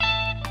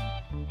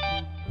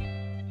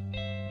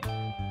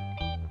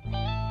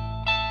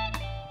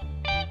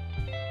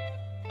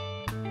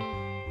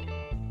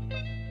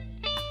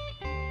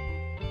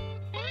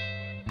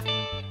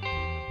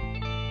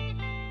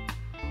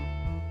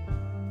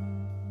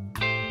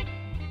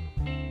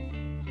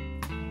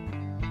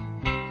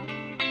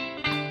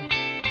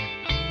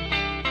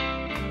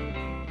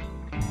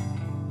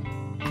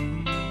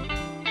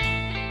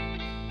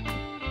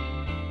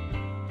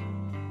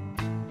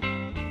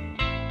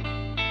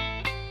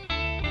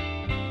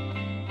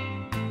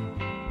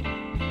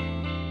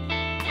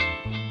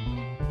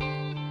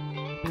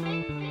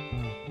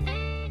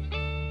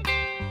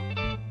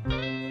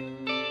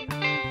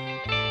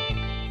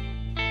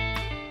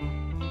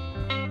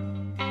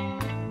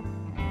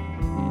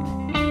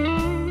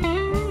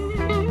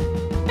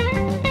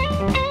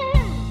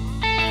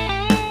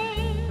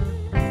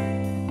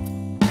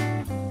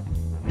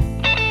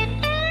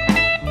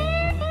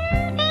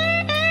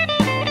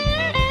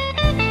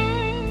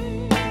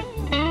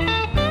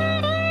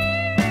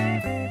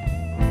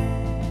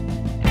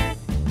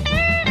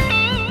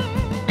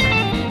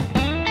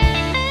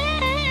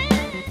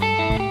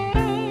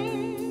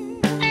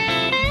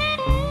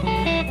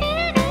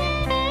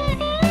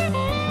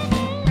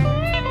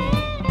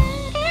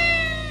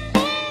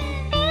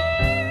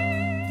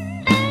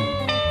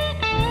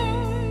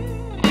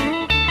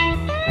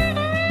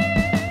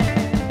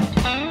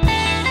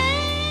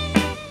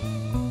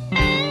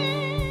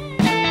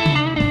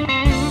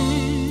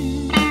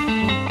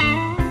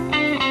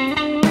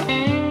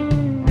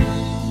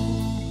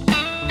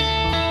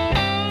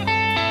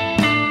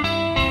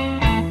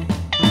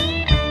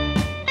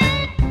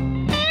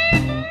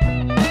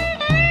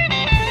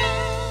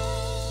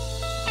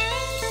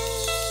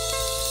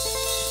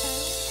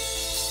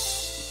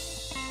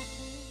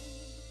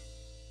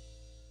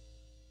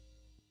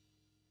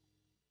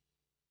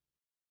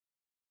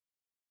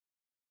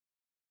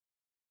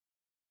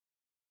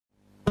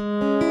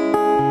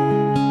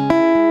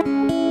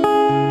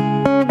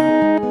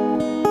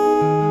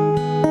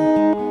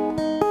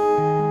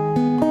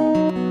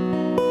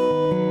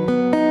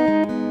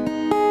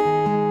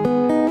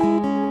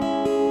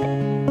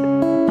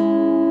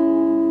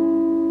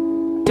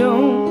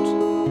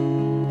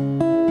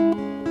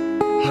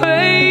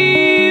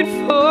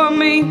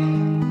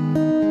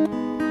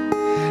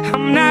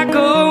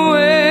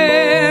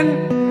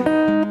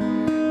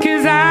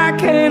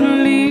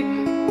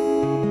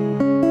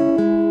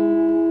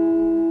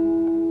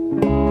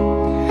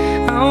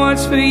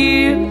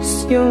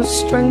 Your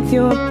strength,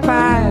 your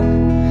pride,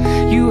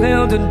 you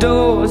held the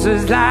doors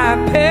as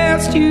life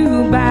passed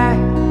you by.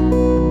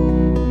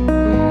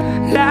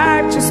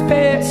 Life just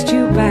passed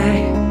you by.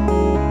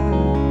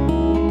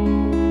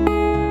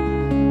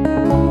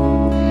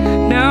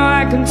 Now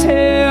I can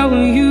tell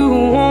you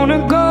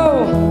wanna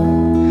go.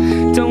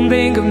 Don't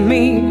think of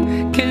me,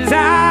 'cause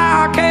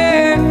I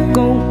can't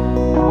go.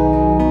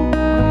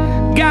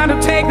 Gotta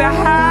take the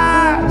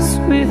highs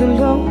with the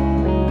low.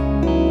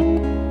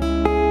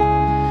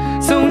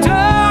 So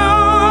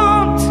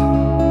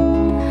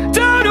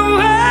don't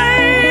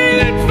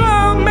wait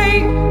for me.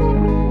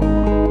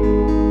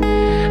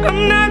 I'm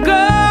not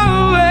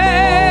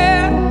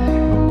going,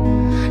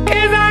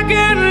 'cause I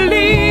can't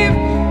leave.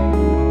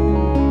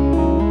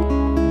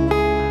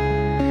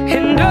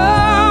 And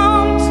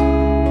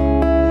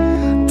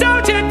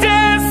don't you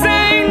dare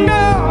say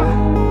no,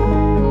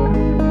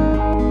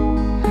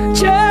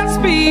 just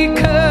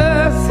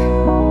because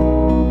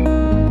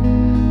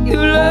you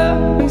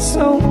love me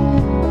so.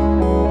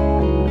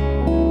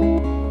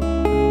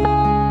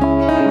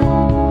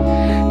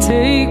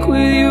 Take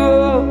with you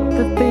all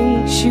the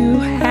things you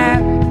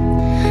have.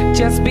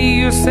 Just be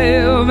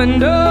yourself and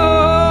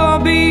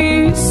don't be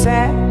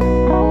sad,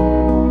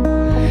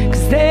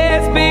 'cause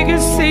there's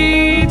bigger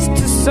seeds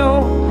to sow.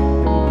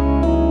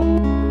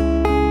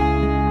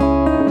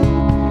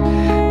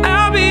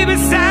 I'll be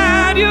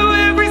beside you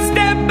every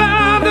step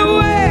of the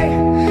way.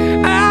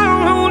 I'll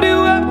hold you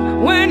up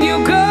when you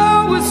go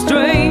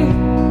astray.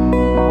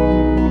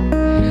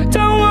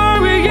 Don't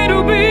worry,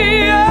 it'll be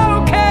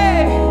okay.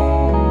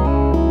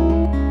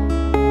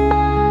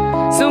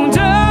 So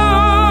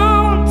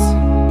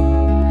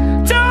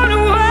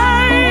don't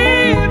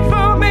wait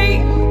for me.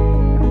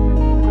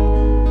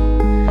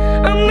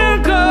 I'm not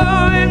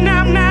going,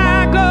 I'm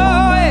not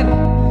going.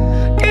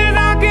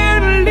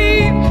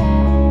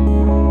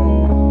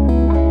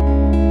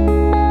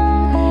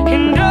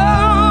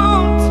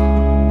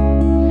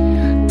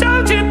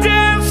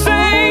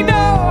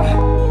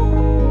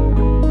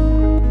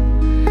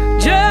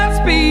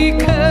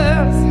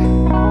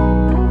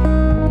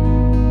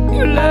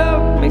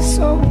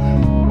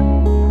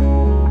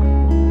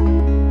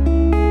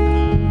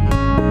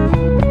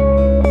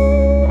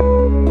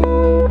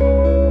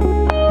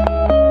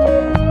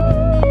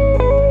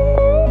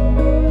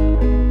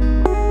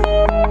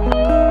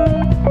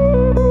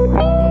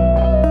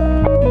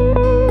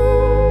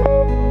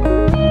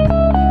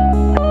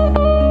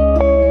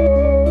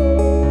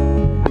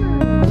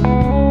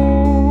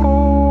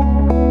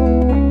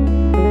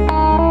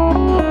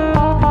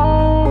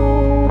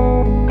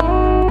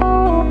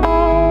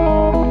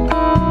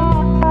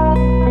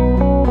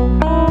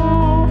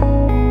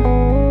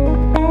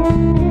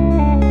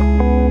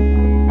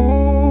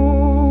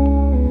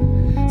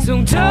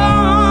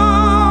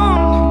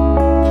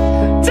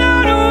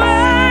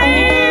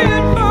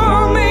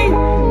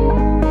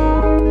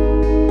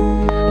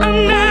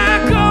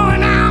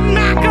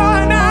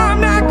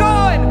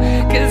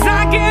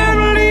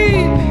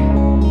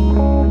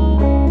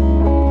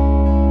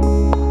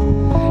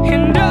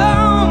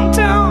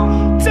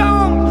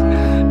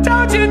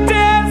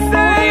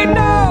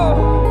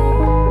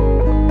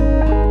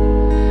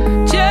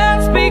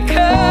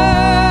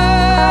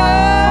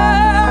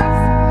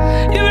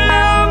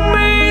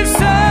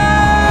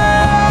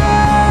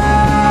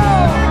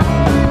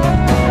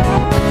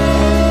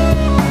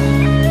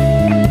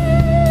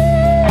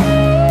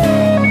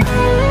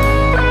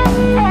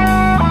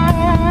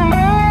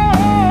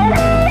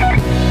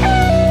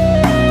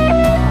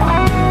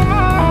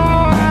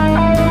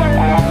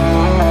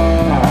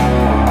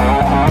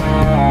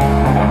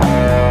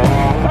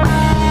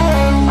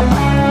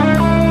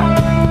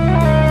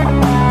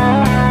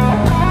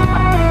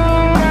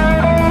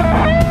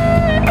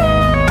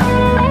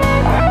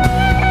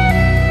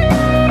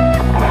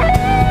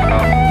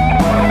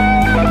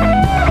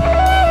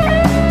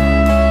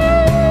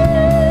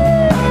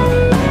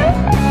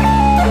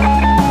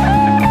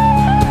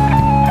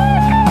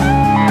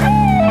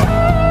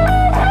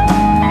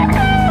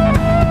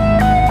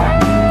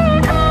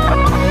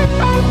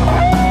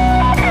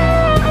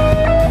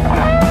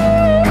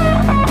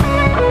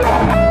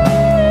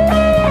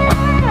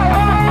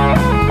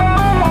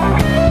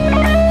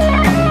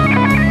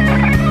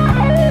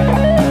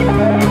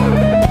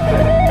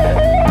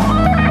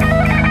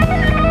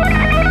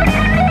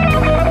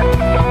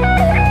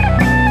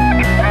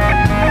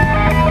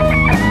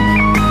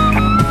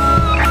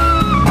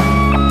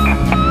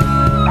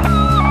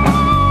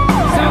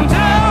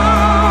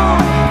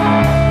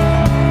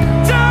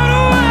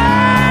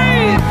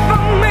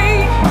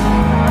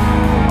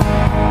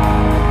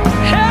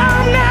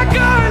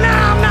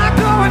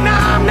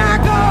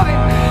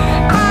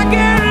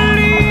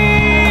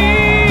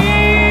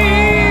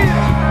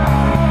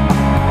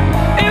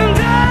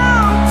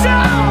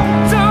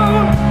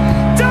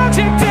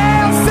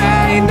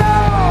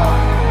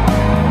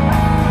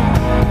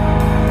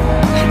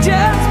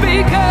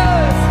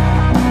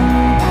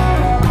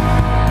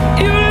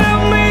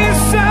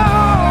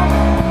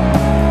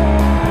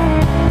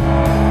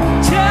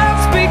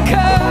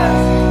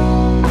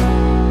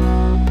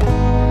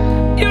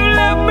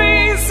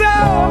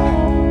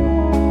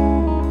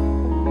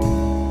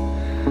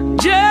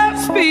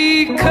 just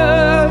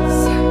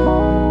because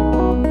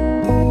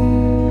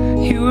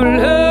you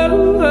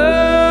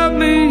love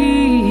me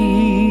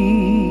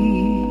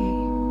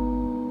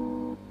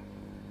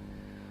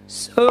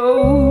so.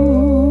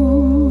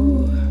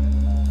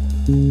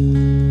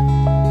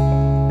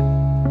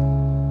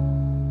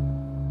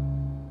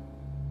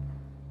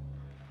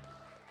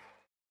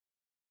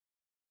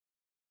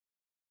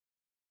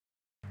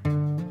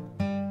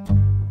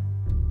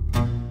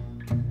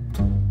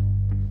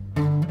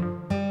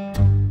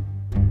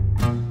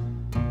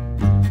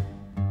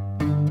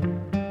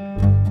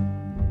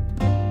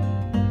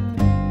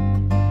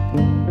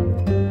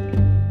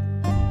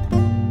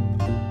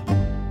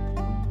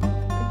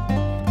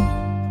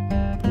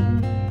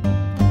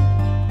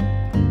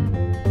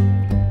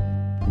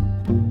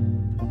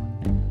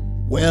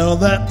 Well,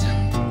 that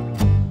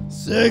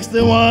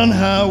 61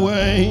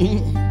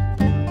 highway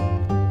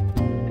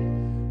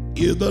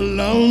is the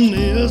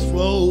loneliest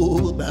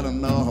road that I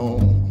know.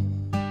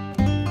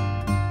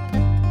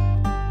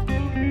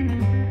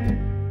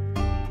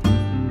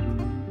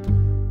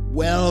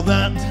 Well,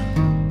 that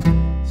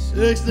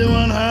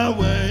 61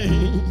 highway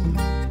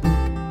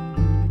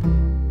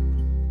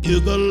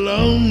is the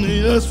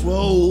loneliest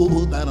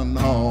road that I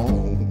know.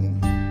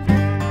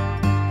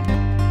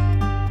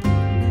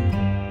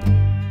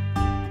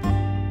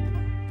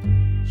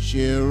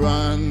 She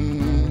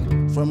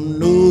run from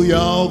New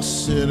York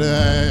City,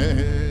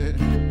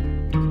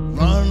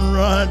 run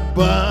right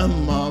by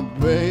my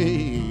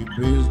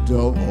baby's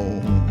door.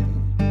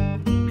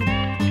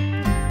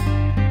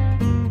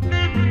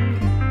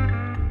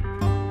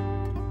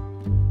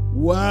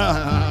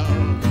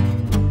 Wow,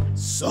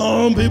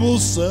 some people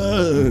say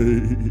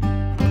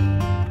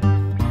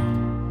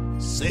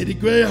the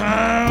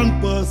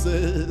Greyhound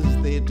buses,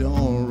 they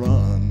don't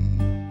run.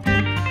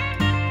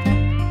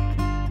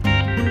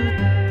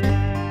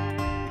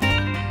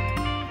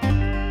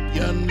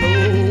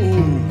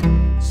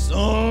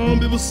 Some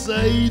people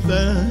say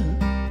that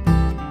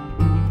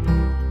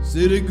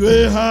city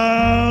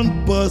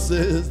Greyhound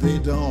buses, they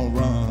don't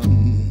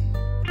run.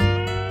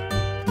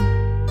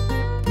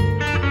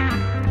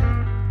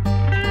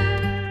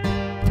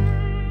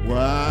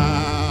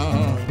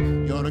 Wow,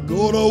 you ought to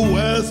go to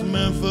West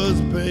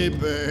Memphis,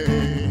 baby.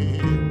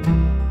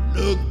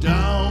 Look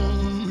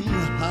down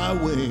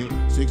Highway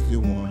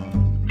 61.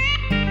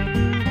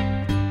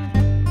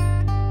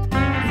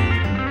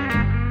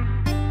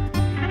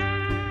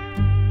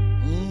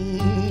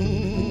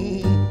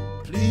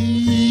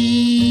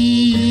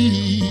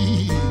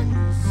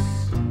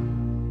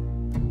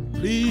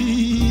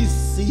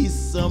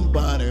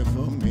 Somebody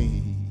for me.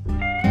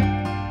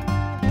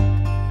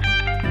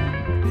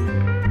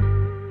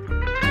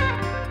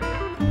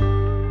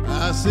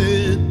 I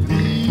said,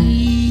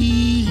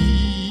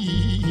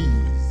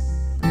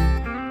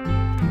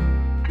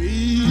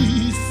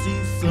 please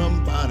see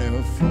somebody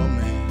for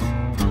me.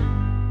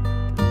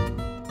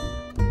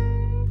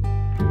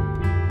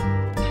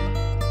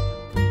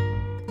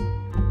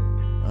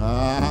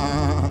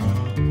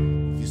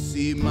 If you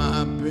see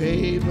my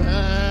baby,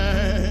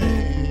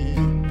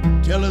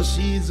 tell her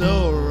she's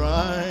all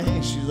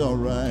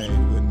right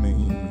with me.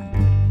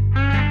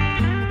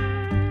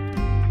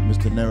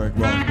 Mr. Derek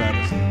Ross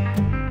Patterson.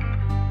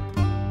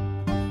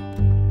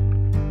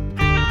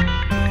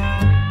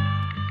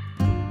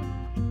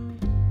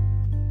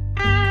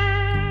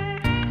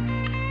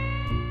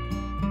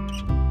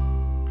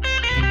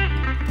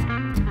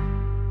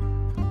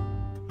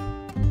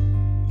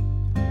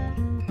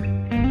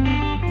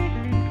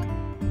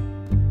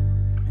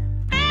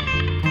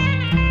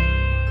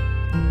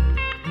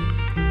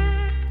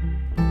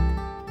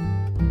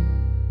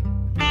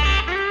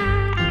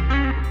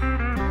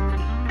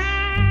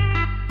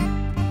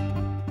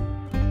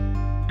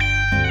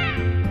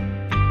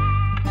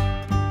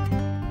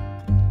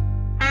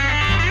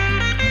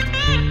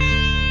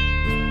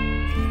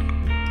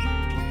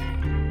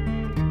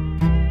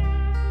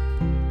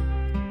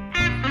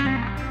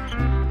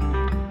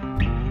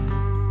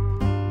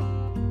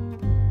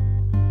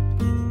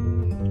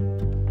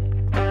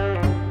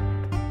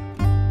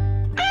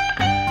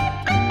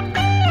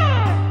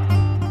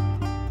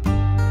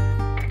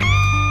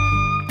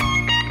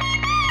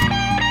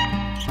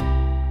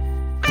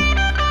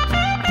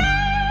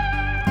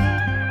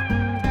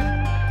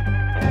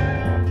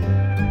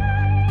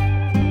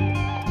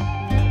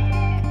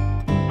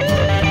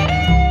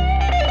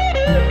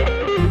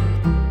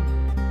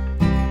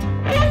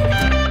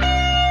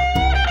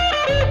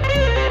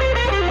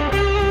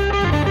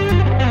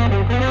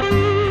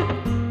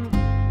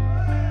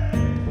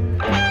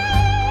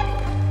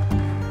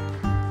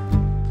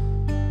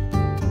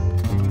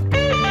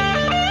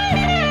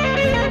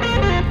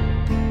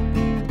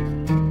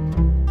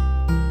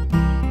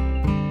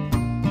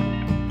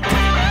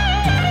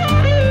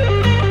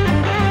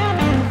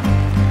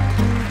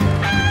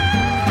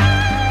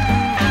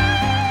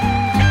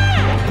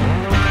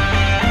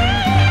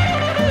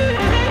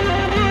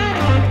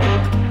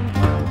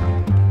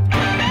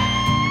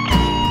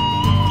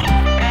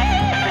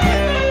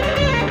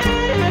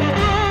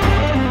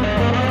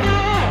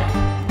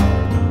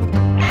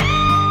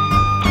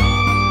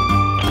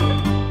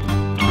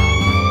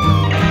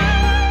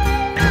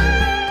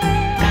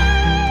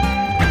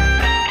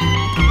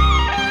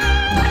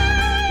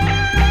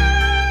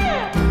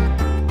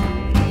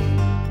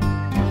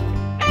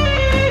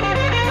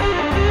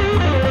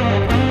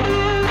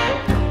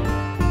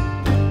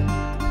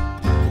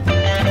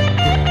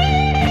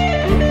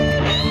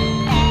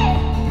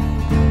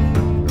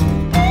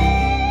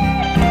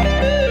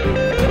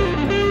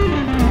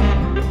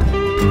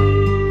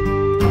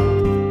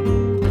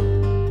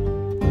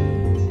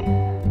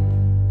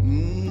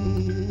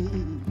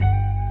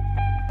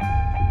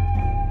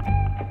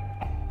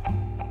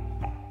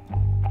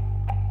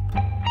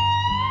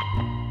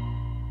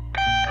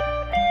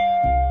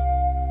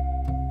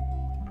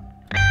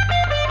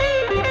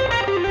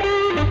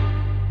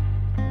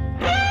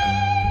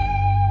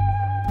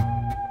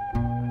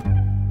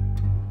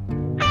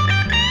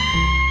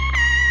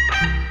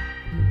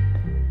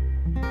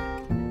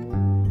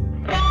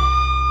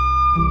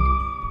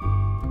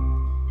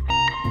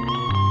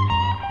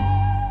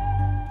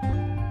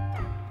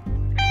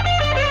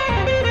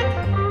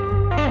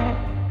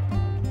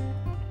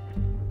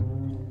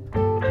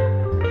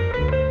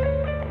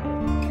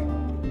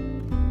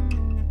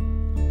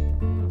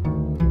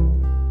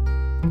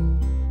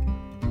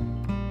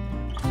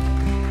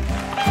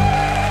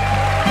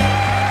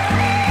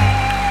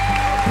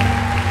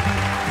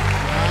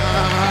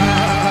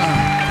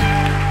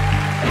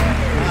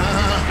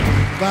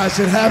 I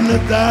should happen to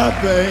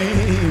die,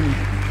 babe,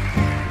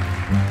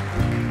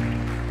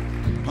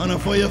 honey,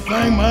 for you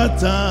think my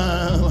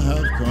time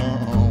have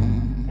come.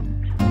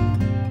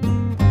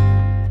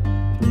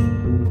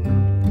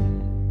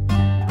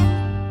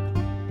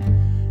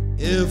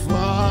 If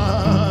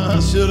I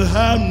should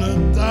happen to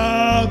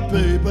die,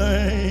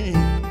 baby,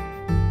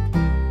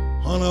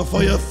 honey,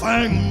 for you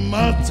think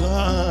my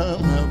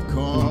time have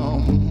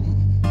come.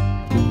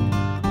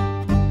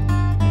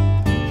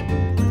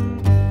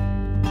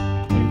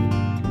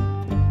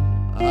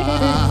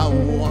 I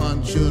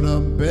want you to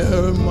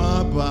bury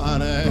my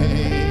body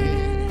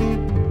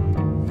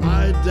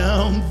right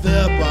down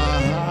there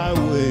by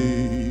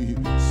Highway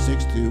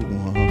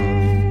 61.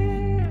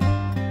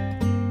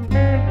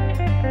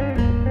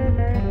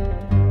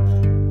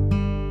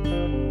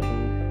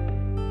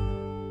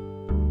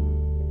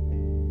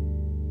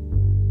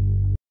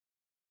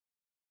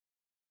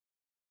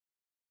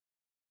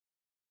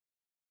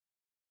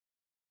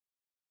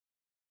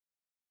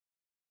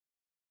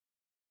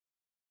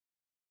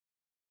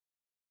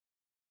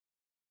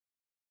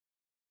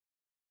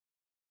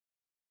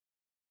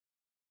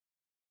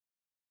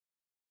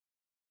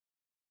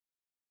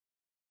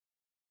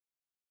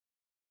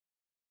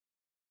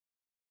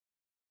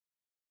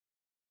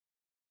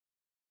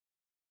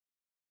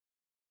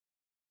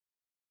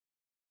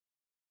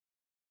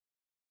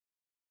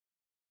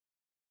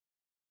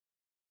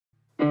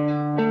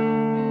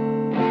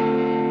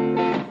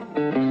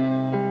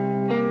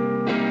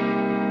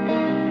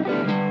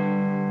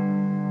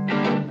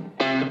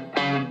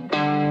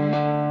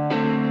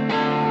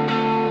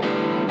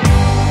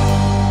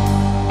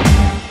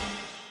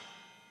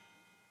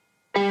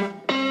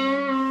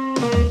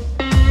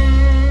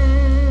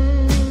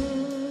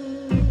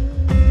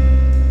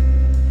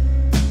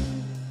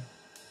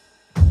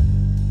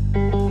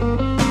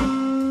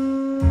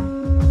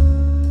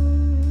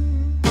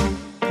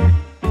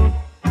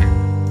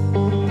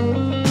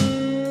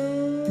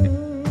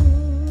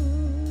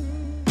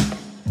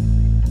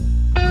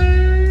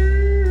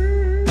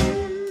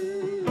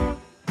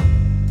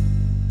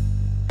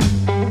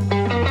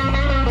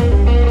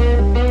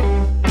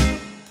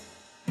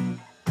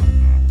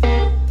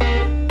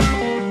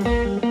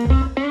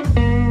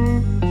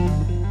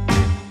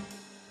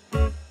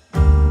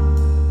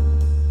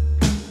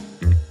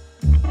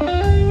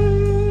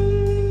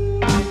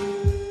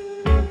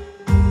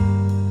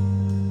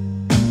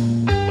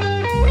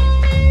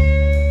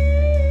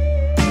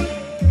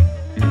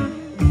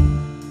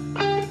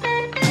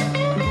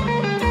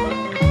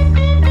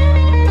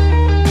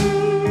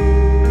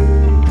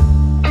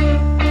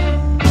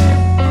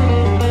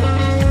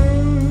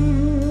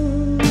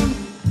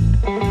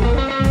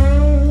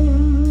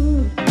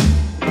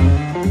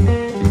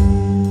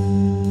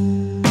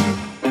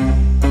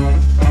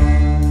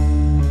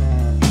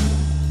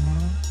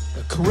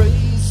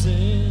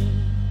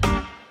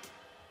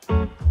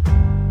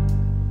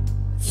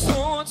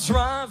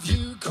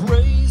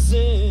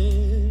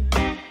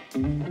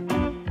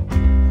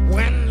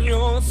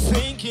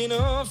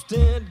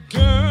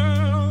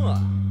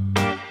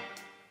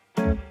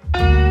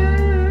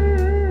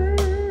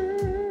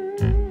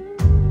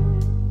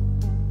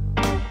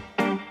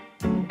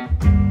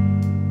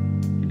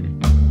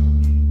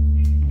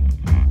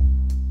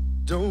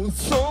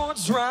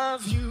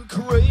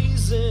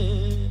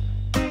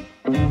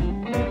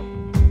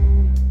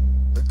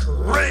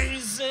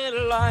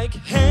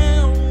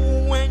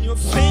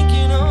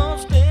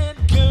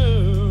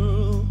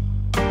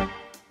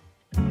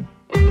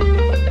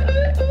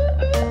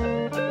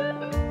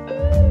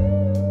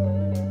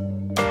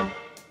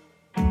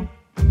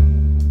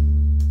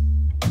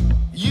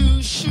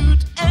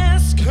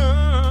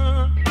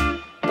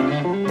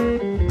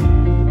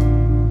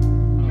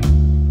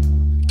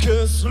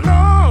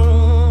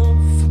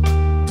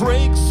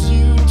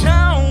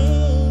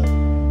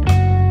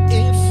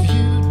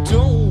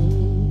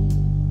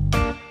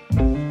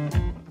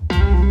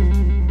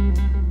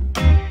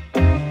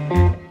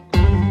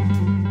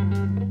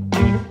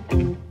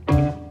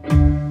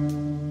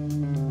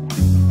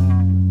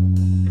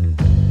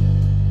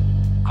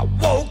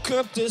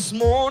 This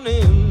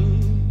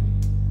morning,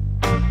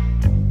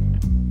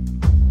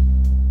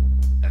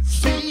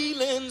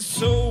 feeling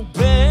so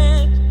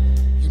bad,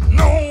 you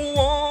know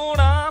what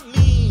I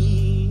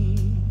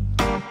mean.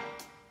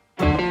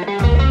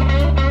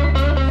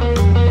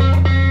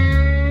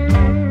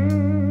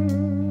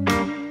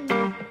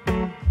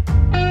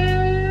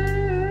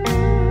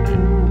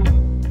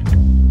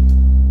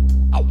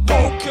 I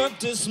woke up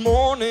this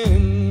morning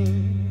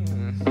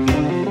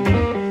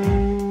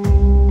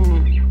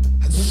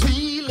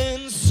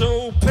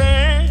so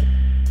bad,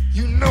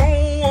 you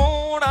know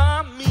what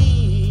I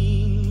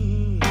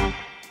mean.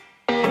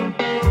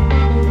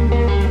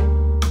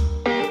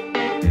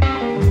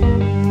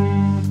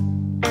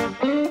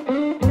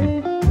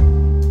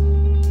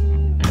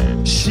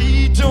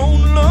 She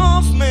don't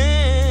love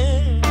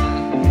me,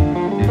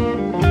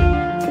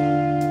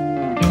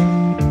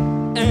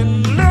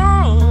 and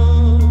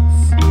love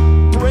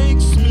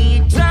breaks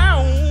me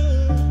down.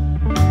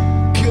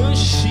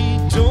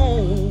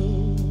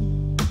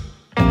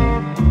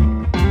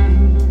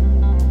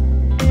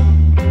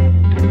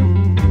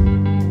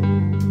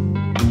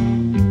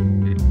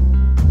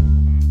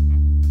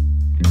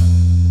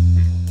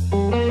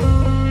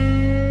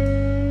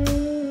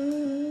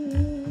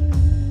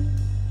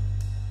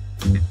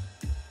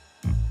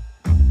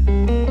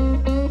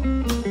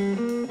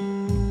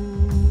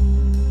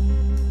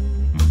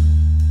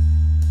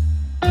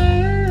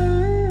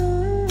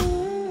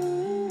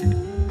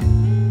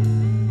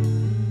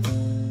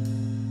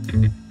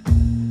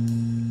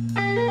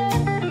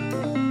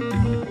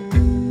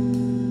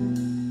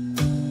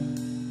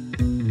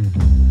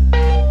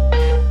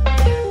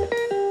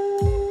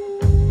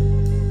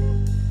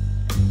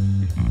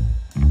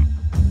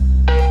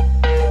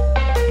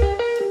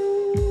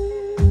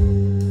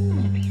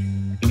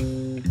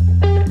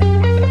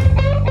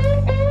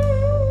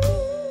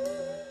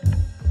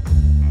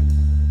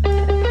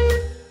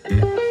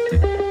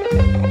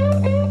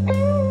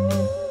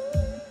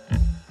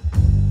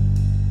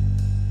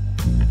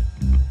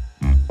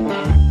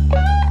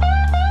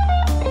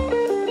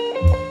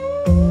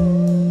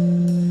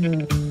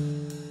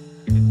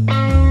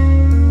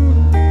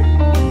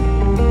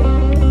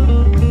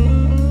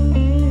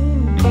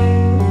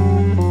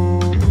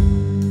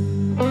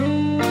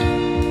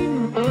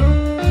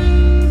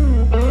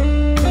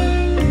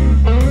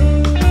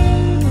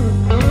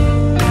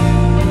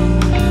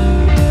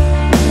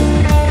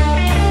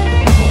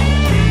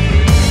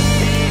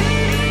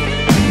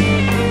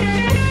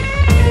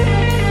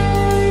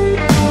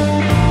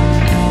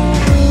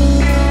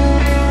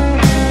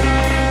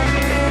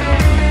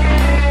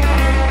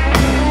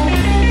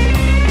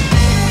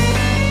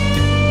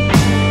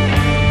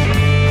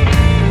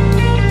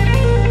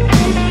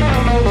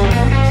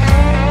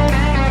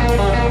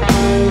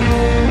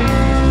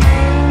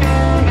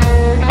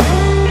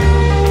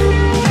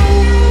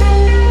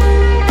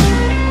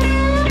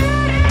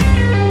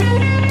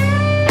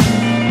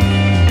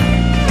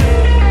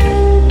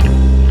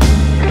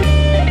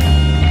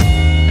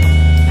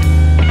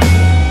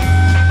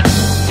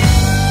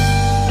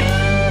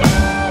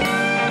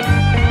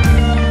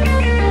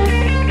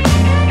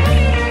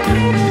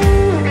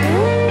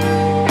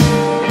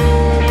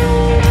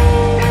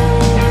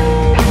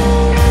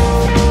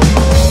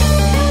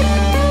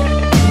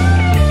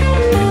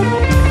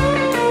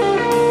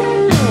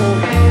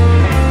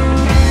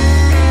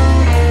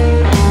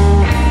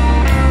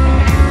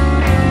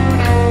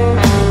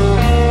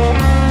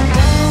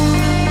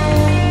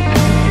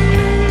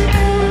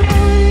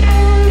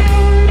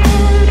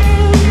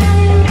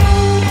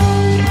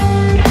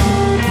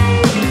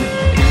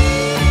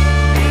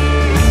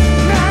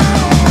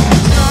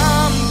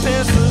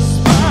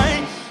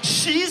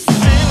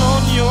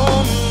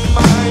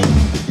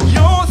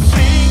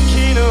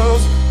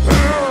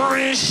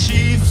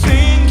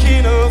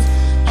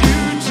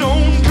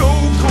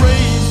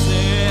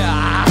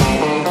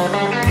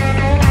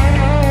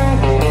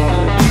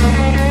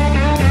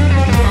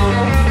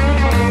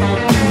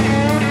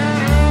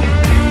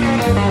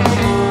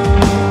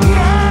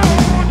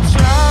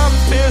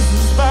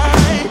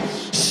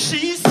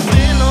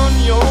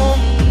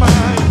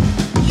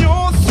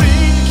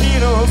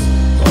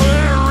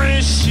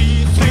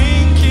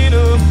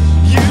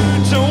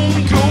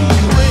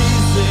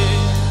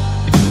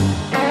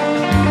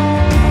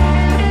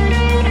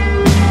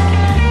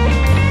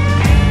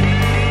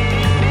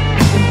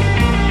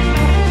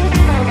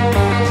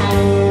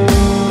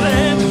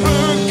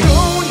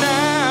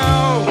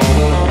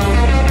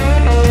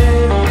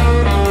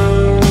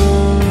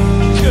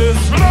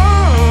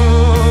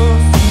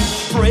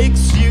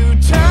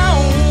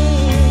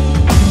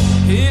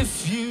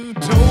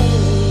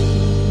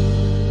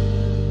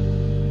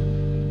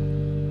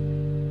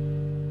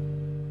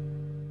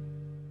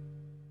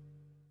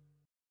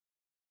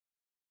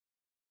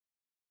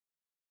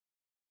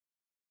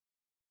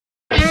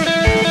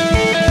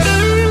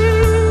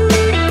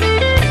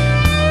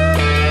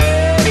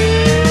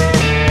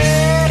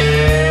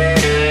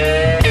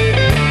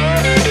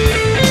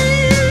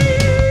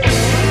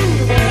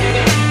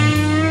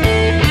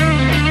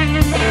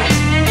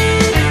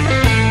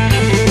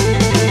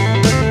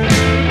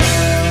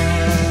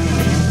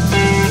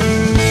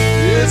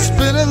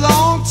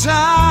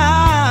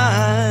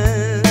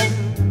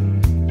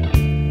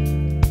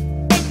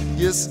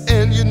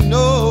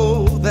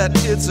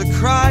 It's a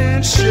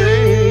crying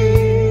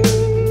shame.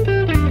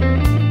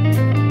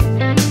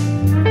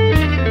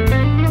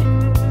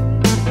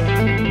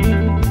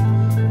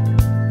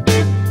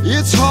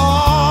 It's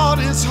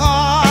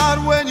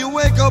hard when you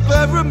wake up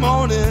every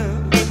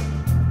morning.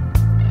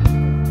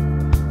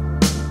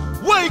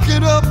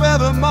 Waking up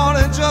every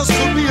morning just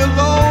to be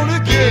alone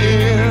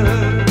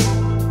again.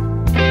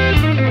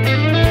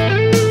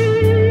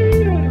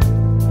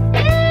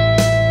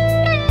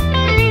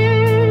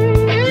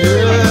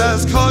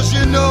 Yes, 'cause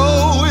you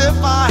know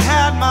if I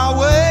had my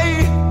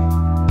way,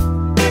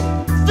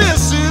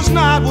 this is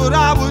not what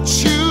I would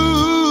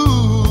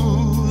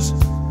choose.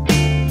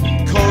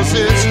 'Cause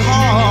it's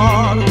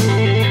hard,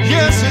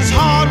 yes, it's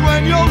hard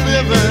when you're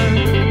living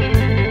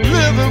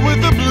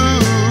with the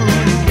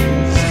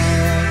blues.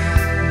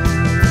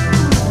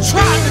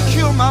 Tried to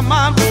kill my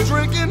mind with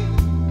drinking,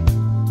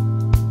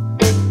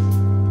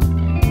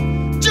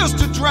 just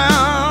to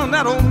drown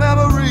that old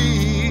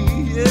memory,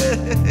 yeah.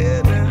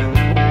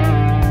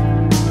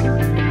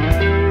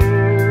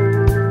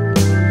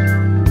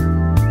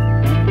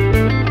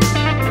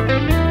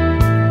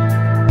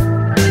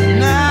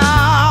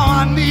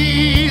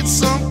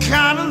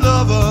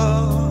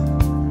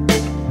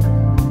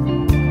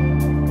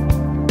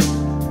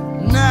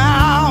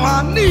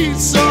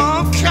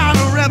 Some kind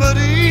of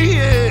remedy,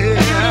 yeah.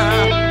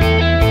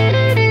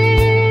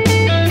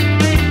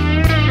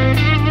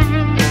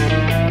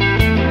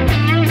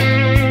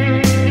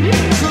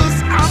 'Cause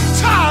I'm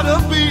tired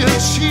of being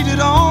cheated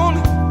on,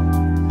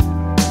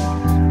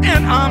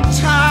 and I'm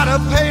tired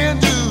of paying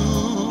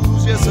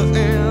dues, yes I am.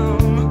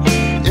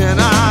 And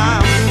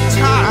I'm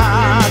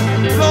tired,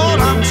 Lord,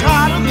 I'm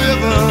tired of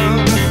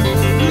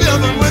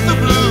living with the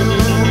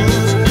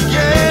blues,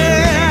 yeah.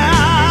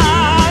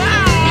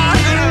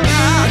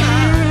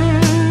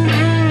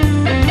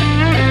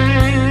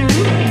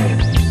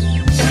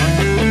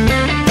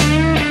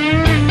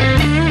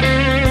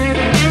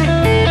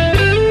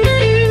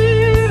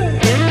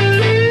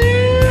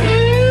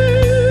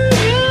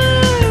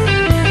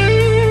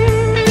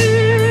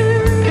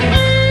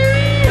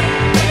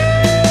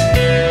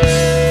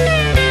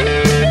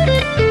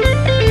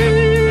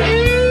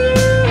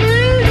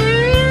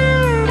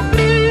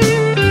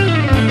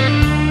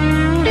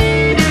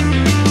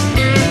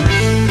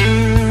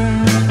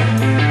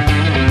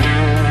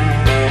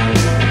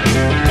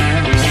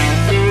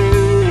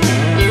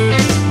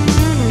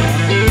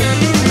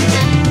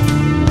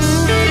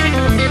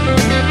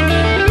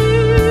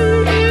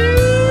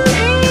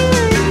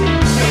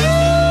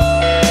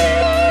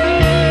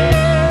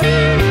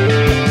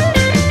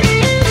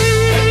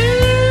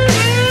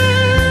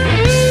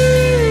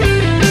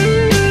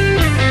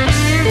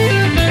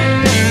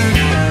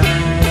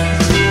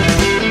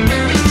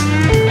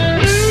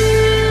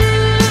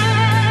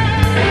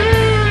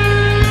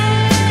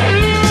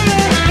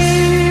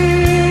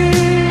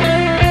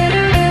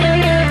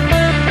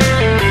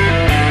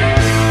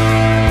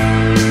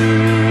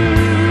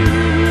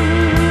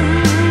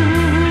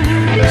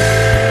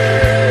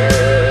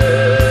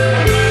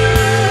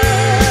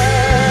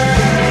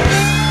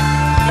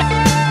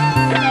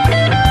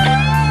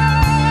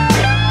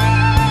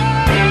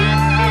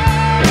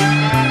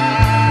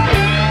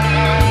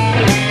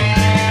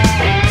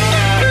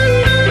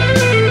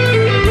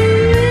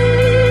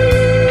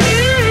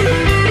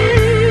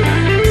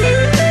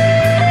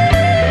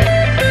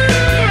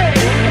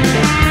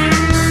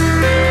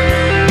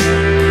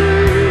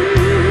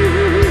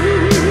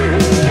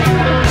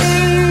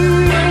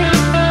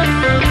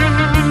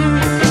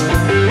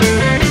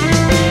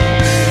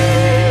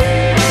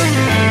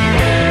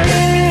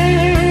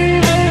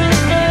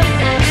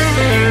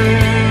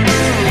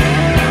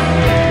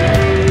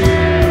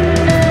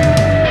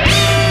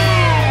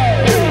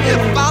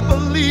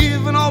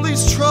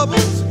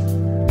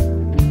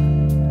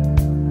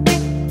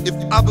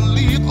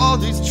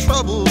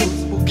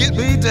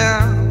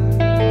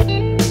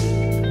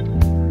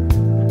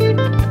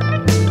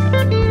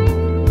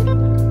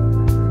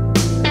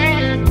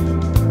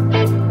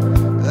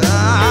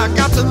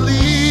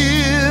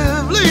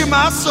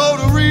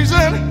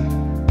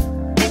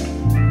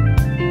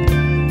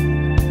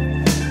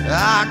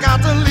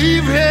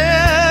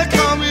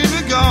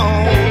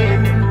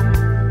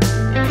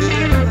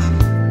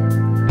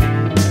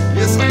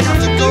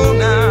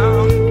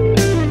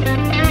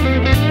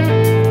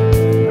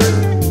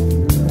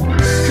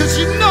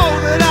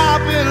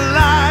 I've been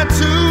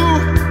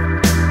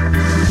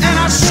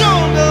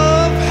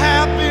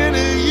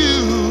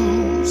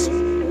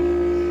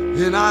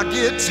I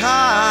get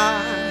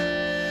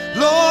tired.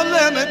 Lord,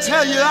 let me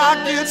tell you, I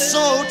get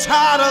so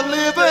tired of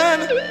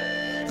living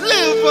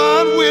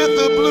with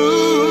the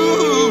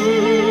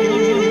blues,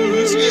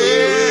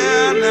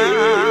 yeah,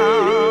 now.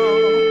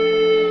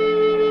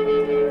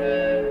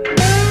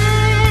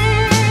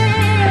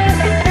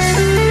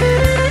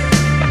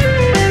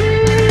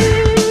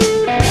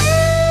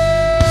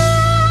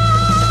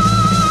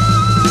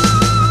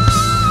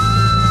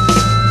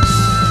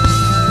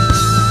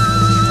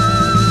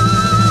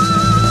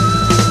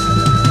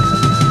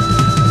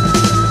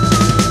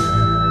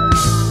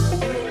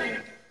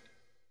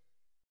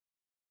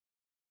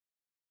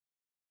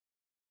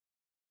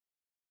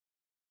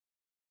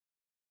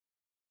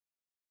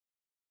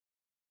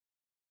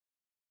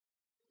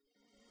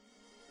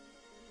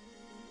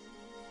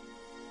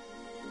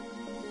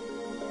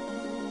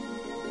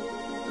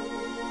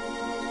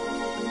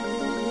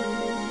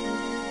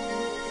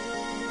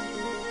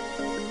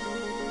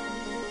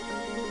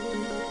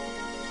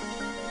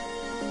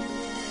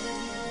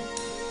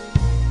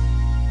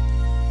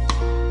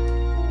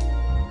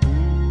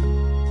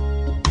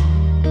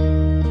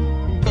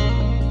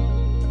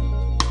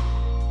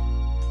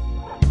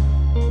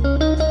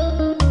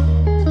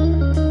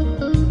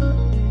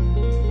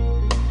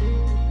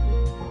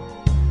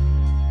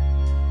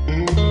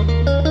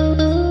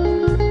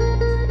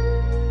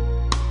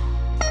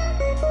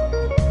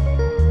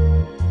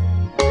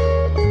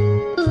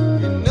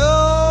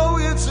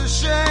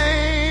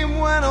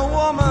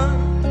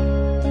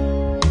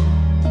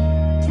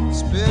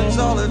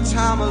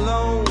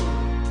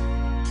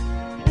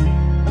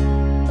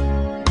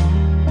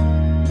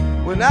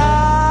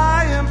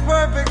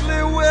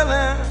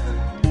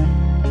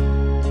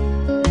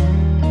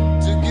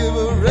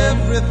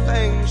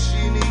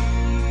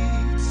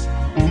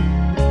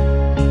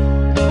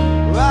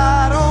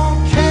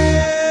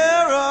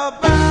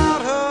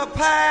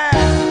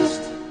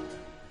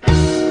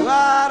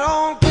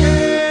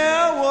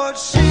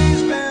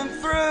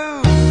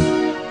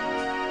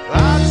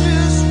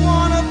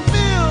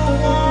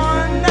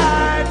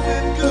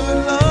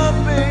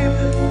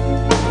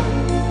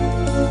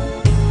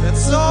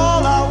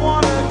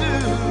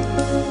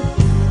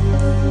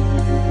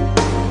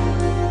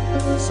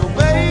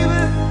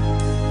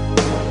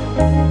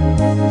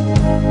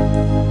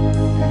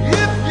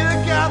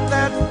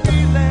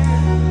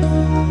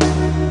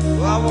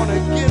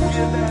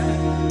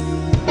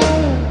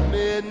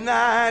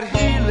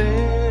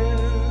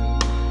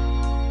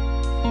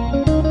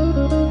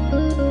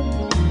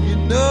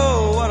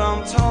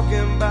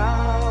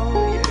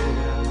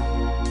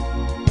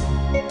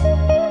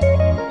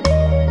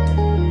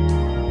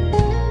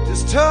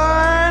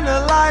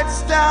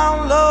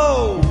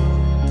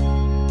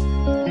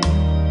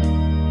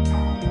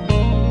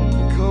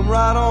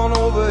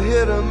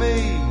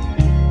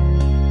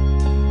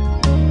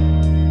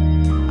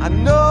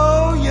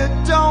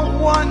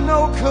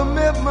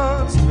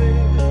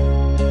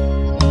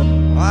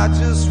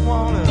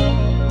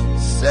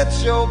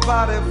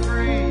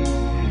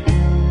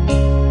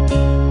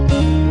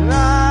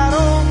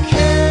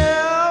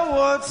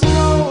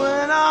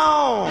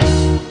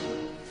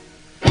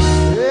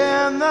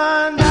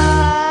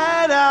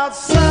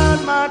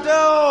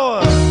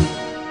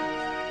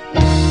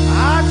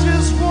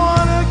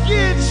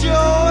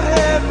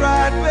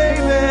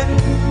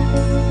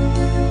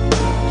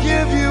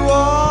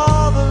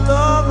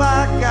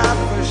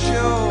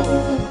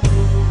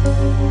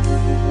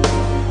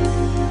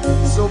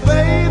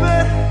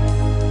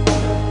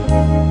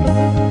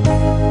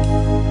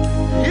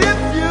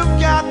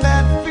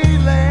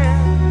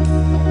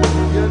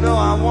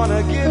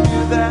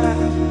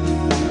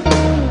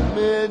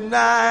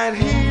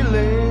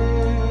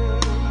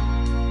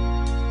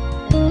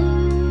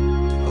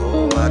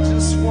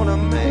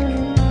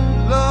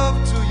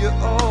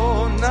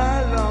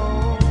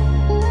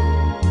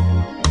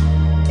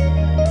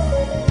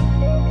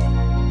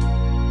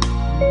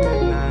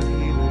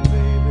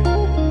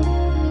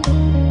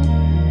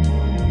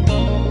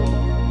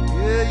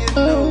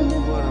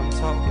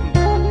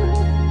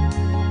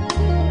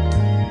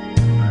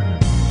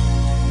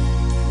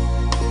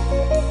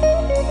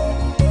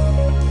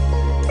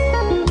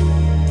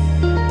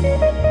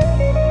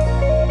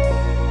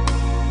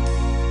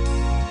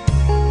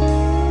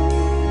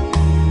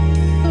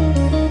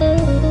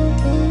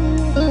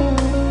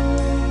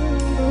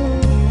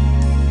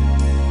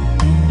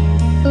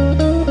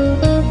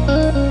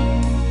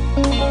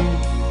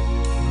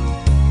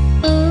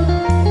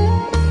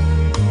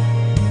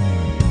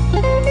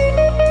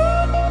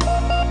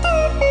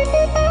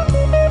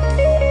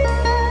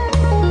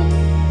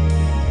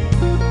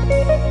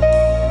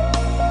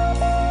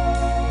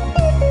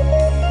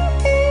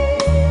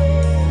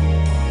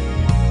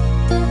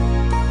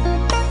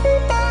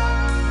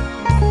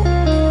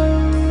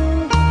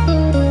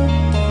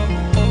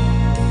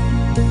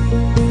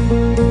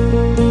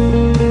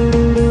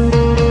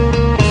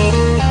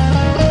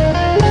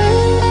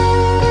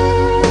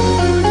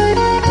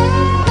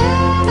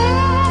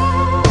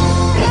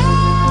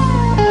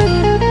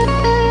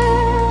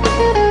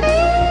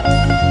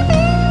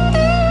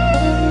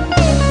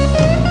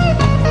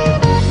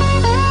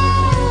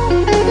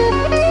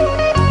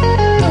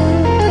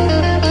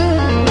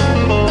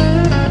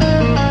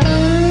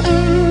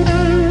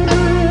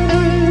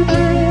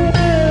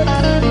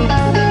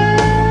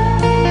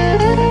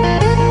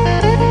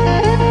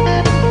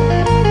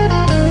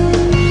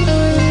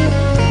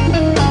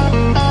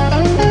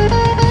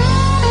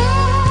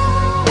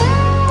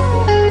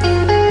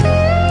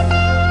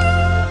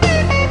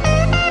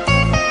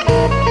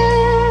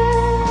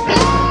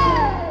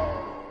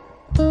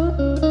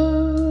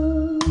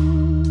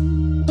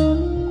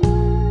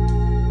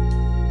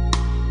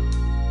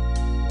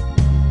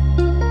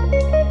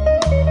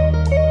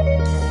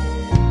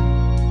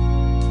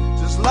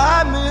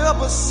 Light me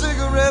up a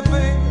cigarette,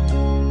 baby,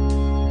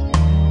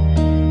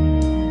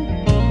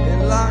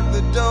 and lock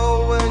the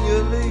door when you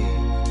leave.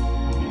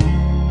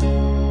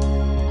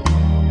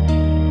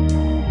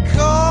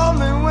 Call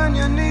me when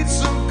you need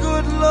some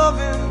good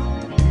loving,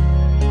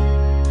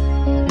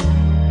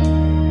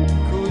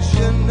 'cause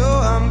you know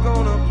I'm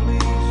gonna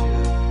please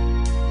you.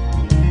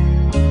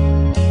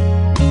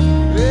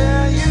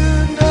 Yeah, you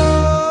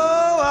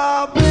know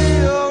I'll be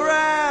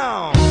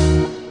around.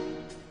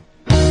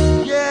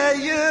 Yeah,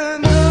 you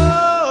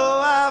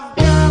know I've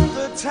got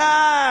the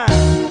time.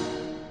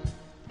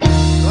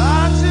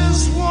 I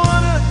just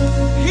wanna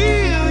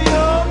heal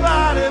your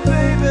body,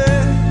 baby.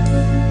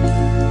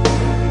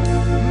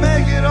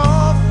 Make it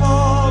all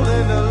fall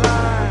into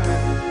line.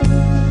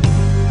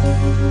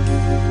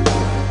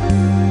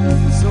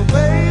 So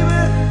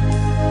baby,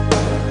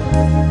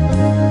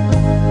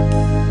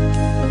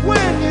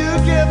 when you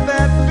get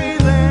that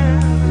feeling,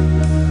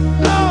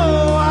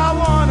 oh, I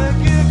wanna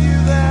give you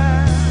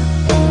that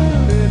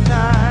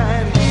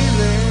midnight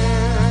healing.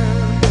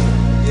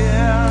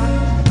 Yeah,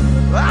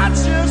 I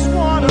just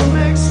wanna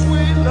make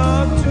sweet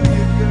love to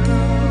you,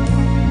 girl.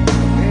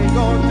 Ain't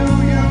gonna do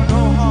you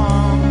no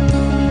harm.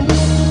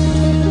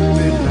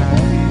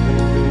 Midnight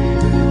healing,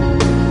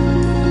 baby.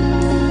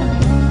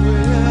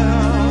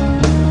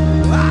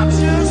 Well, I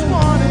just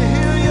wanna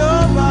heal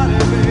your body,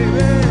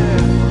 baby.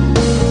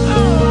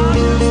 Oh, I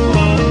just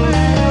wanna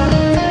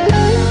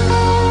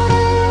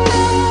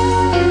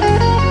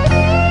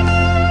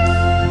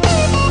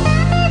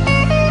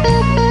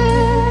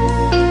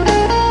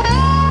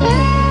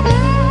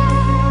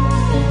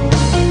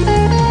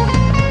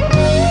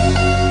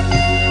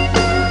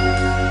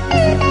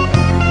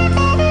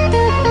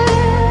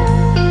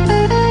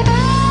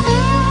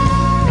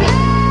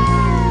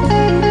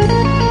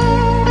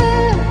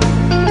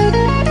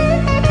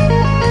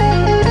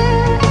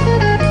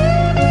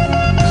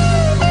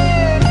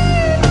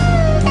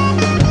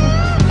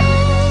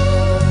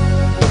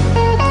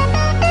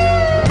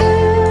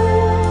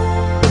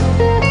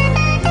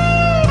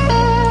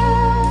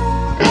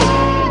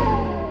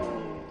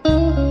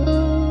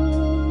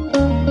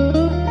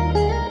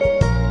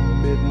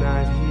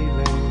midnight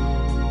healing.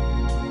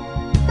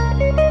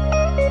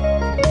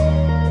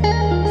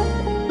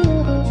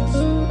 I just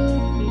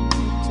need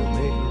to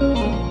make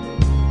love.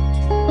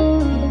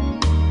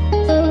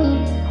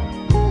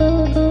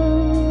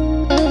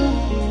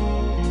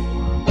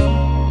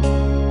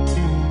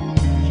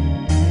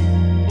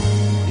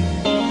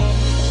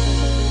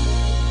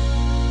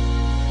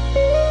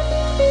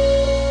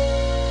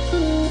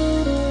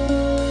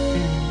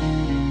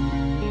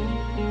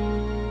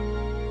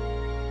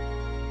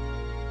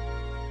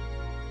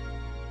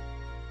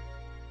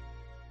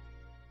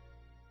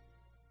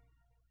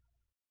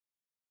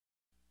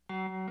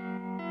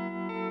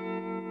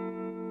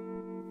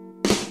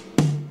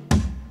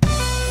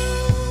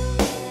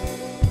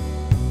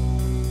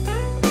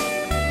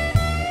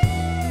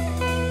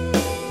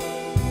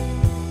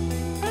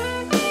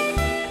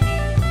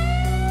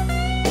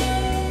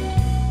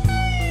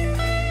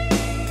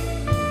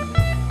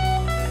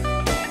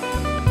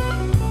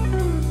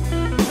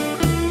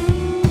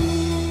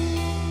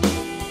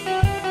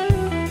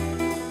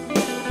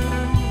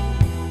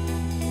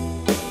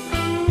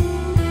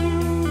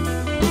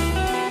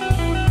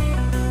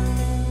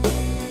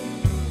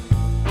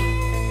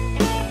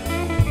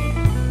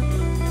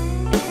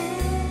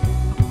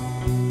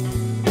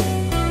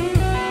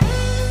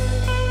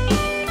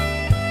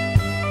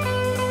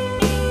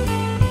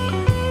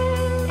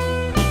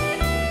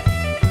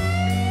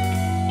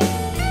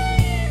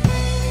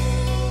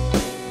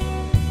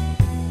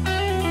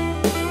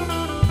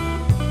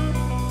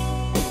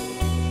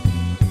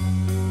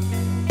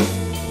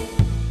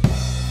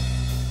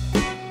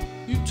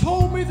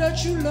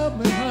 That you love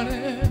me,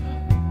 honey.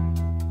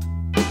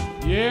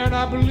 Yeah, and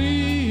I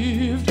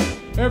believed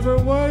every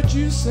word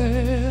you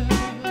said.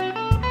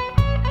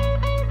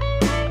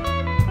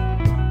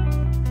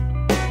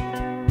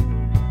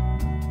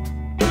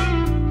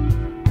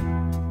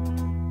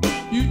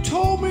 You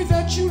told me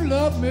that you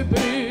love me,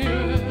 baby.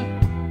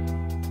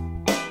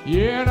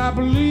 Yeah, and I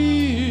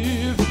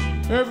believed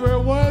every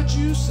word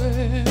you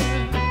said.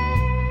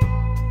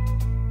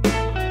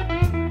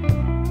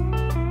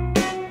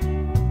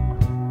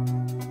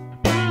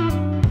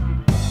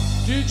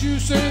 Did you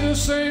say the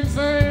same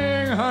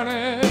thing,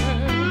 honey?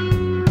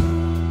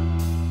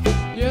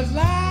 You're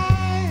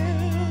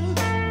lying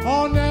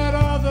on that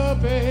other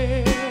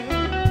bed.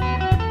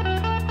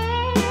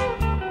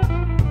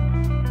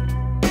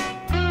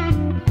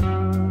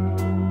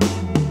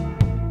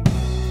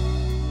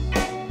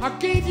 I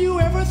gave you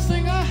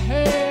everything I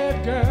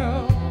had,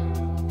 girl.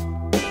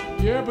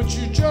 Yeah, but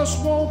you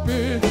just won't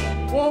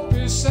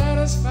be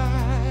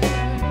satisfied.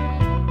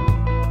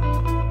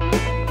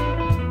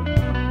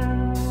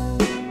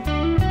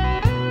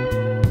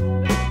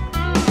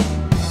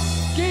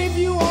 Gave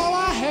you all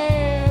I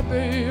had,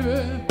 baby.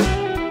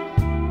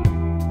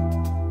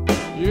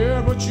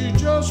 Yeah, but you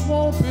just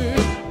won't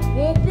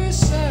be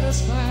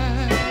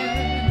satisfied.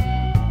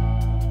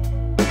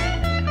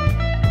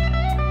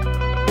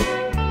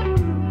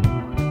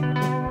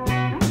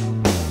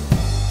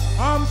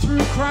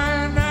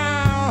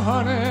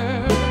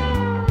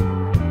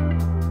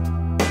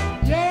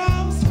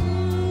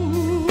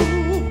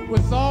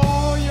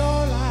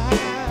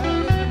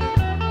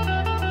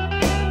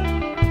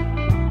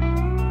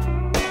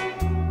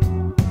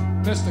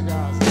 Mr.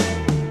 Guys.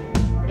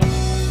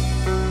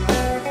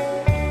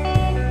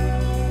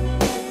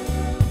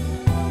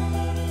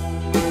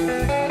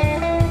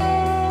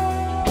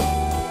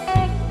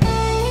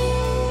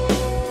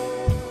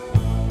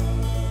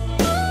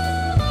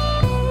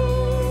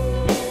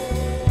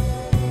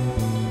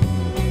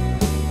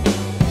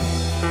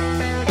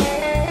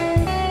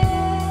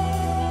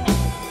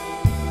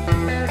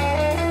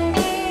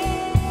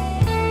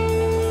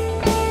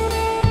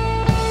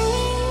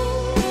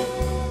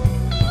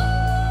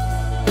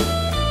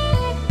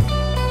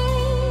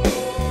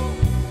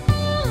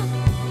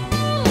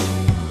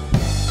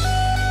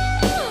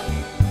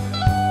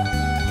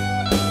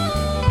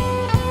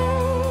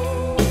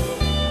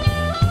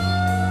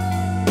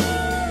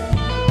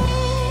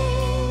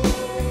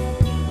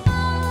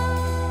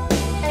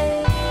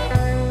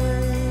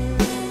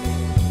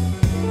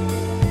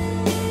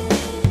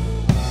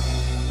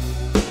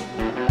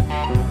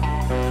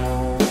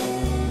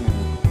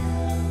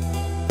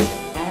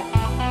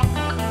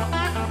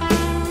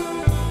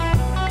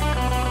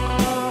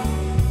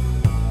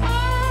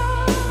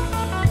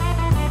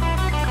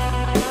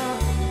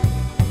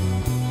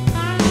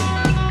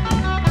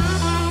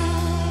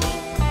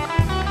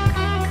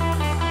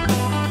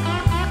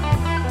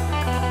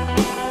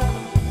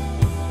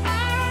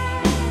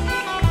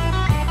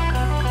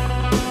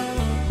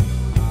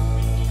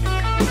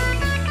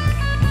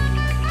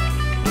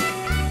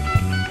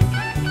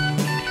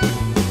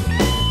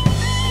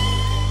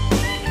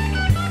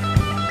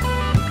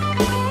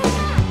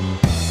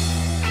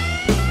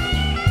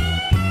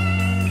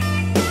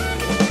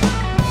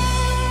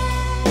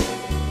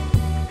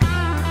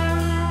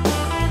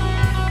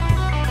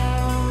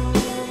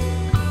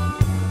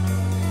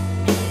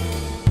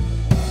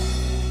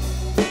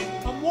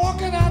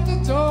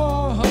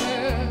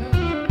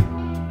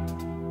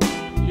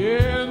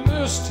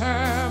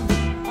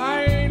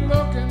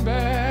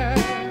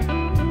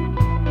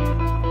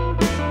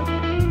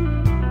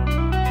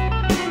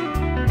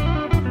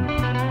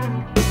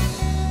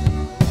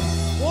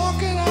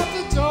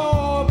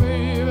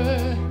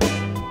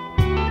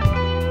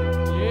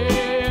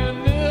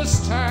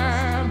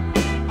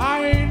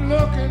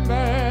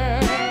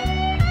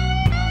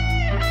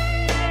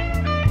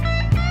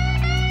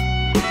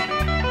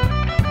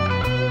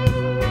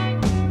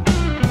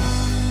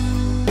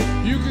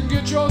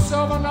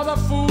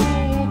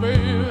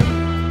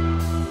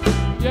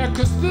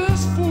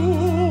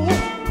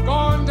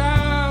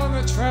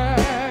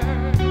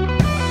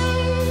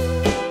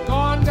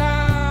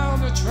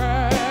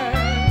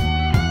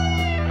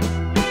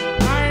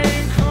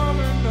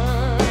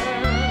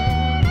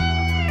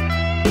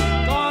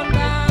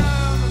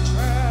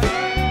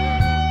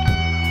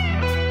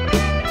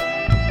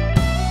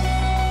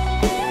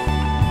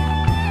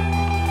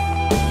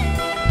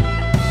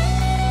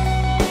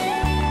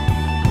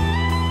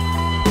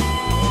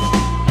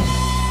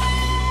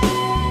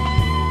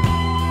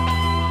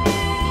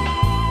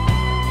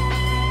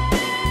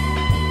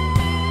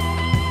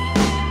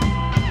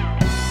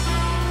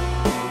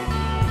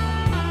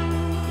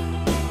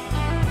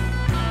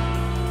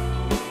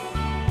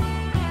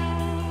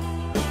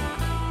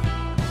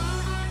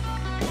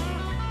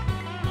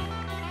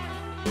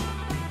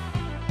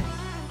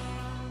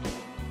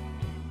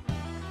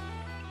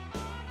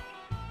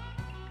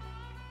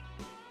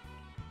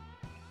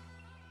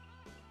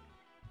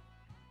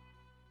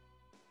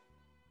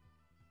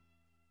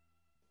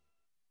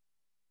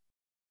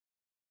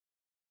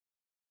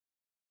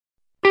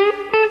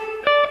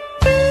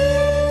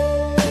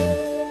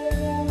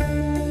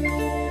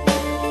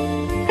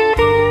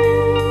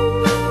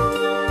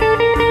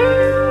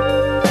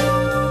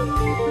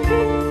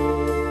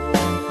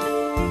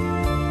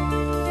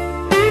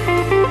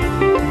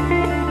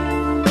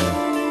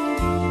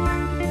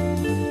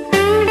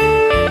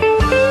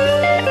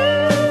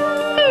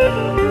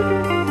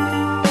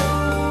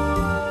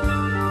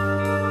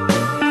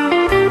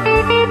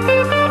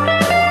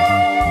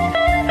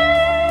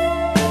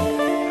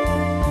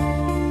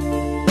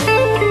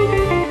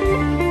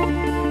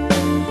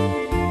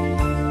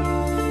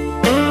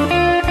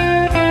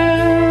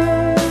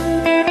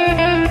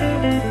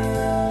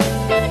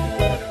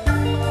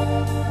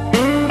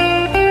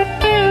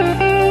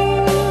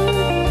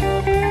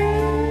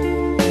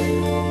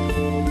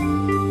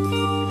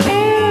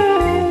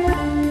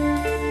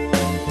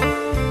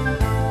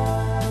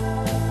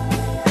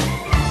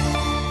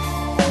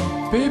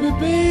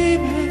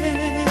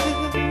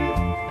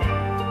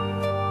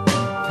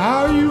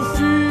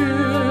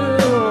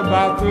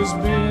 this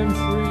being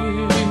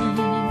free.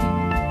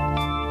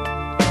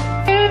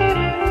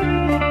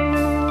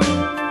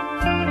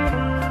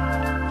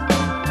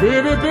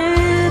 Baby,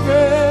 baby,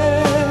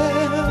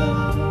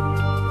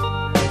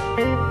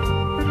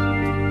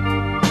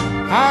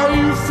 how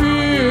you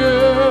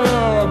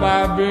feel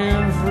about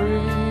being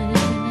free?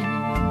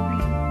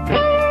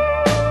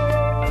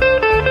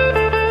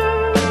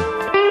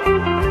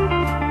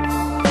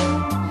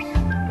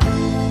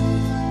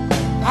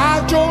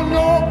 I don't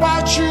know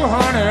about you,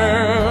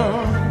 honey,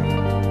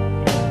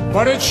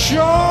 but it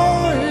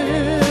sure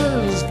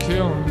is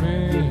killing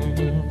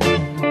me.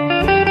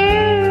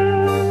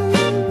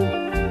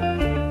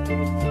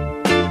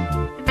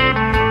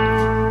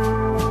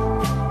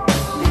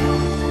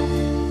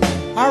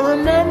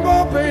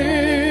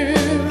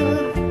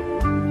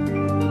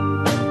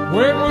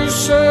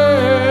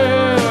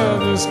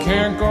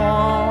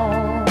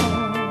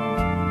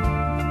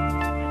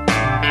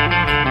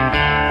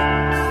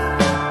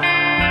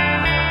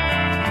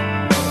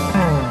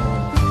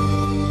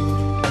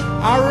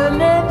 I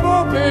remember,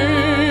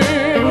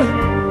 babe,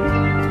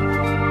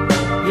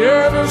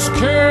 yeah, this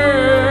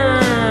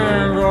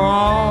can't go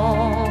on.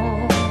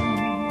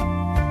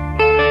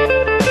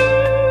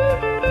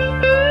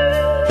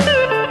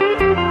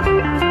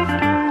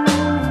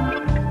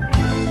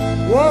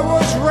 What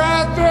was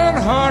right then,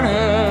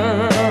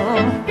 honey,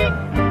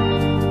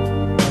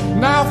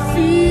 now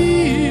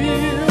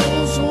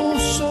feels oh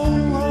so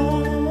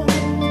wrong.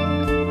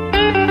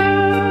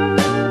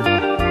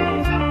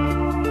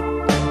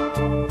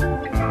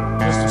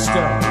 Mr.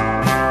 Stella.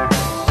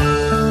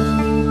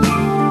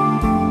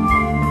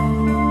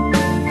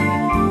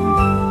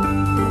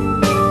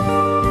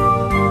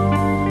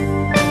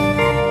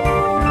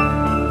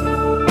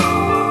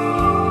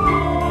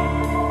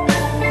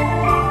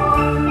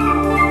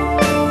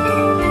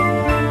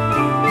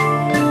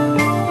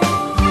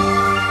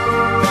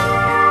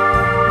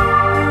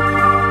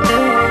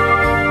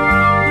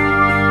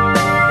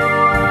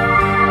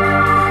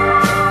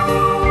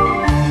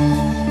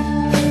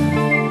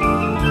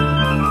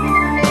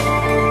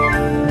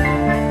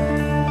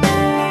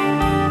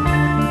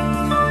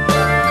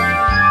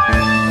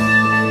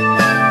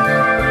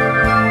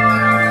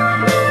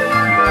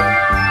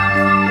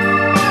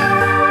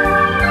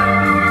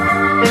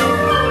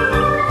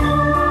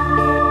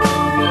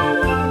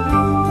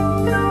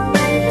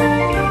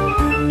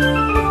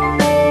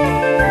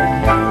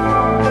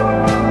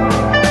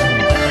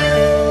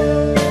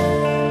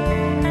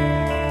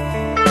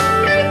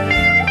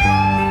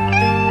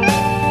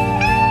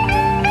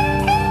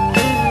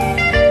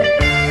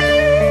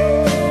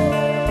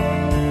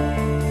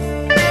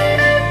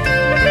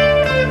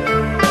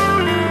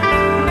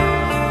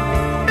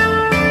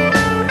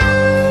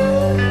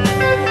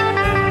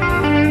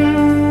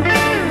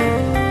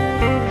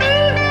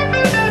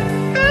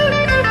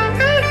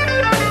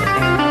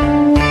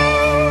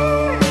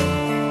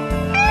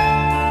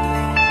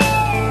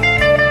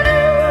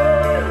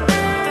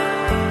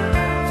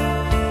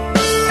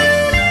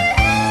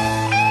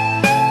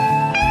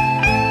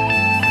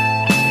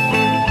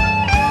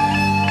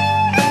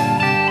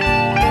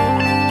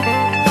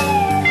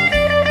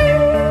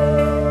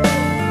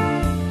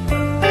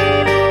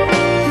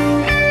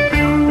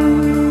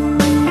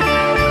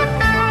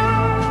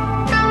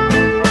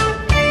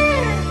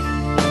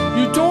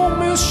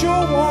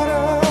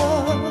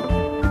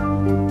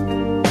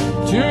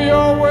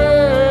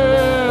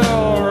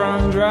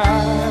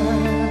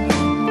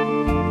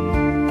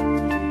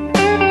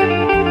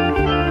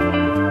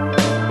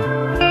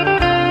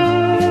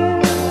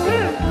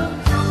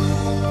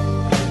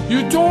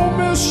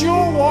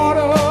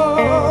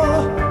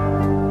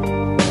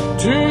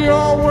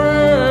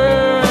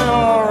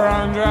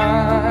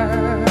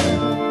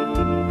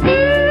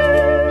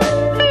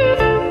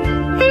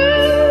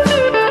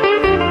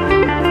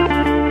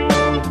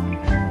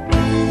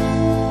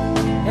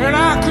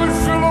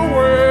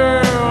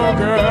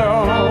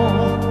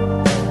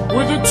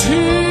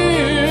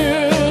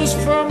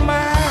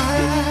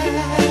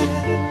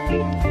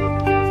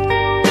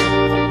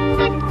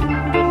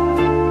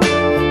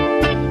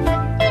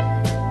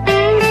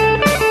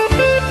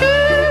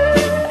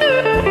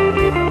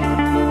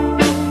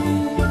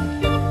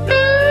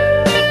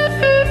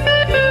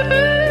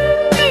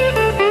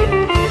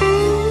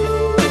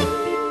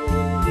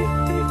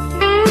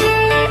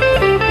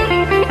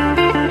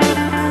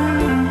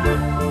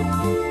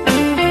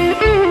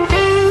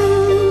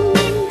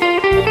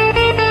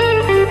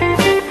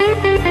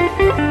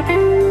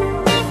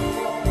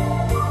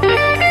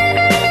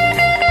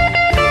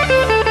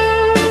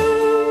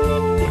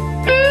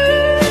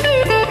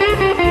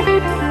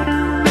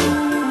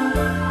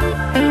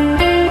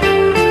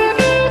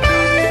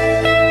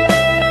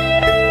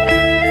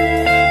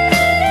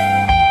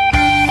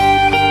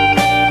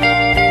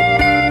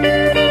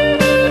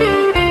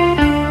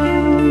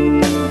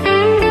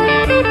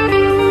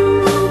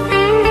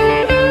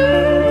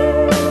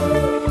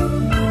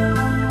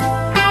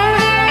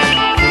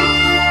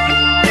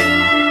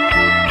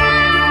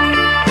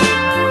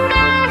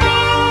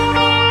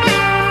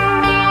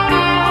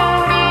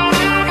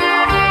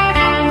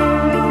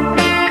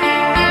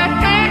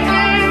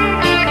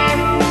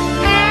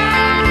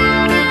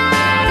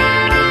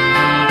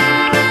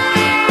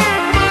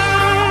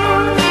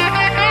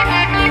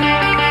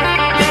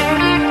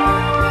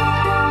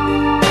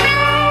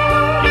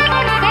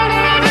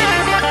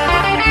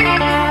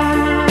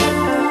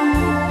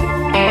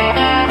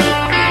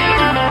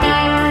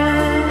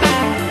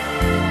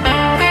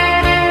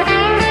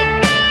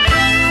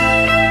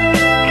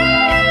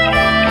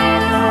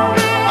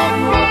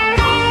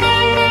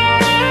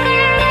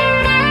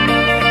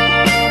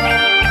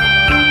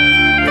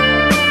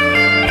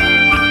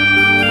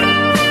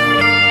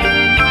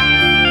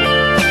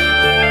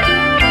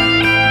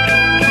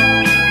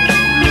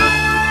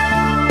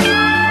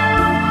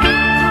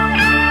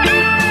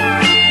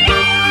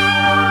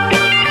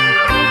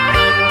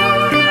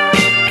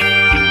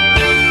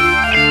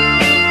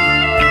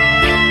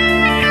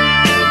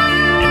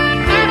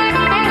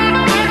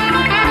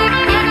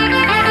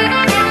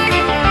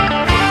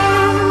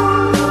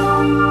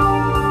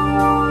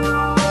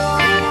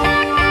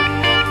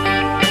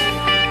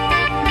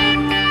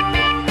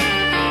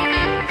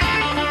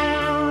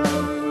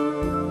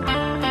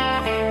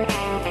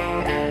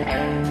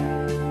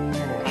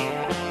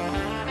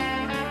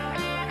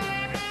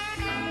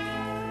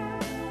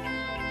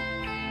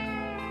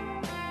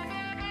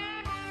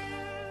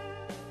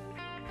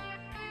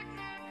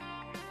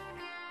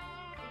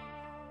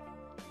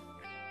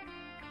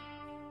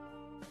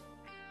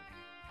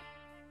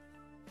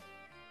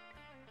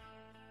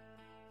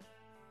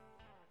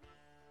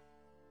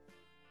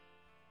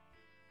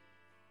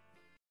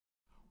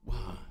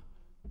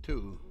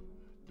 2,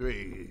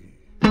 3.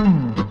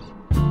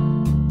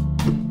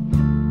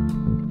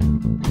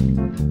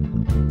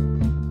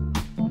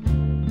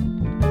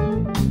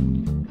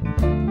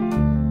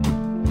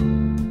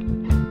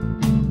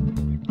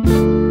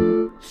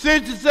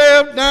 Sit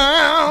yourself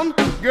down,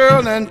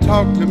 girl, and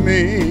talk to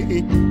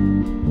me.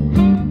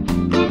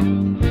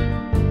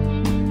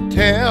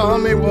 Tell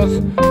me what's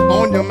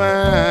on your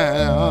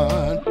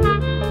mind.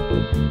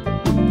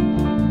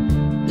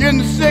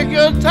 Getting sick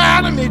or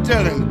tired of me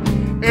telling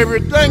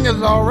everything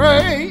is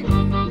alright.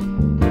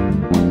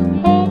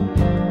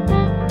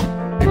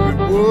 If it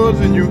was,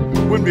 then you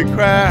wouldn't be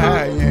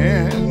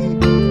crying.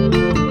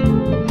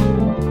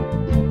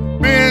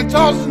 Been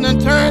tossing and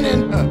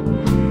turning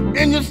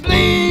in your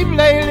sleep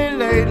lately.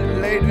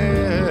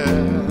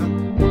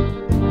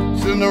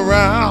 Sitting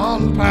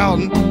around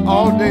pouting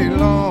all day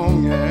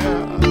long, yeah.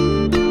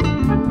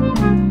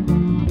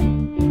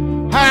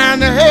 How in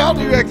the hell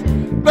do you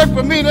expect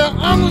for me to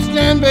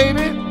understand,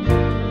 baby,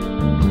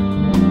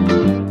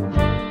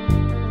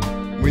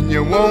 when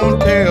you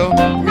won't tell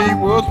me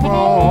what's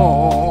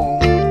wrong?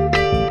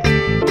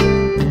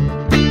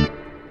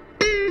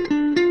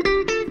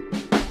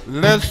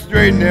 Let's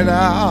straighten it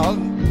out.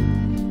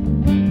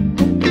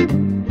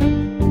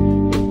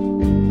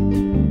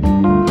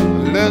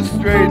 Let's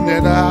straighten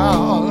it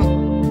out.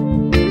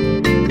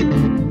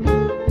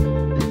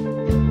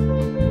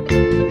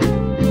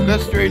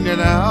 Let's straighten it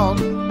out.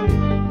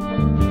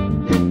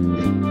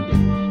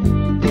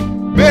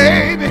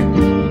 Baby,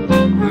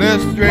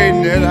 let's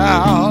straighten it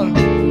out.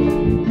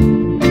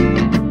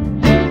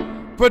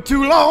 For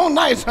 2 long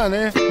nights,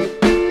 honey,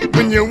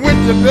 when you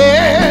went to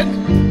bed,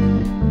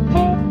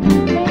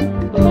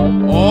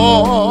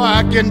 oh,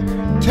 I can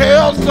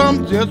tell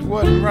something just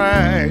wasn't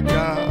right,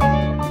 y'all.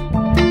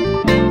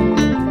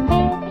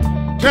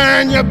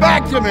 Turn your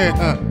back to me,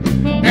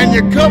 and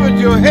you covered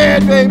your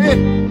head,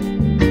 baby.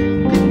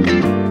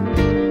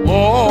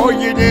 Oh,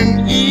 you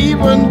didn't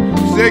even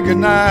say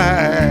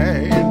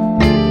goodnight.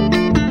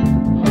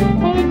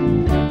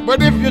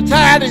 But if you're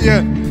tired and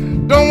you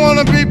don't want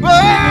to be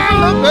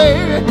bothered,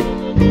 baby,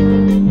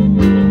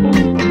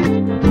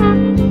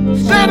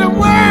 say the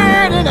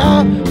word and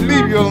I'll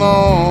leave you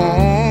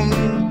alone.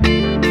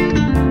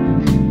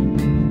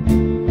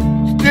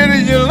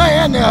 Steady you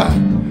laying there,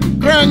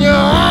 crying your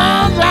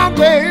eyes out,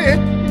 baby.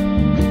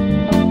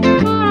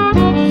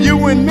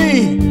 You and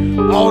me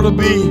ought to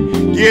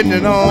be getting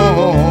it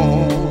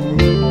on.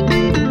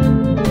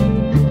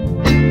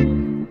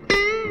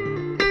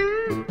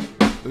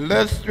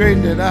 Let's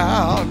straighten it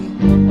out.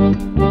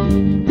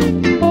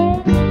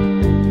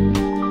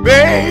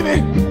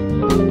 Baby,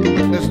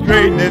 let's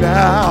straighten it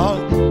out.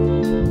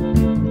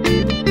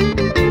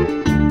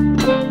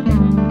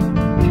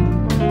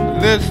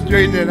 Let's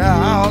straighten it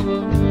out.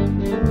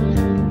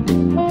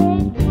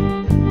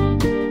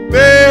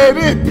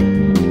 Baby,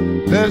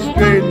 let's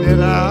straighten it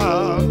out.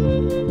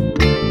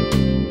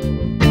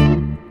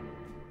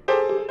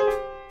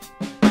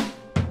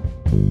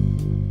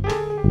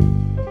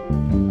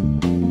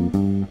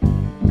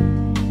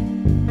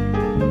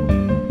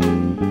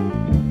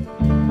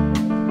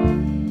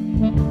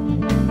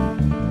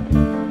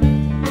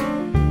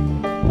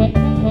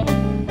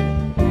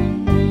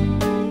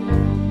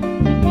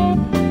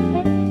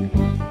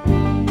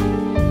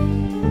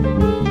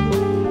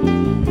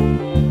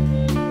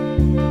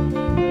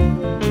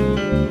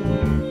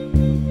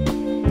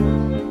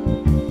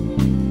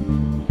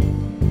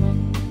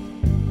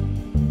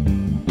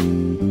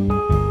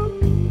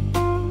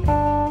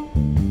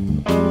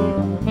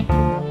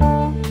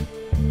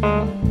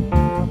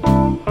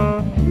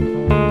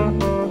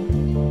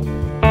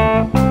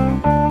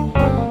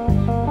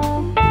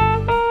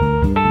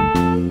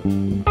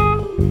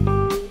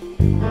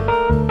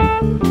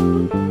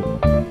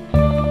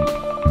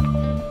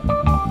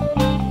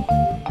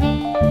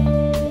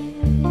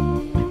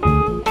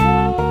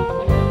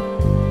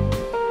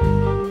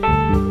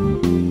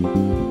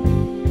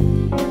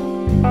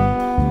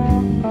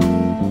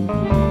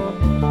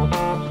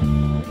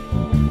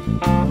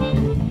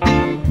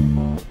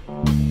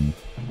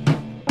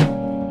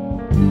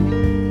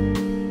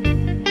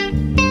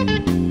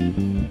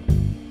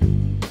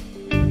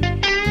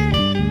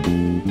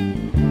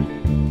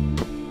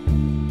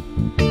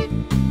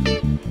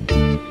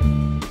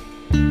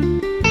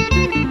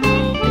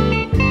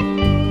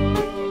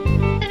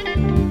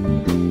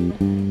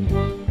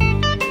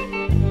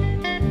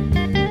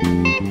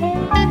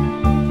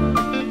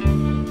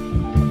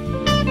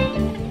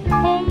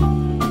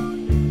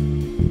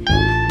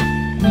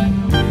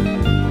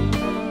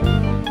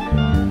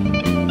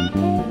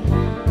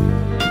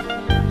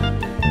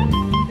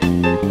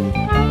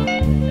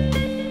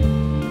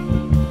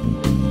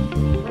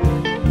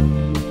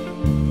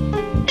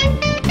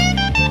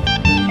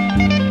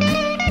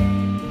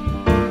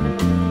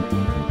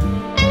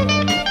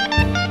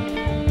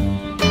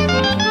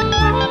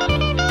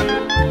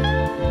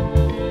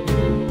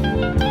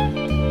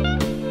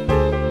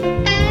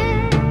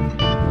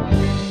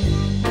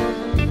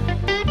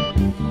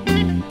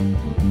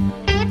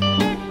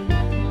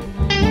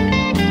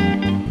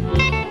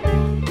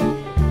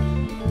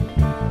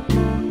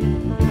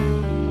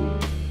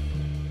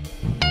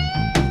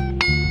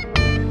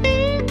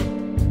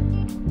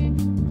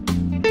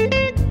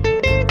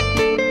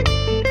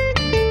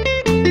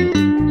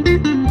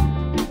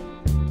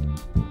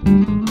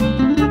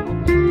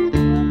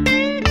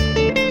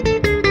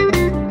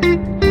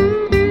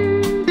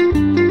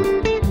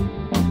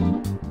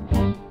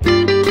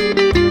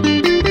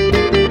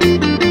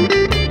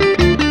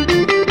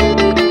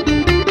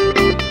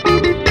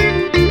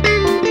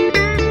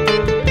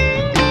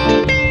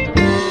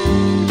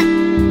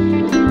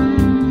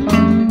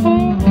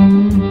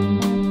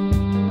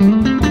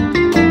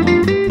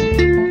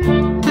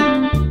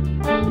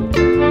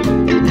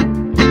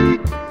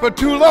 for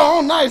 2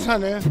 long nights,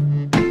 honey,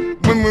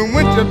 when we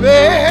went to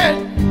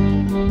bed.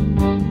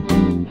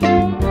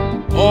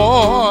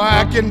 Oh,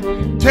 I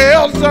can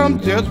tell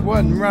something just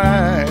wasn't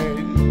right.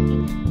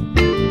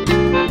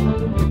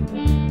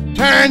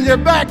 Turn your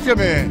back to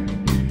me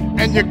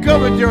and you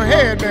covered your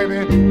head,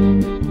 baby.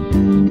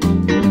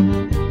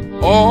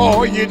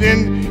 Oh, you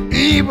didn't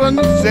even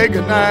say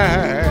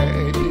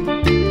goodnight.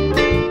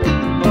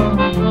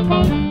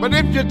 But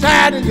if you're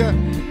tired and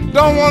you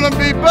don't want to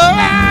be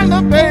burned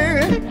up, baby,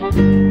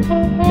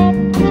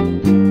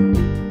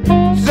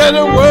 say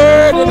the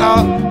word and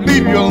I'll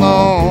leave you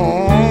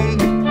alone.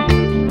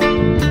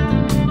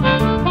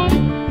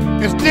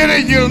 Instead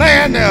of you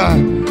laying there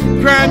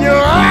crying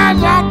your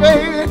eyes out,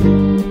 baby,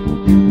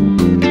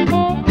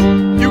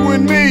 you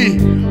and me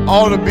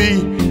ought to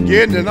be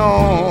getting it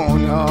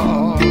on.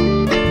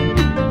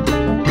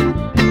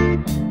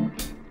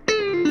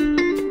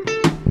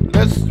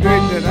 Let's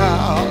straighten it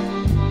out.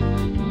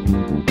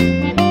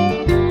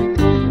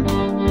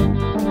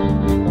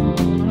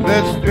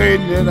 Let's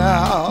straighten it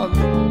out.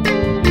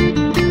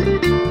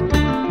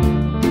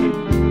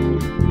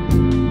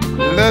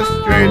 Let's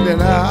straighten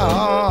it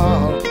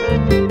out.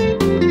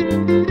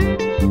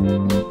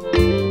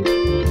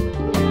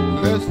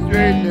 Let's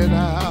straighten it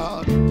out.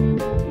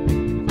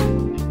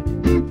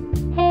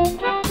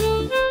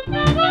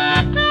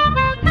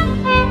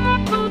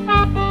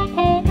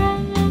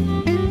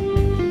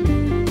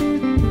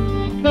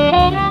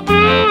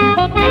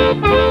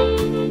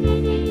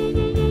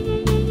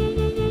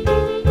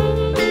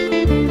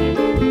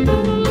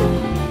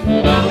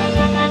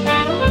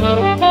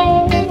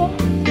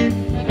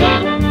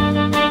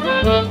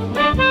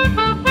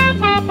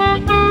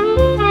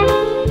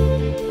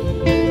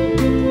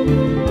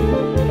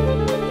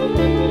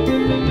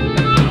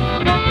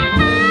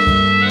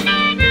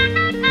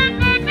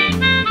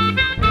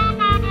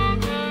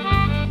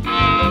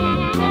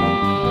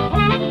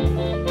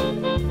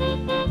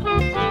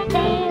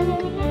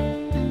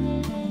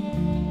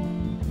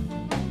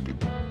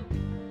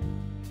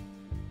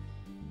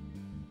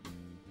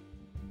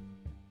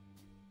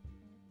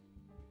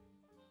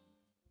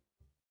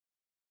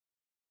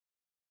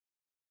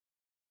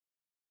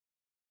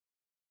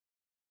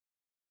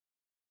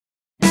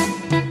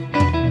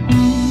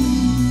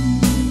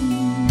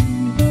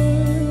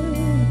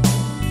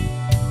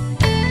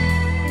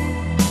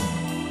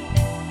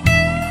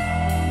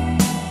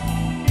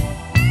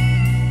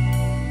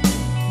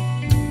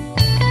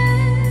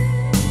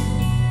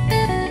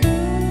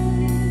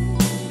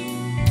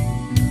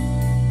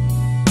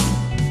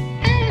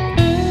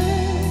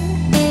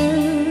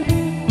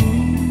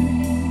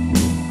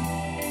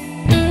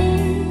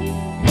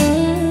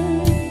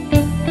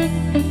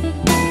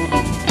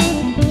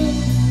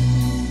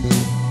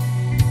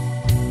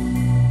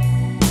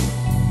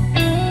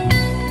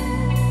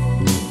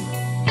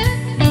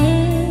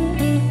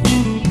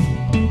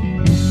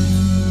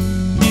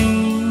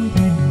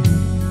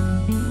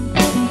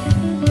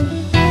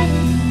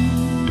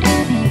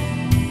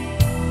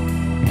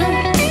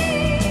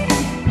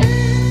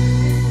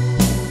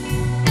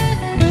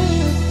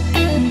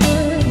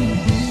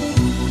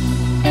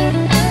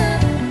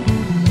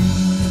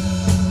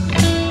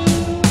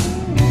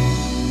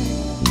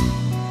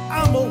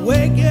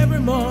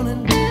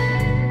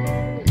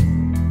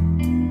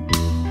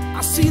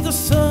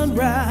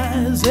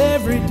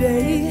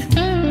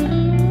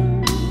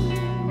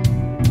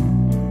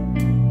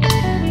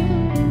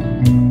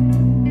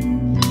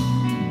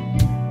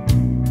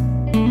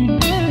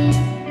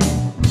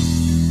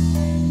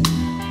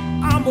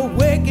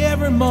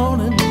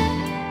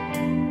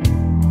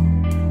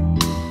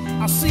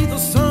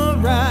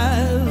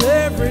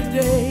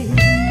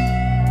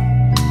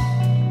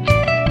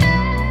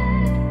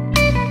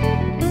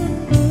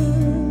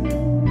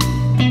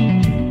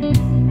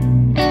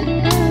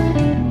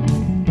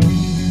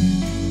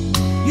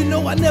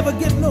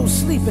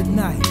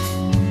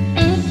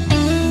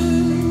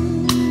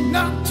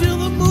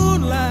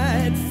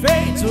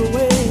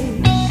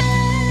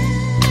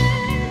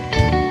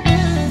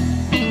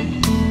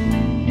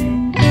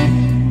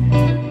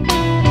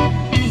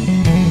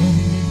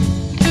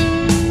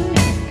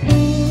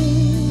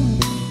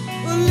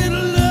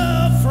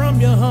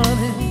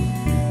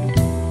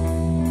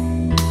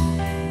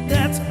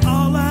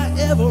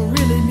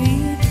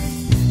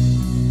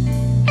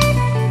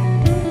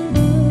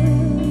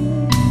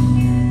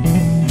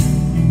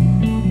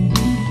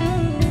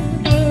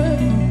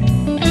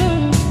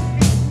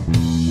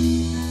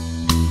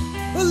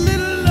 A little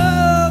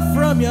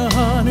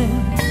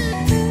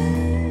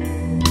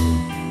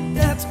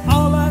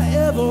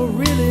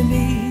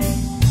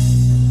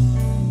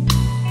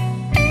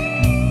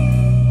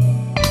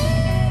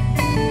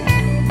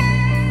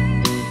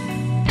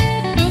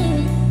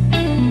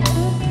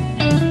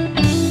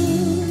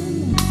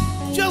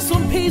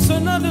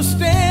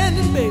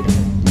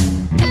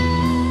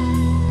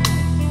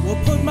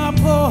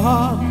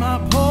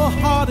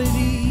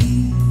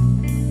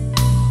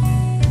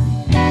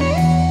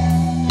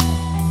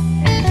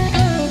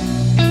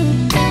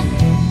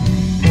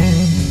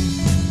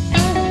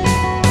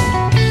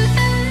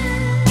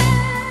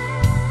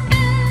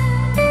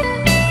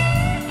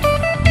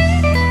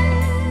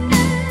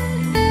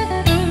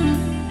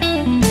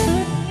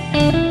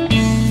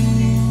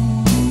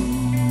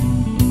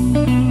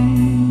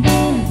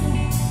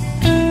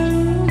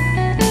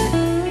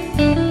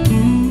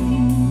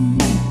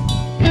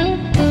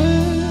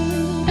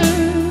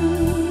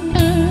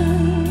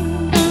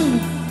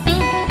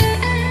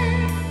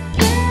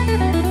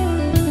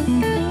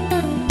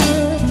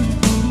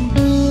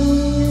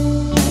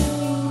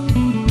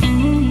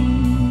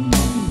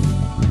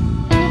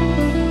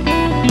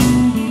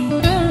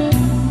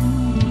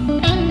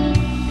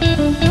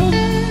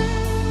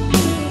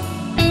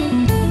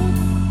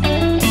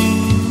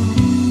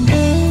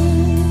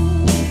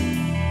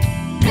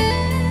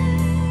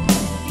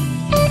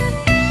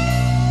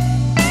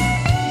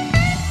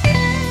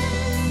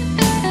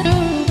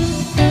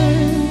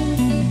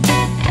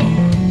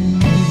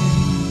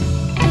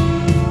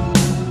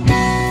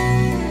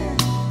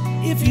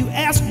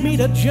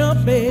to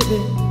jump, baby,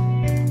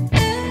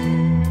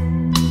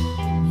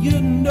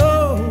 you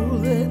know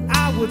that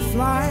I would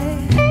fly.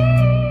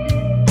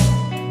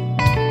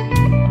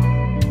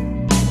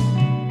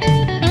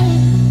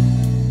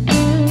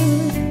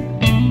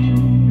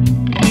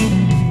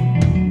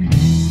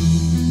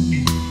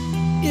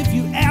 If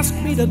you ask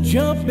me to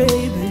jump,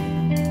 baby,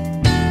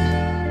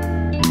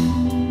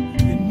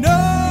 you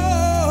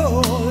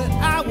know that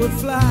I would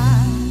fly.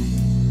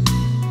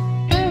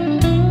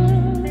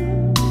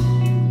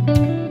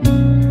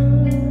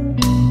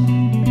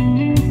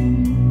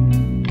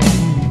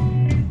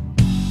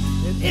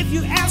 If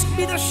you ask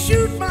me to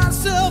shoot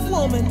myself,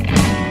 woman,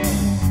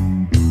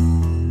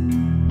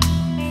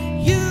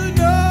 you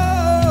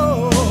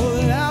know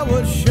that I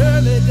would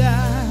surely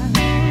die.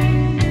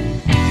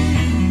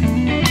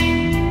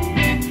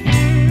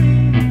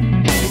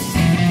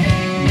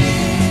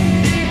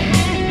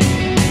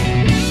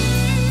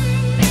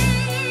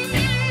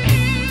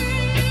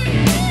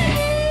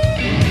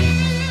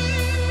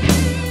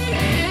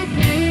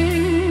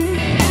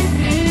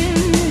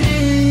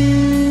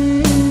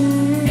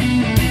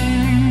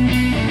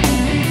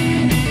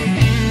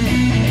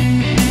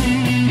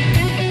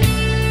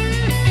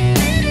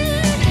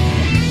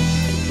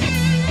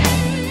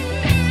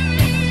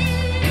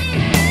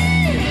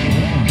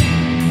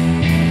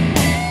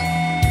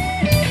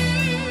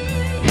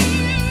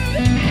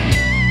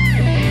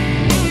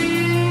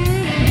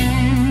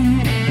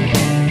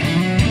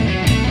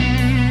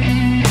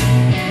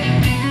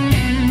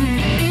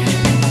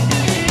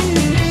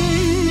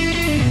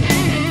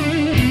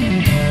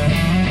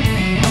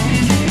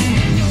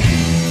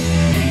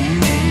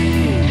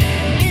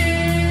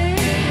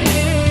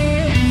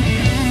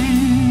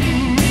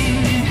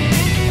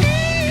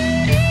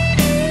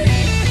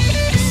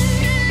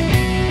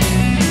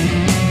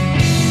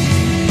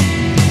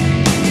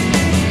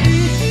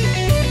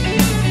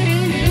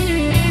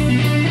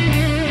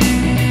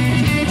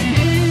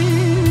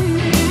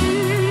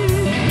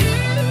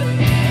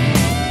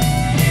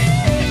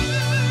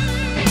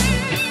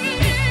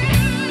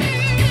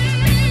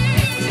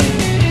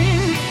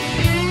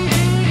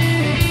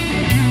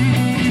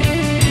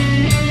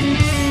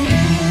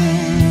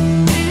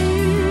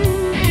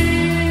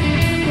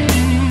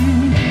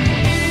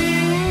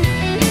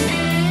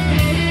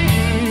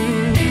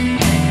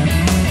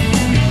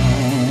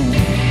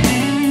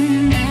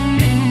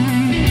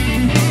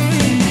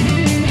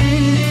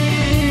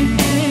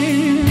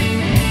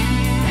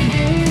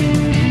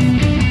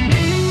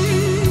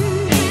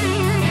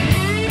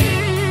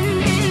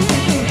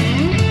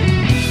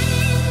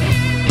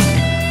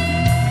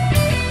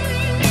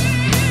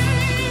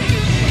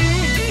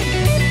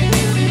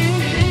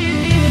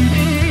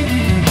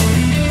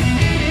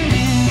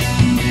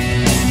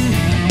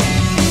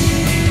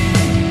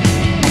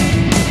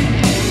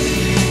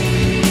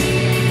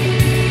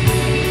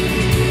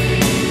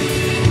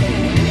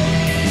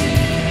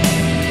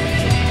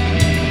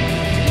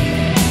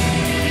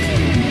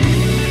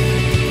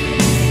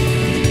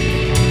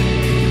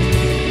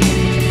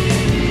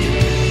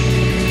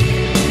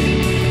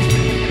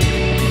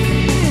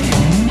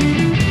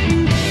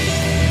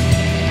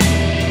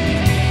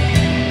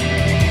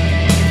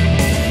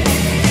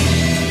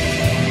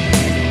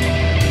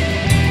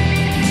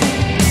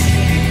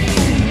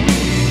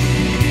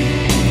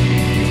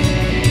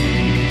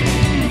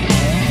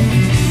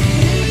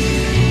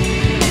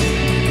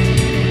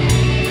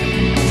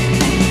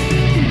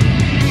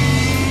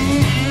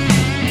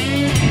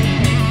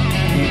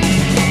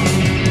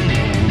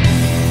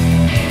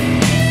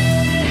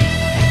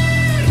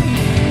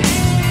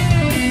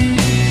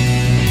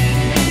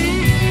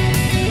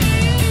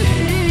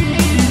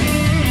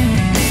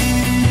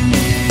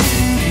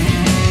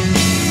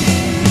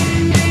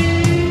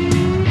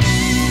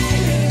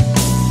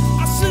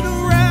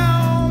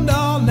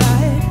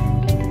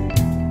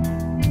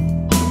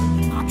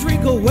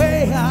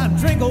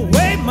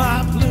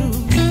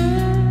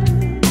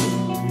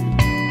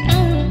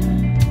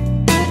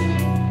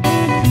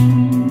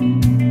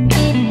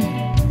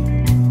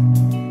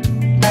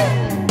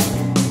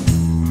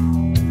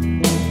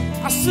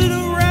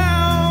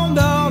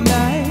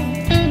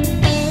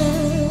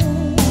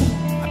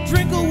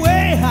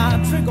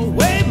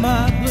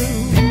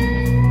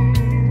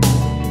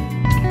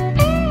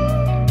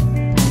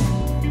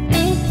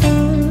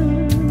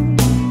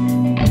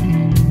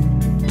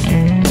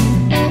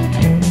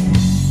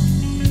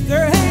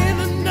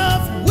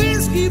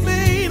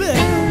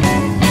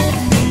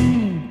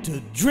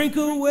 drink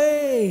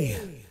away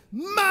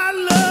my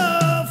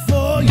love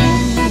for you.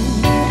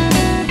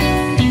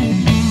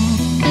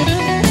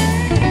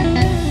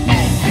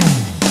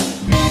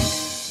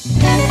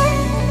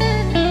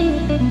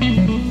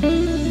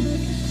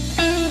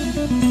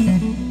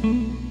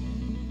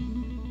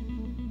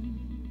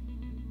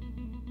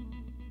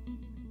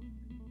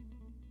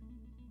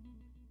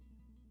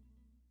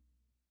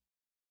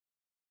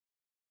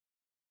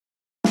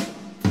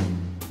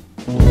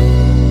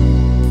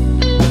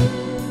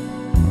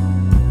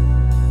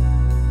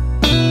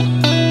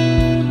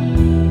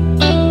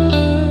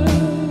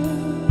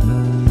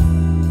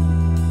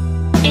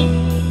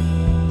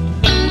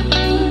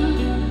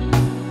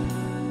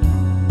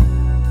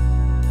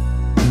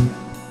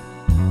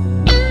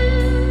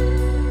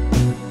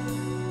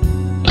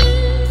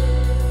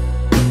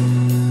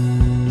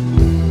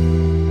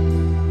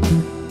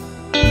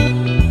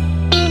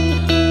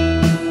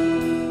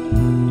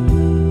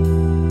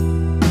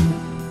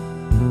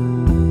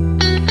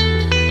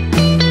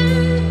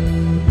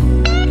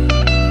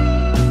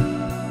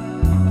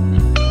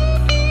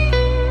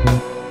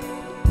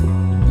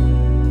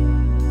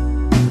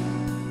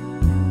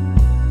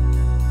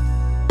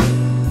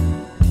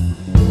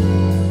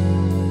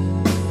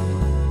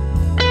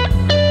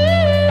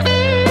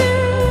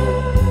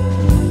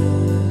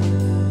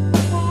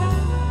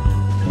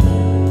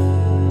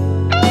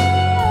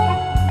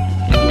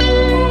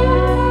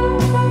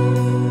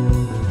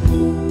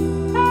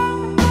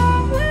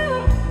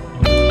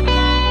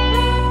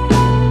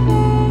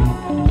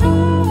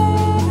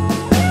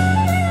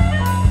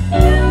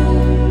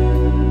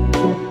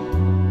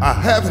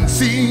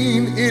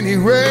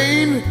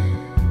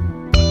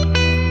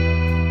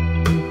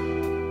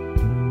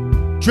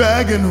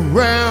 dragging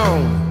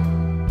around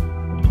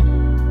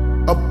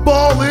a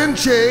ball and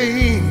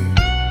chain.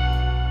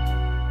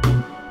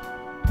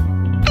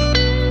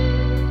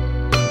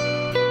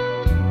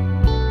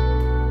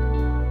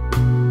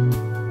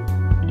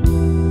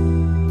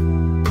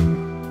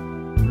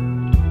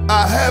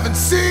 I haven't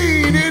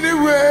seen any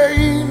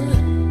rain,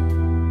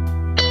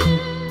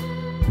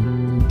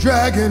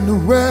 dragging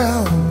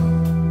around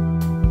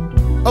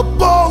a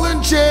ball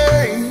and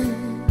chain.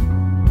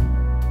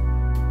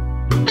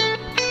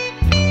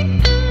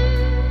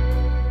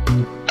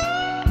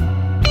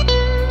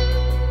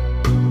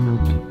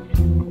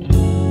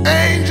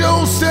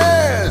 Angel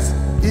says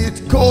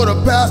it's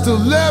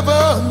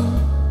 11:15.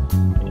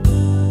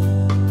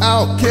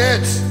 I'll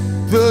catch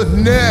the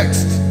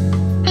next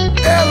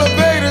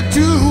elevator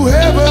to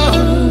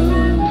heaven.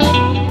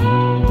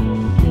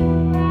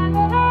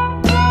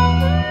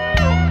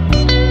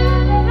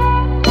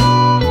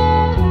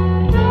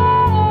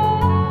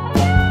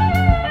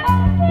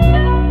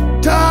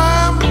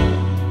 Time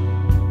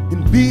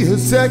can be a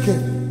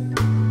second,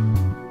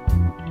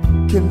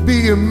 can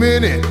be a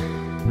minute,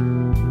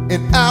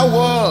 an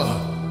hour,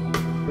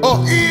 or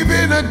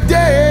even a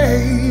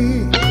day.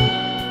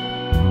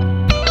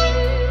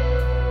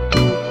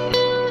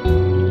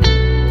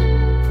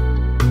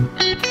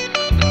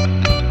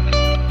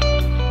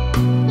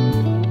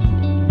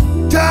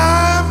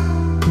 Time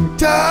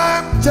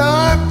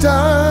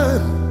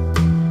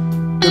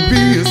can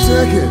be a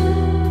second,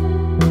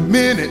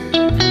 minute,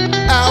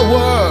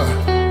 hour,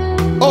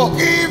 or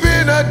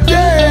even a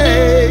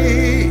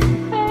day.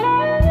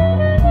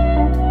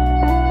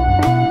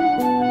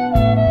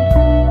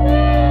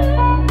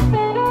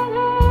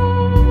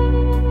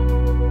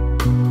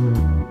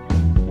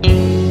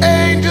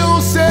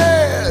 Angel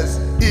says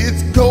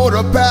it's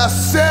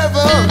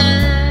 7:15.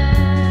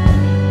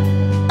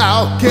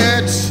 I'll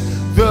catch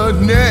the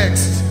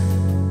next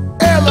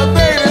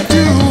elevator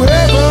to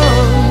heaven.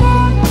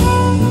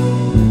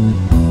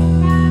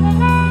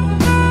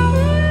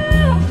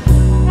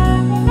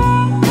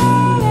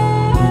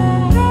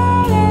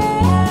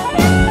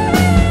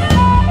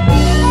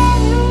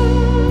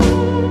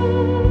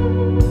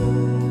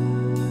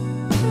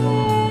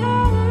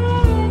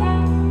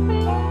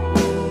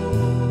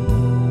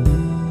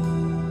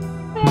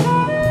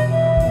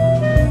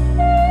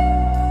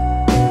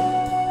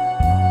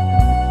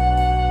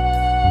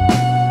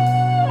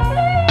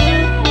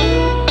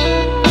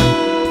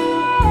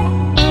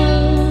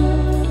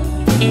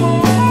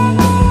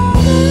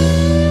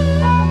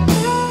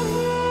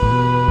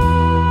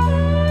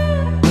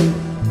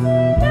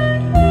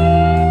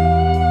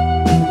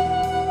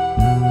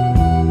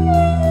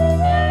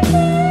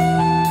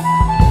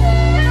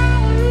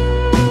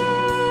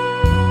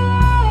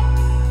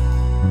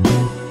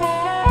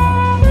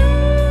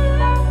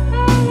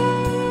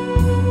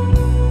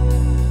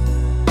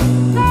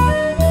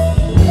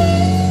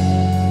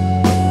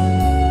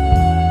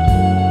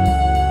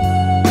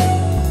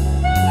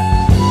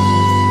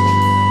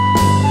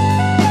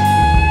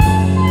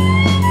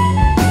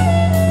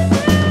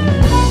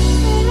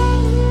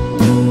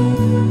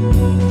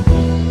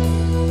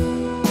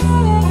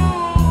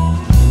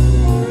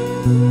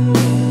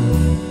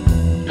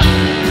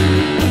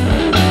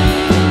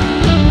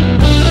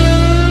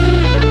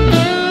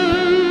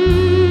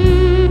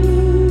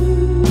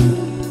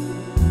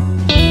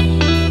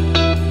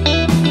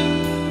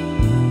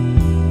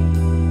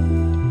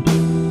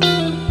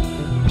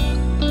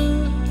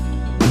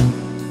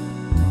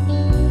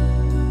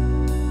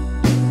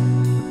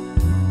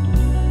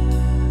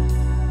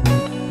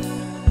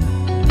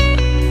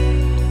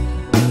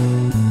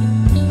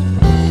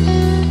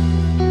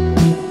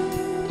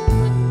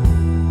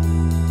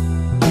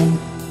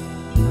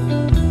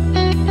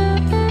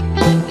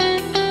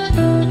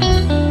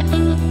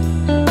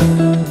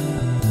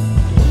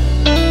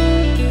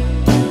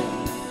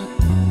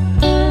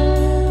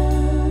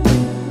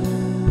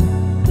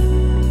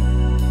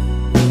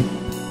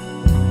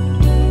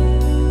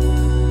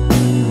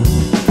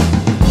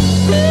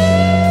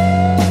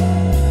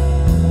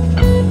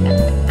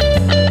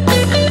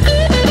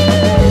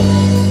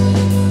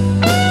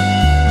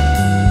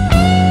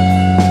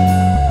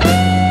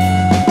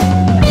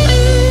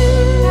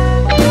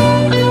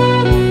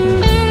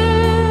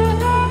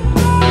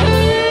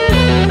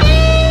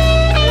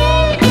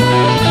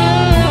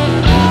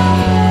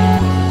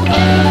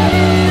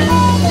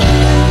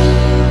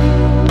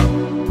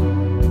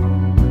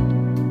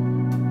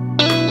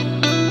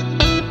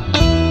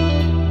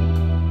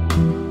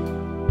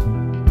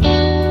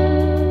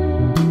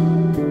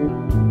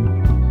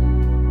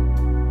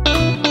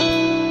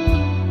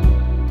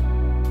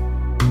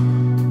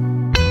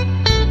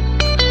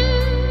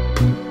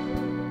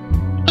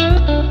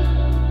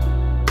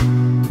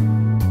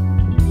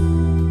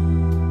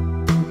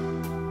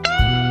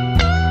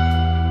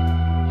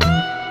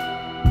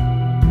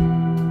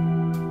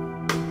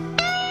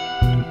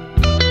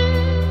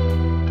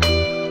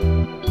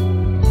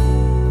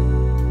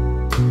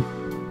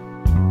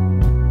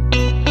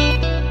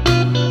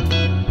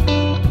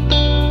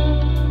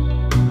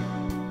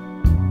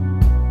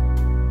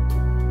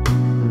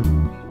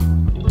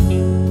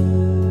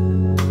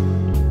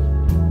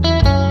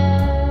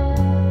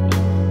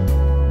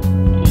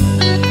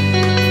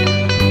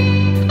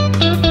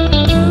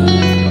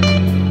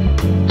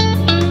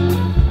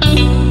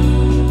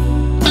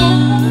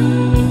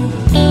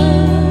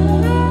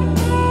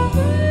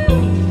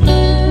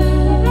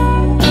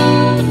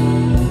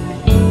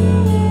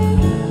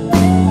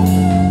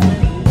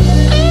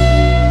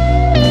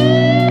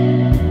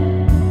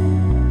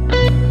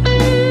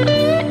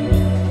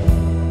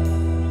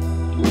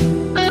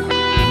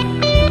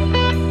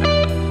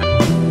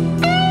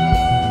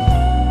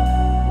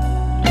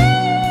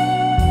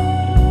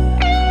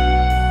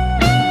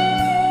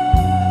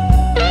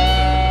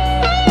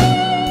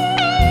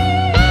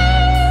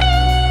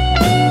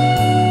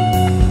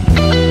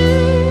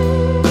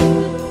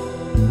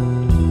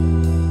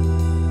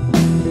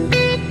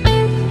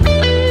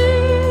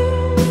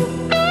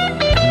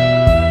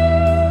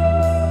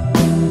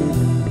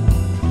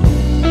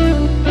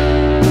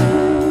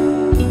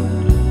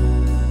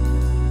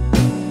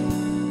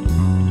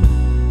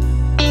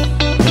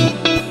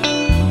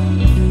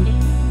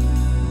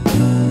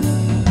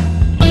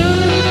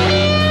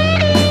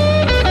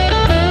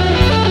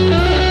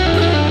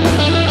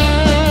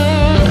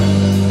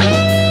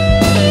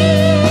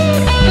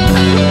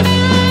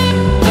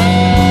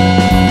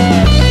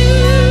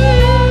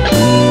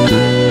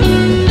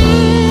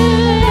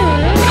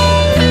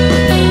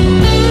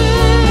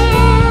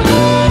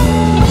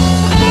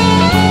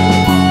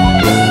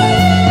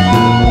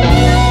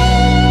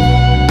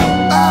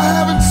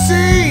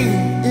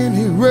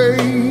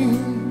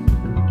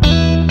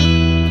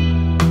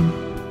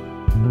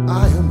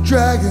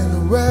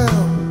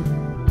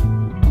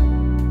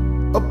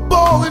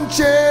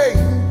 chain.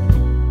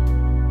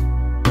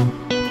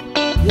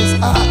 Yes,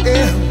 I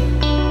am.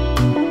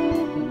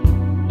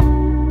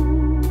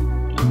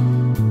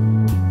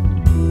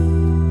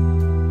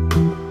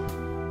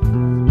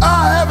 I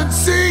haven't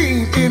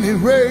seen any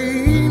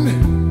rain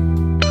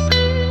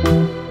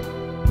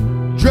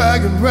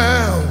dragging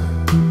round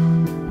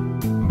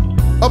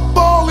a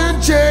ball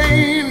and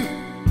chain.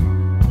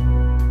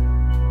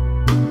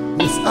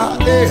 Yes, I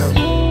am.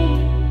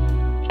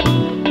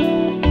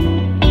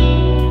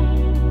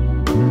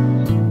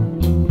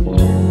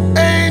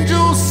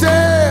 Angel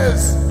says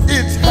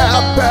it's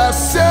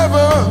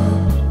 7:30.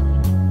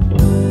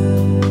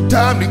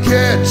 Time to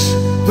catch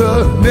the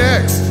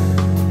next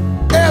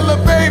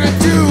elevator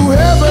to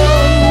heaven.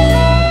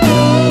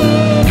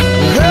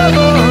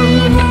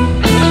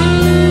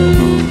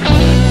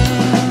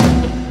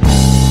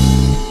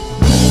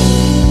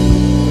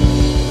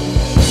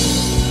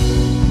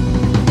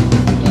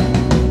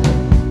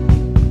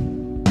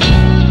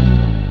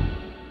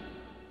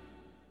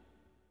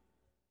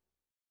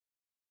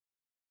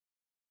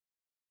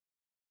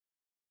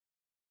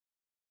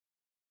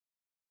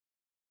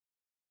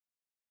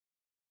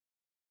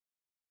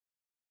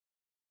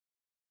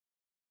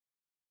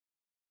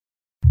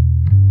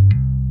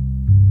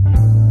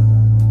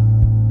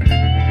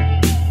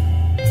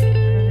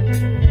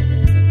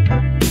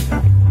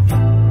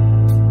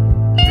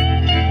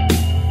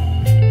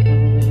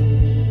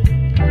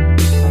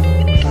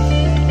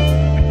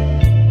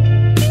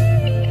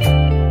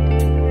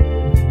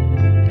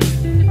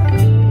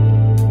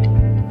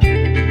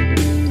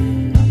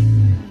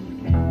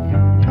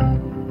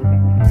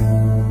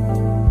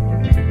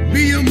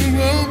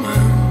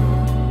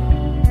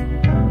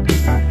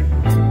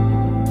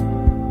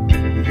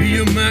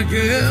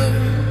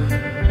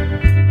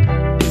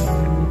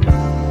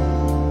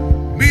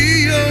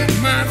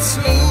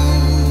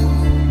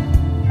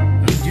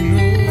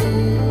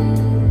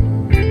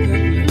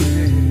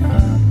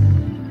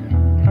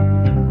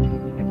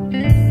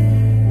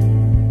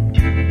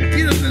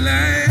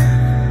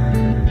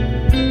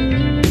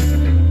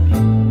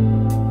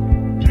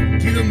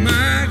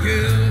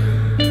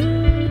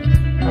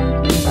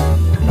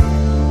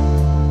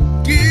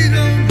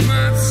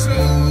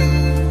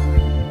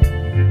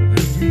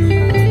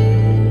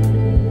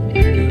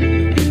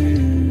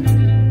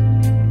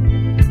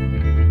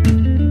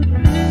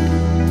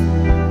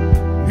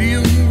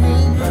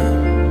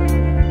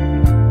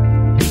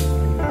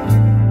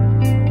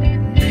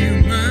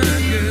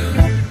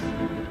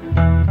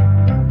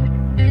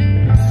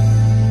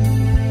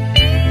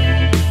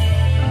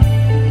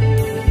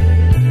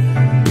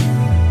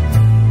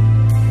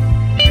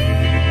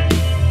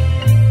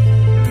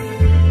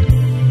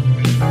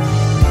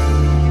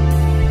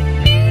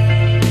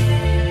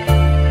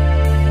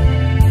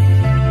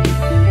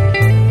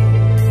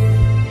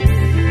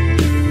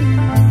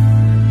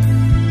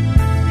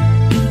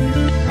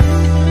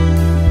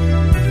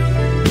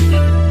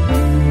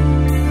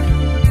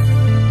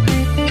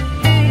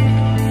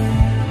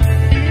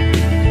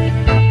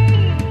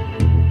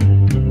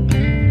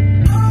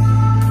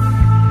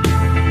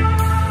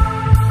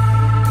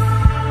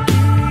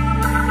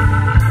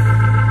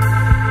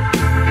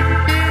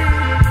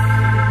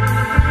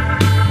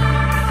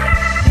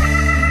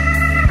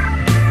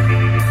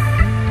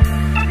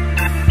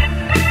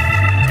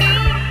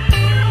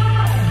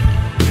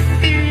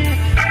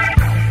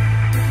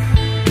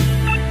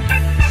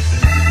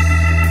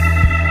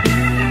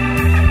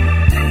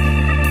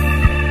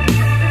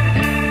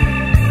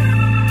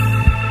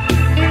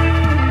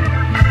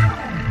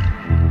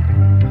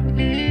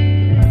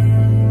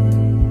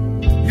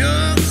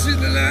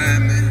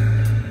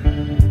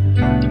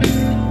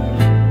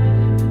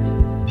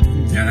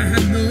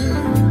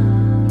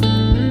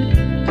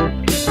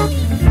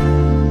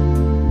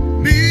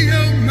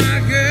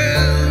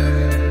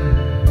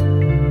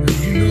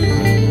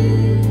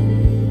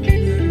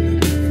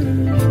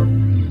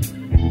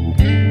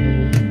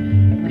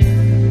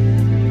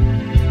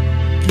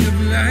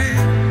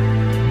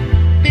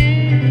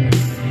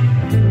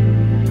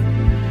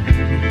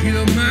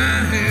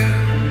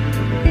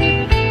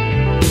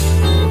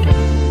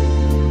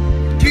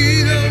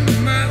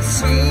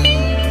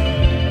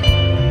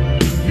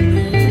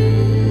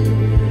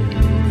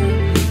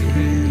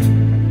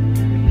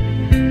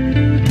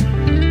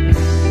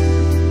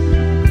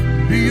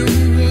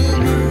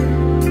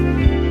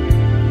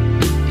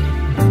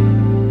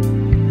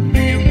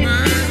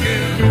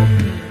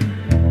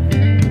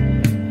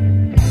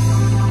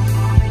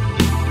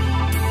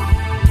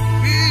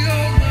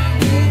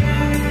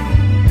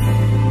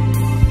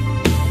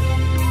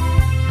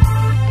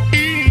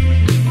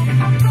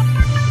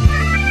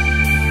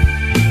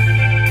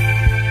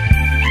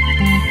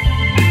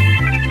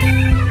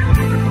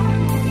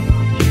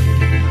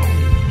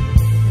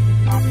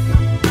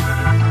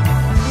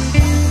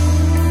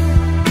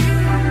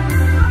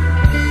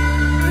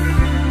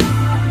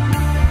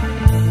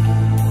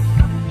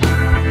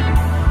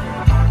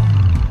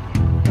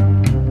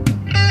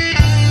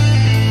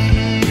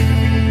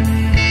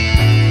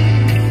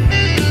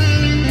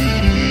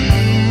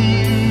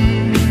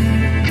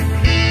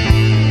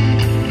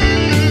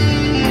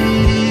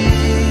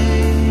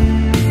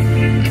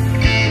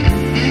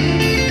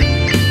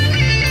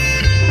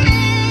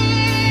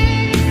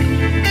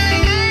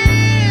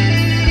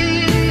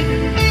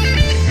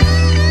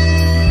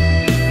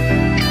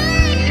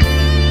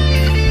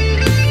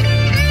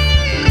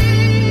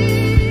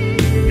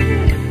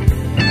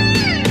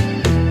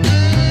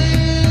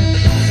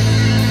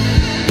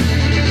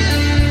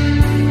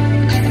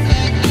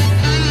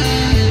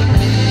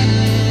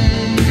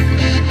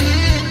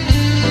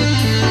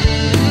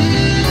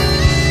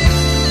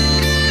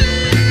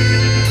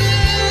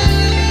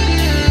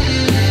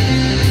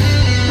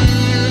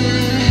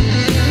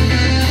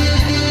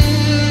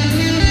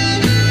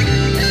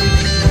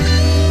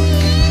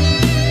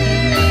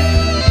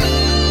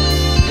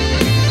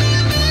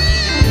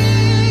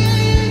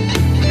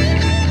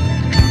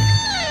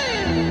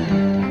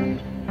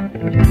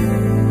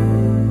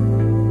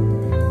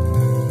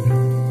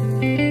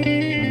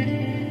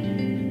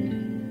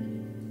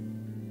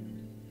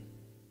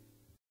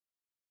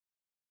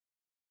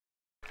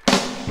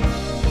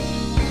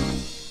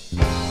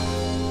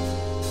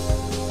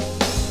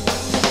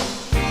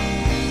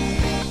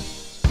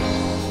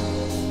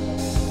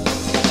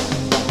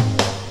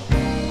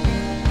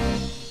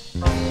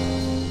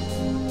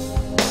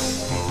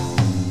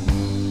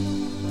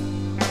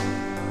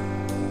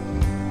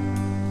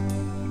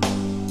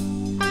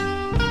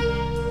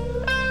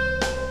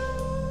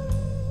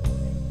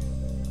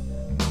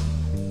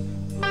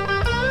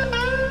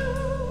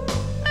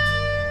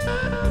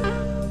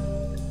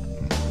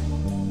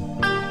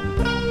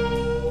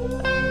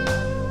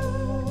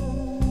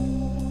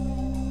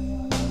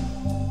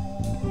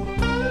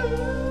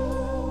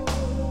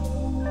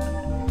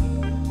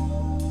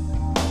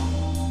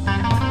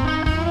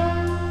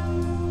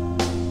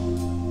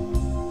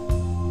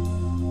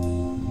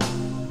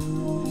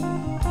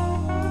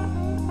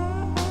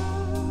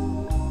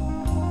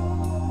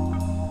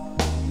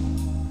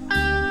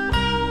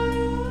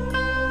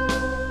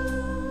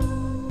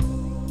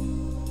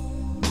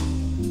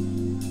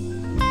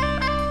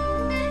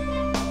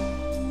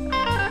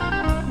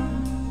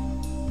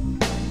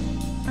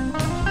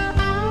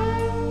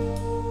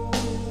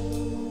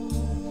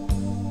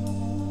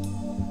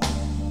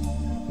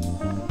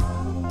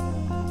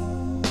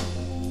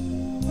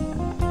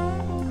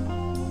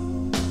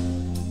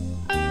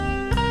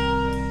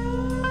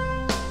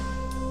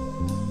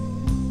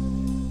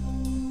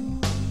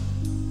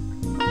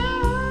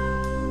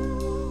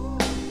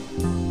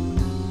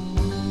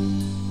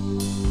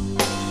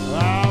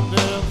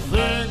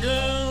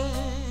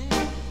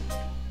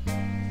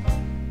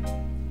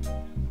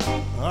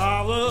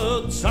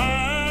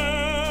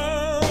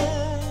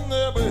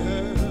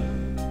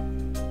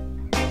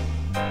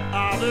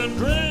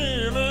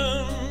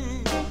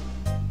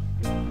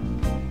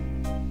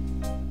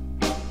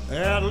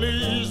 at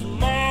least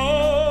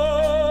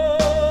more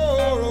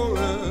or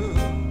less.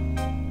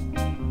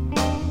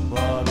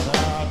 But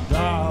now,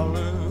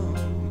 darling,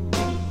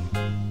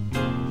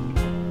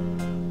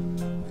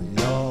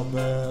 your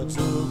bags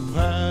are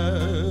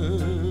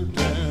packed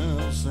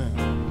and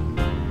sent,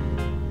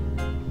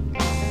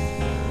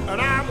 and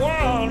I'm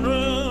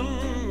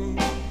wondering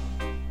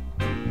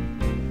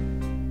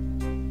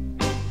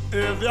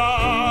if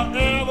you're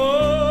ever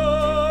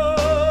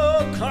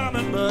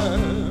coming back,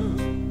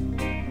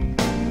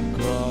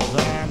 'cause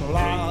I'm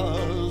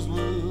lost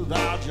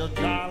without you,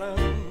 darling.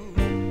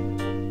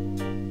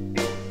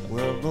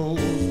 Well,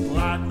 those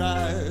black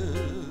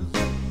nights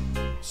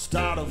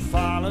started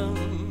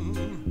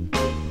falling,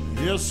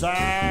 yes,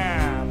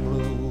 I'm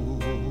blue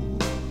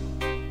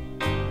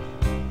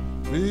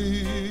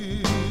because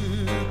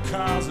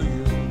of you.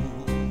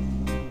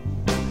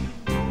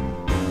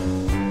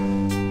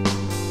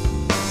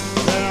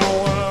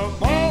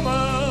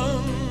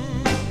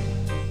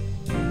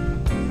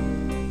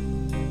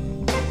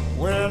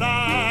 When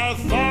I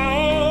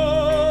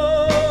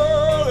thought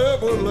it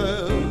would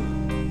live,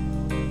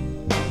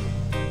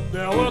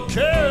 there were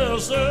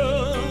kisses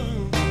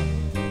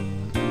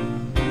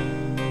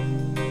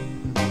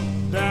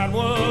that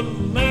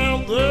would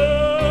melt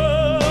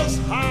this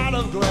heart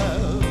of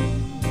glass.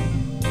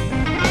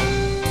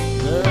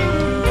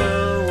 There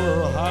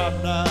were hot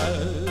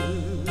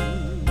nights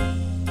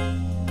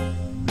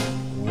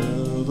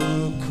with a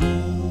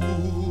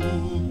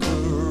cool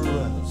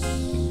caress.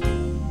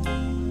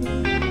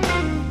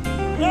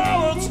 Now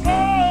it's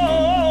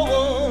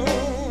over,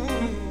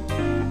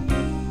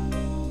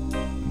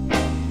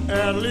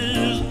 at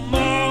least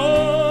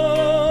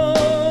more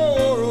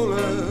or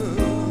less,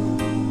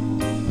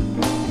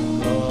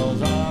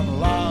 'cause I'm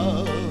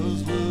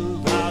lost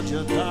without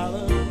you,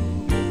 darling.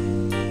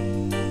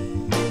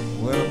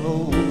 When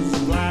those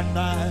black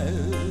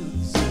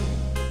nights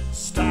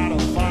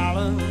started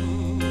falling,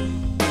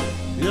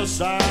 yes,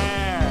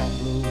 I'm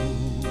blue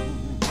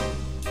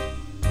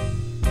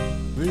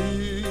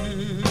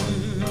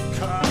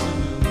because of you.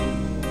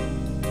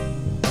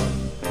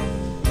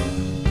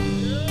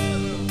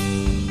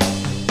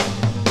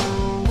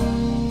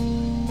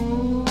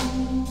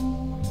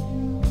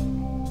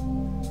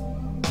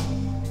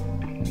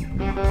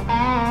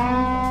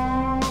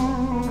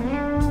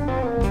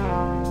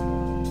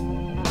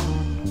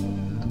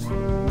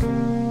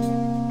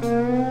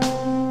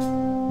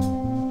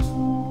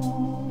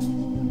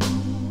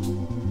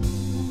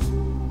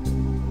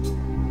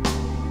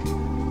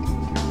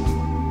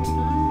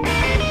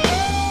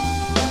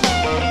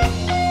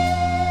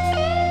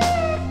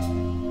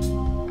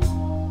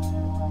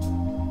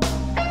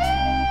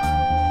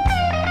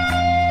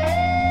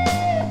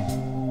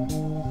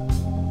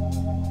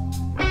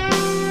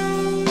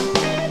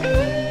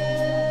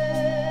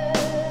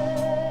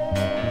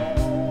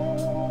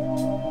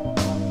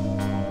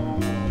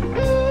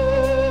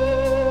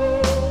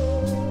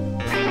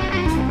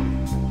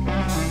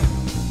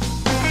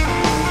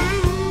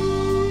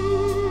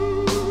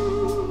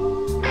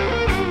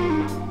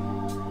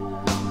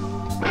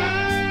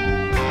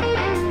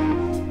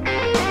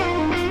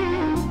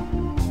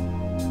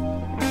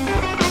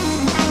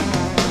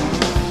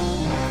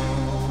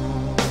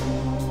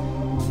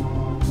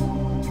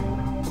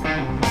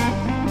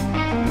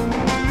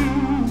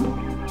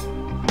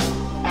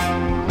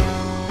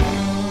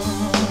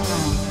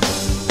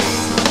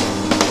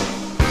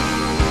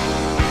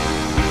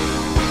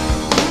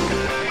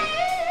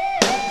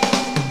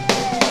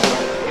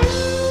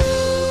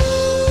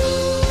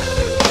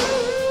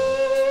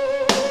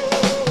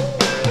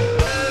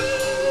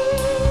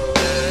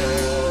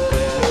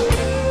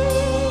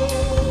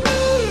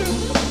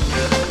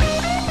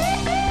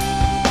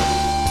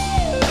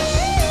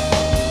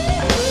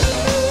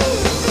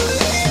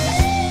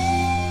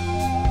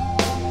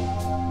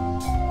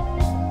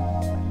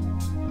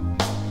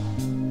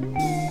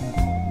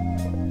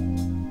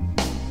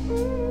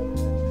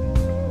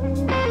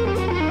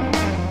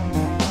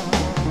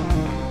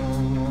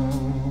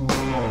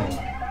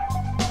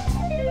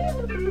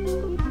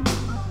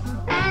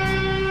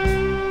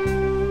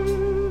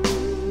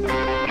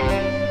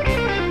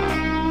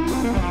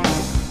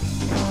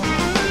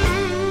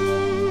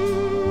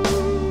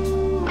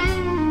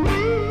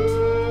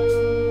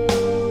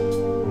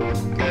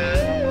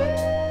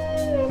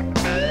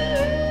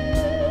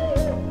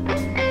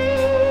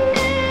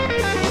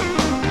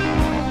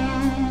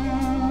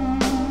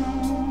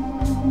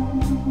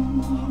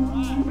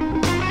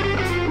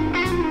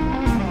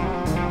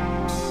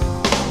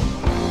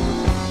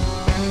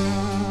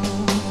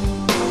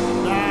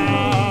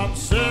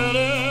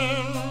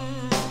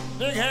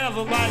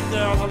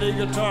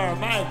 Guitar,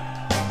 Mike.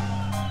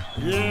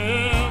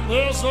 Yeah,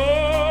 this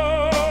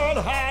old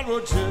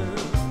hardwood chair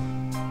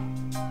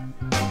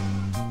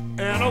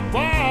and a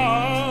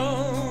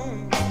bar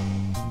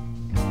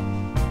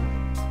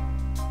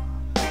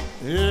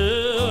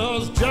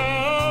is just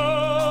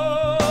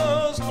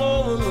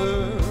over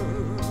there.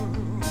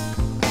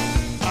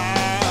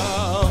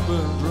 I've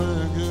been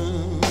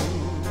drinking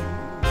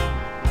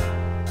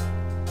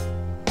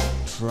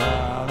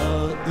try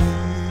to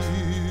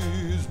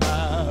ease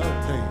my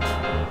pain.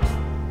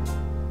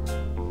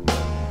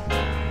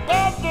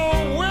 But the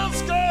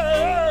whiskey,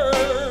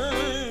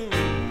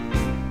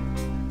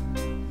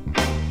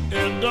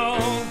 it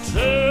don't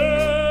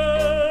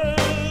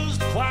taste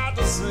quite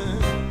the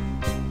same.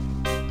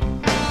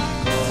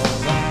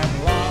 'Cause I'm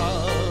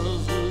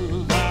lost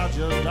without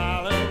you,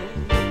 darling.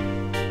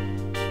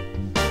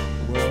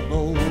 Well,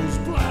 those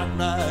black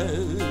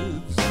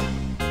nights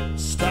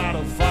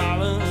started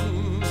falling.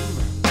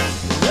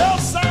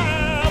 Yes,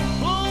 I'm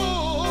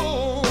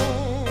blue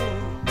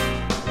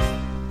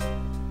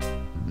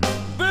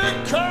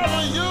because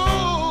of you.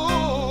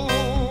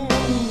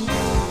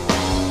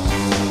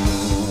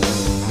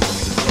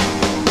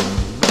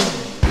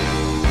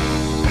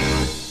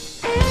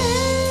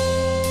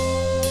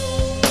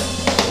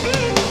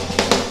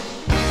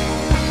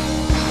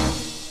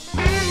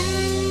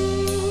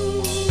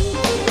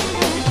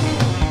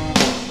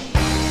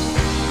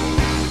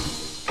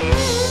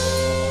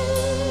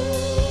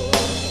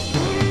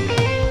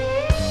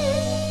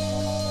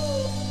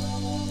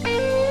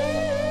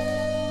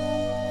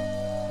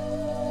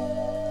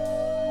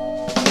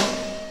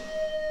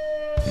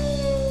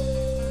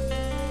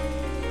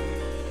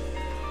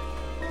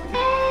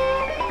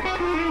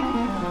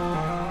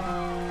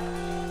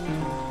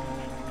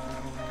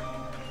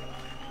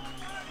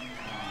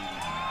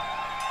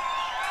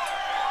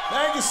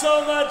 Thank you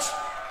so much.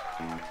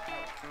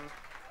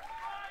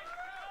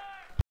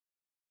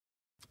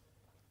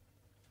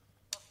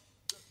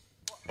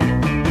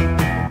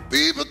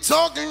 People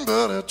talking,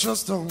 but I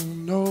just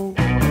don't know.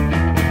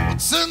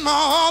 It's in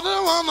my heart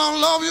and when I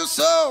love you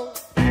so.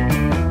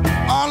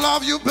 I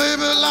love you,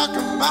 baby, like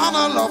a man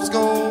that loves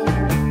gold.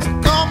 So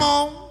come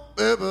on,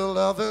 baby,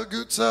 let the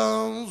good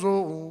times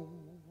roll.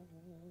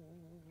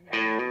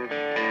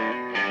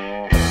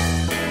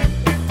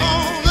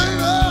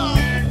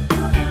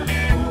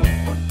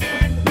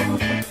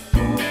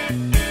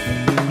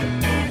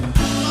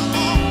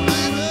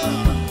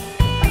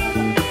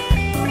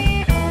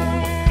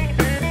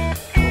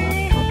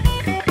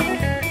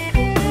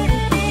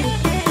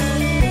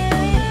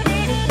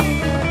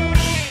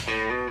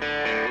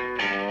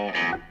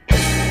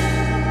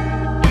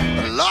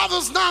 Love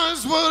is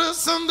nice, but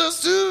it's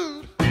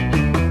understood.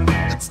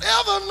 It's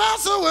ever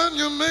nicer when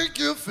you make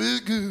you feel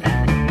good.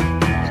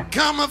 You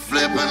come a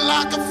flipping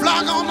like a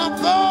flag on the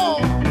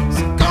pole.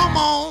 So come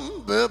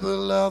on, baby,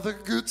 let the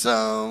good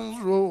times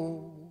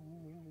roll.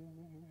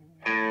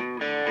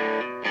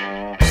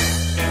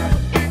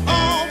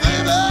 Oh,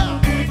 baby.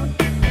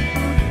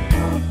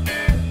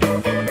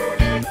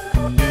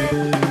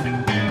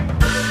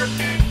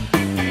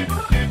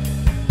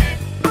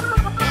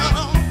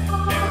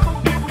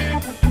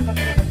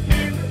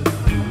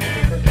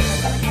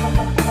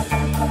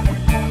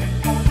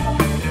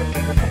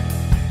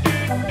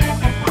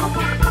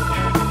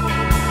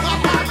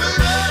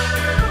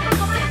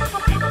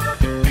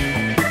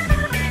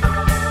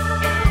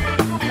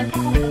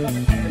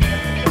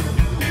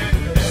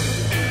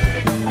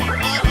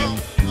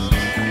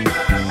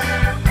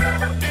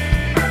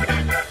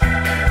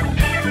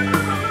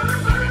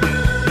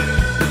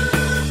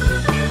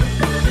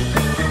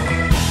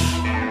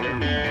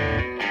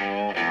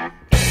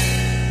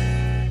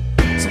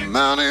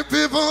 Many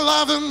people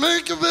love and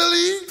make you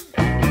believe.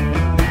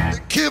 They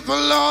keep a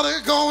lot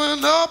of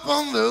going up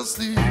on their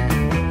sleeve.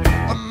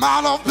 I'm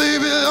out of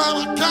baby,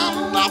 I'm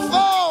counting my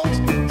faults.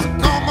 So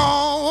come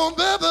on,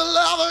 baby,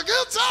 let the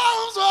good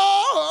times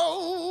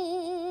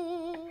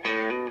roll.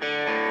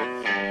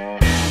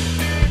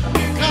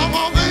 Come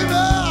on,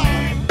 baby.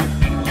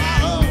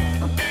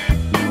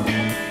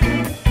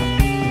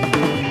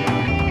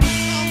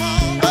 Come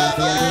on,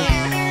 baby.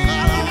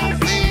 Let me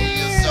feel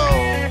you so.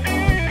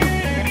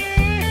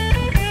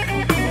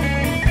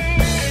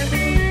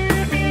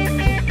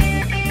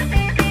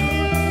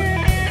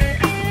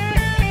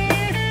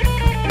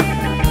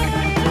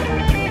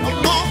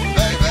 Come on,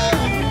 baby.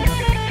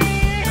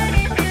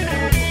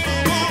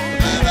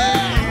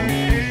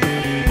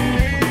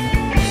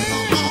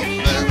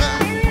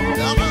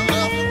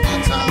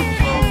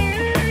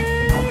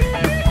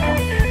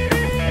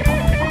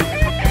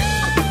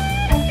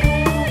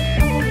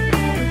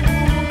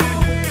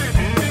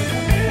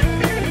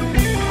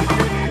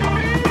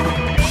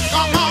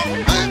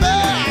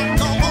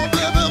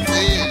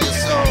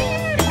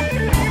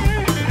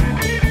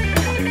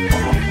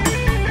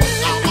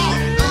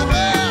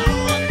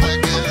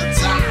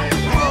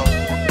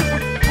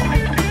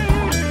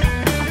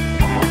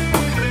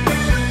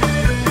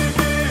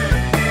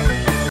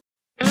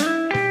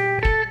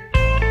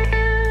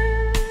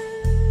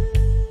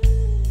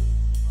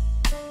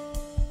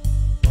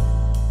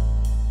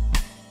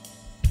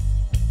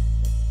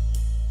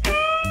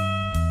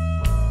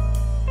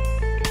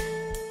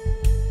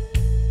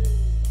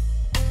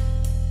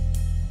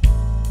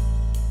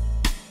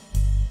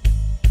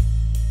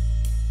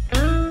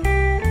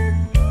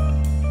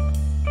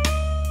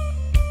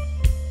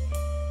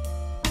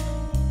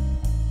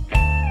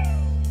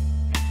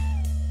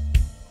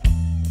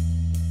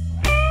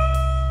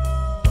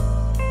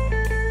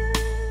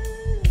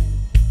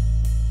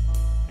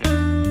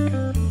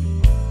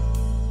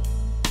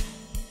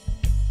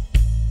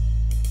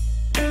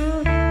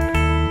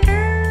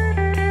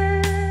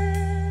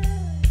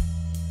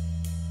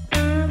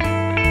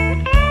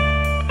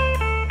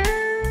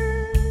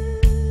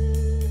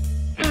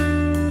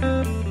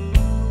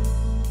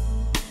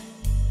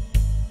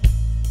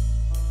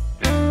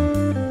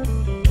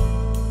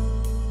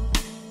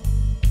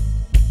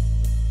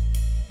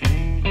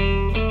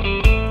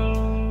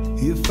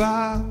 If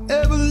I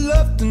ever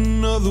loved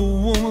another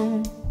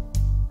woman,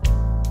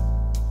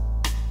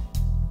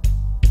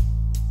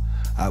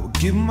 I would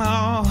give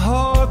my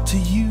heart to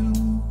you.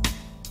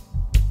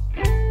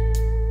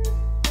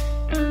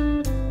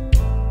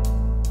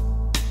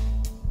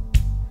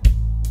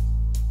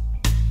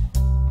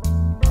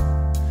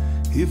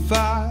 If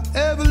I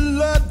ever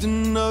loved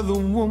another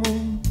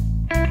woman,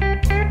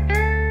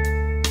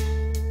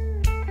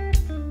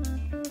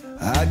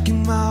 I'd give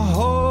my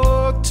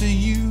heart to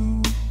you.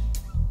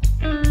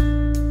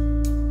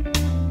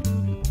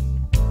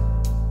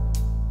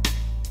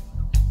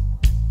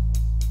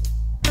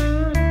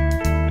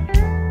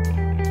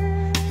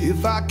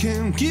 If I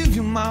can give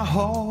you my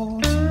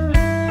heart,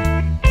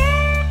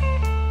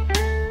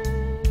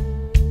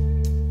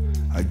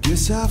 I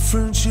guess our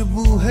friendship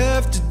will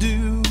have to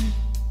do.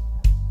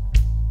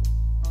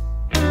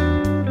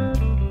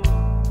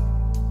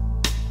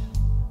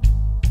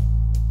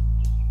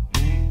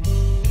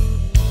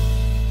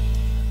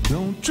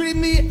 Don't treat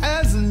me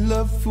as a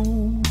love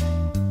fool,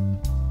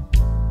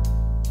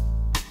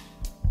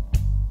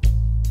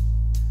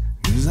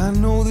 'cause I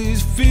know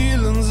these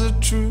feelings are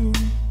true.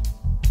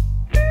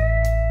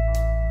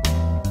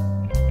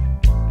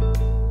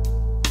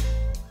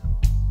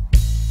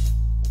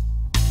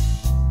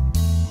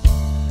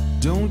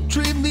 Don't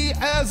treat me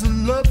as a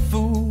love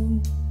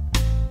fool,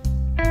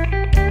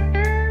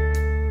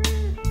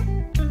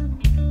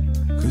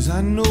 'cause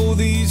I know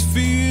these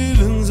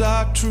feelings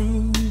are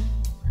true.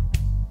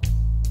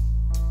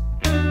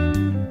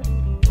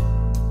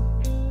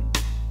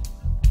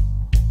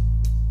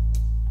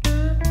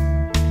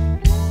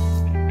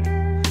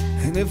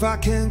 And if I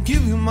can't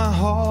give you my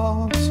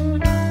heart,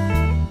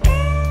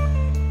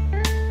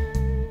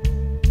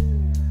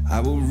 I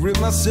will rip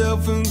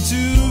myself in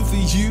two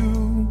for you.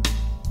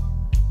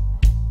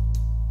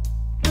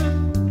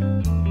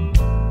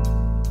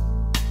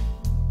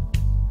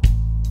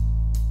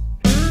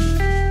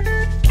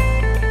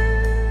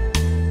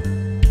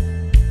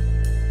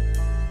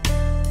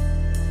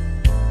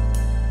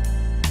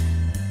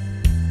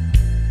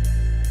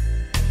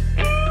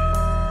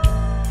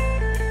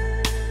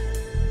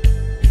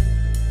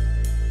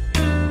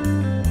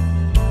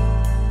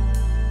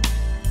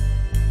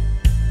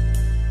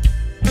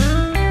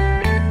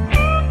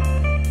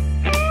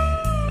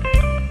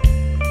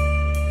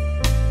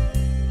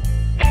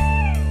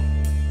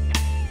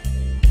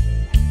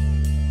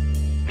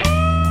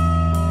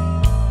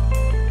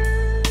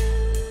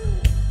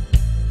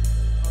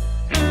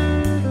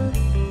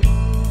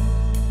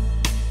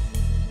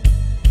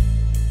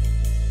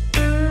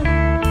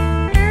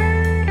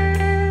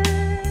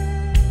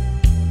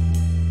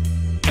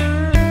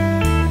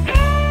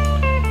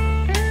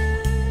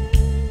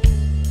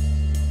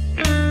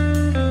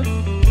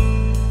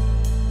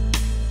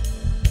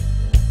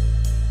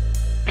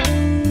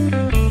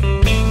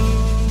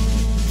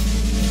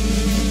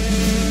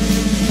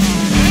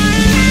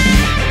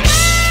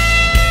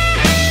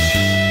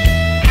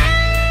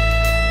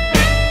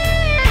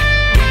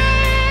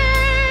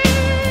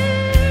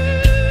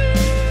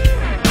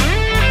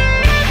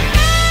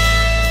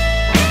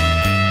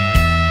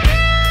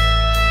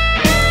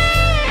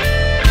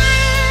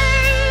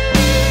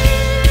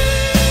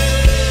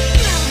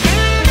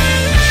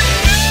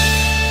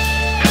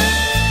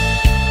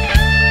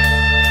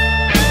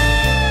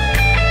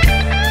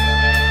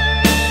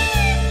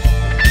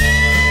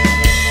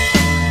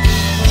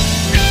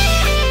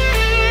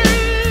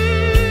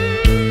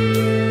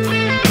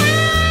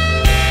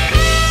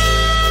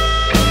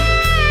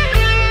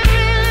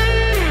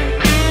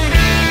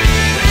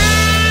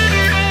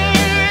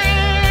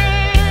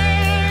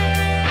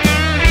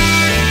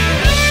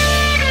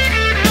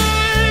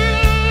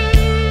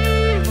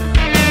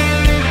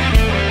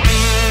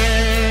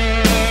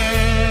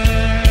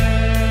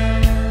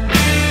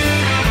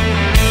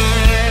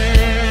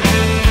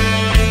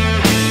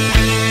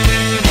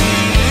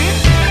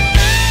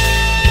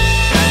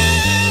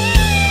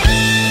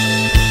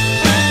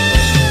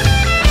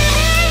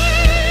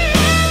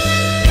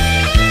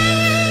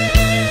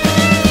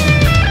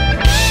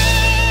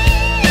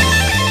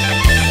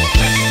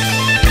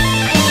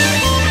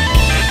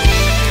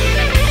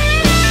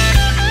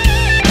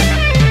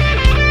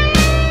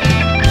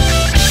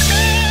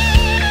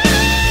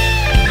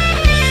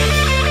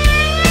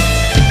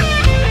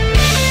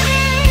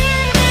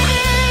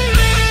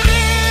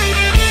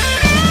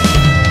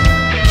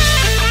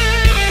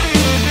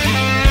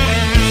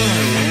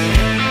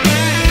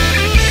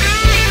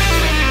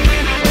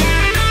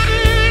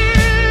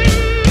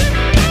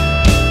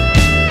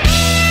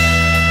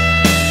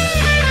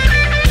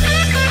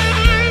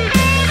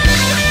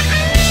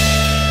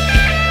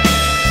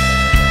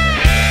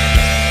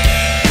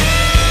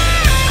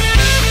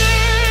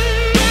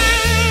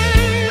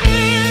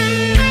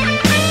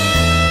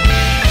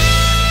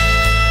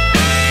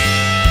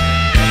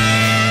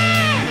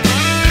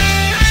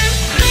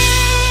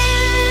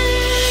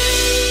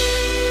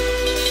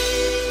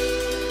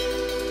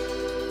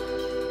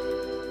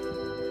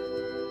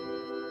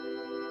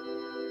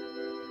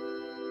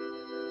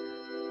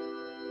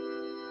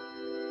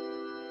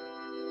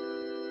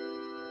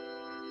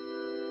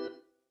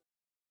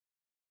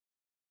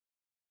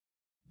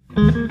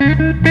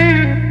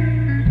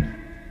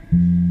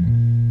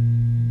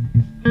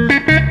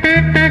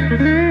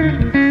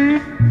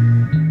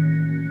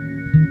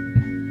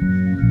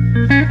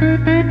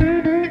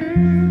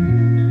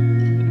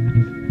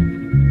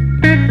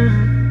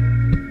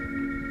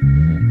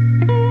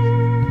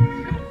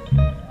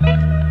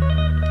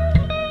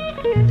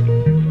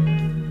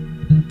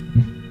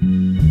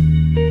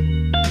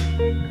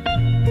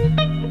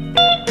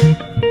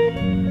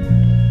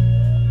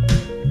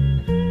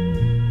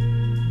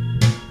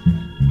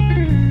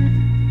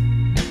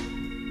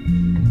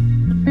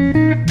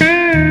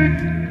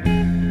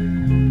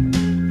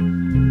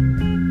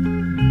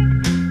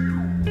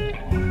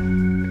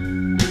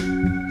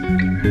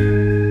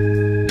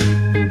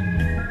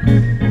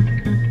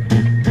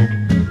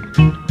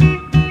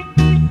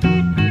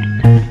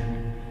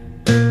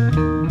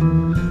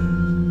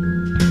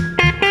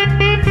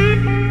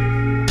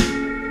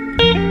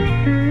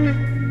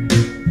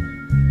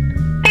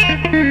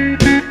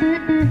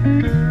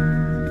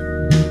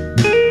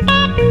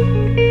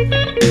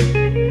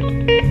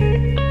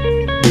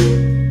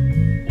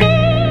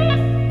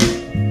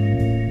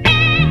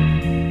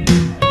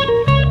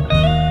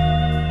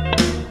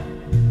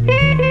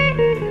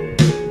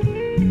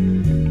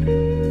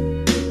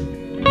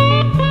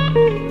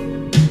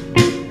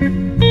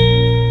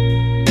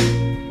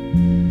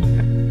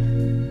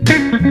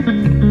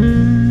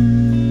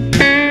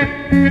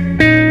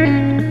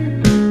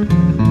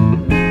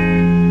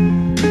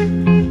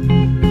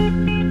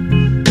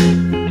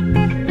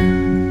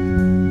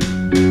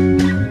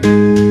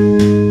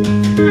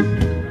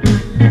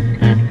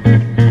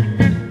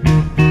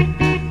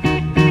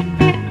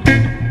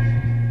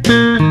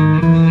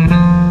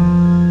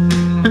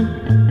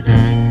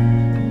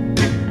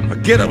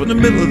 Get up in the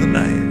middle of the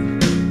night,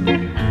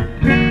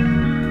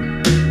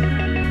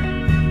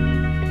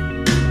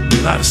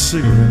 light a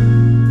cigarette,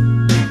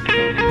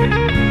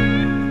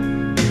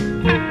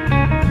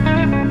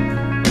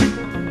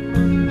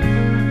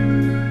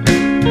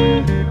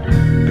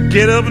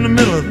 get up in the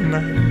middle of the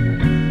night,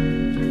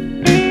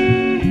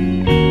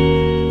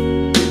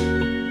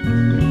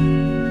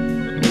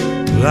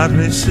 light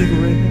me a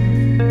cigarette.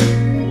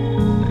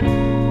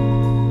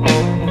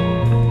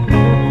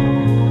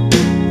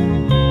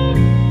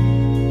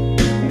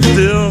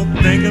 Still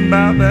thinking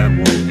about that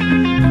woman,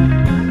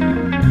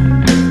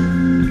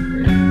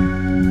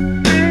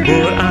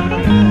 but I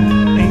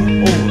ain't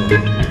over.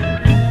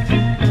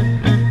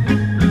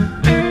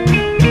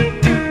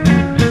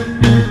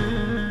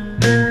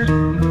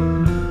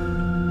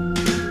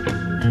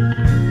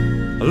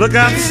 I look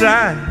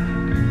outside,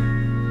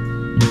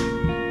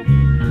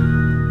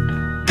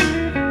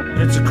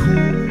 it's a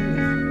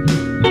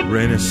cool,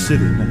 rainy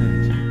city night.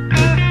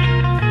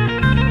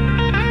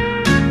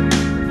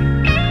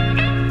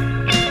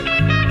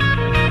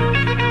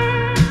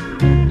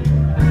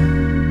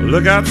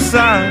 Look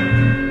outside,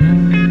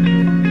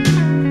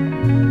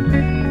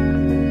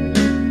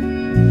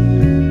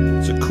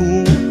 it's a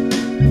cool,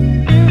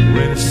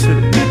 rainy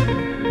city.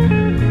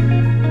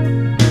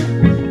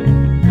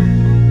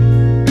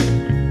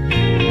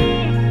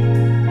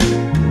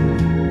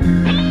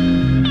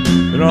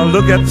 And I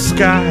look at the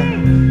sky,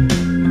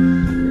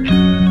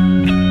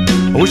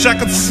 I wish I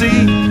could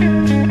see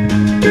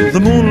the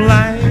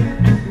moonlight.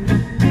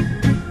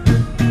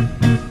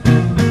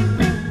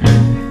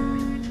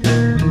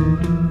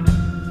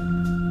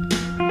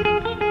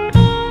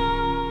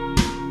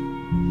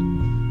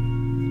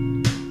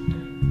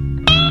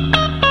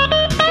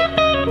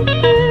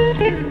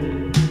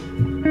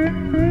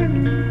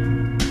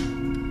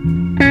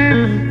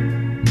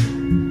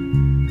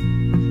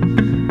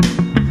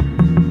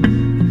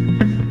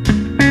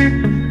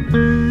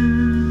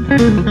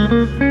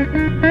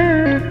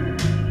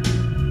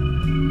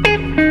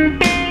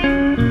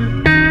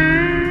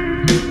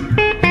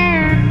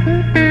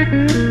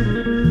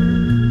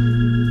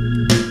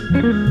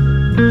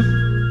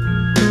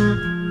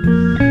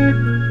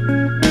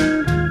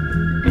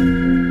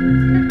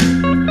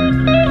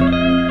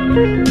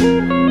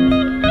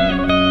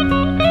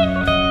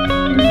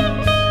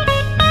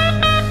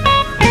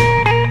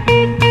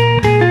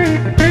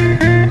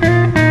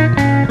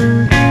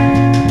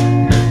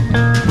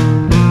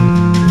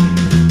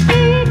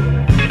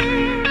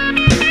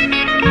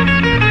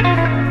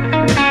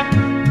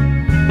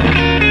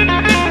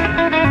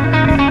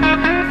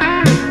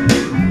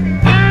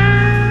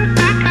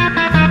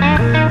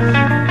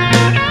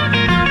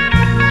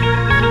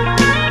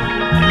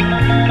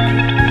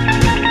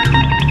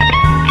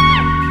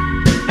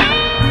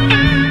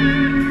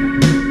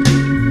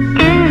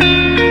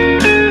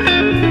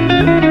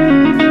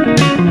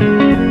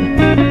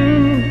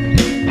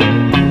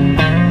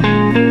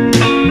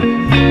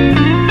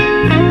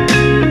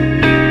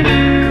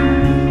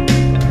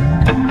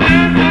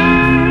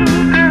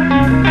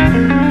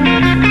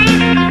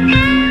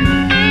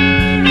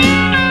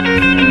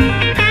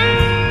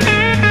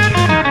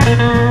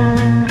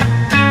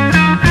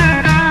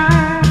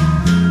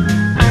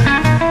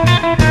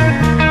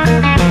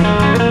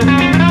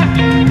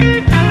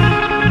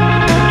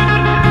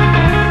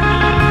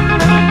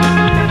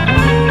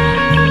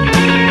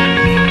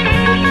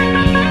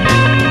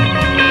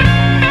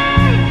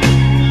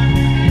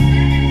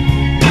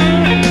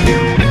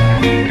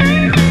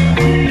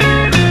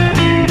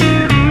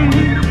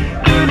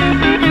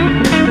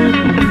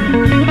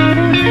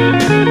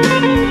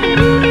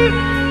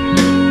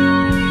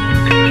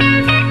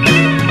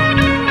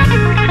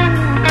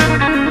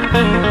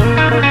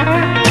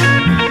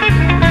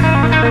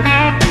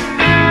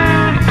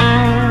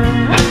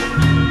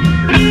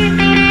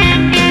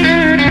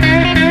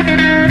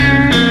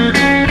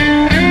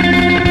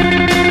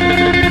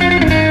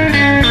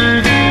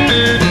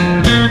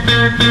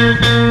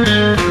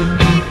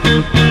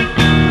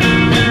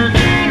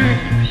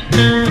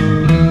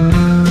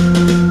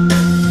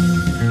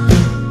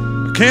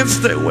 can't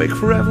stay awake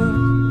forever.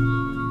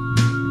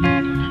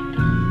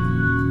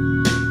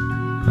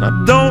 And I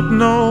don't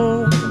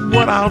know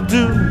what I'll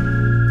do.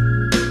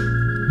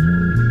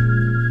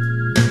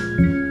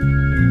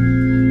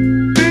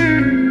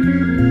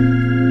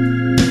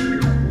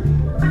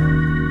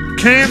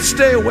 Can't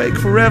stay awake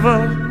forever.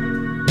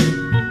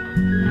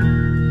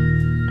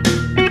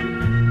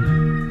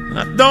 And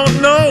I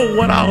don't know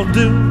what I'll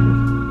do.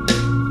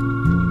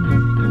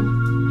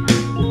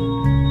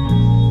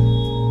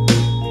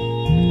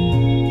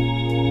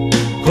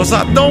 'Cause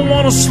I don't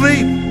want to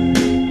sleep.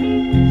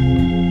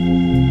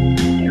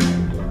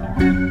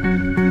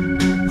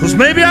 'Cause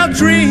maybe I'll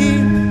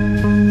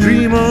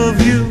dream of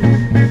you.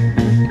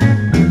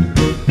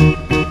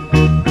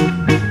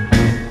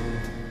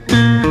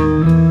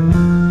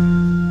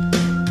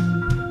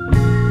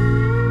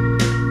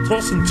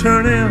 Toss and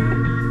turning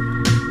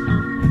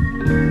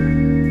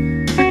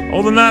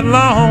all the night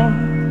long.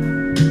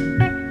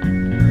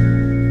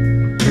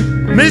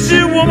 Miss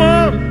you,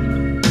 woman.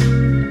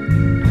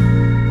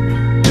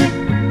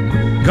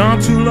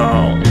 Gone too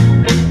long.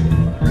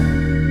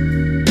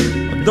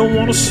 I don't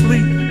want to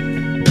sleep.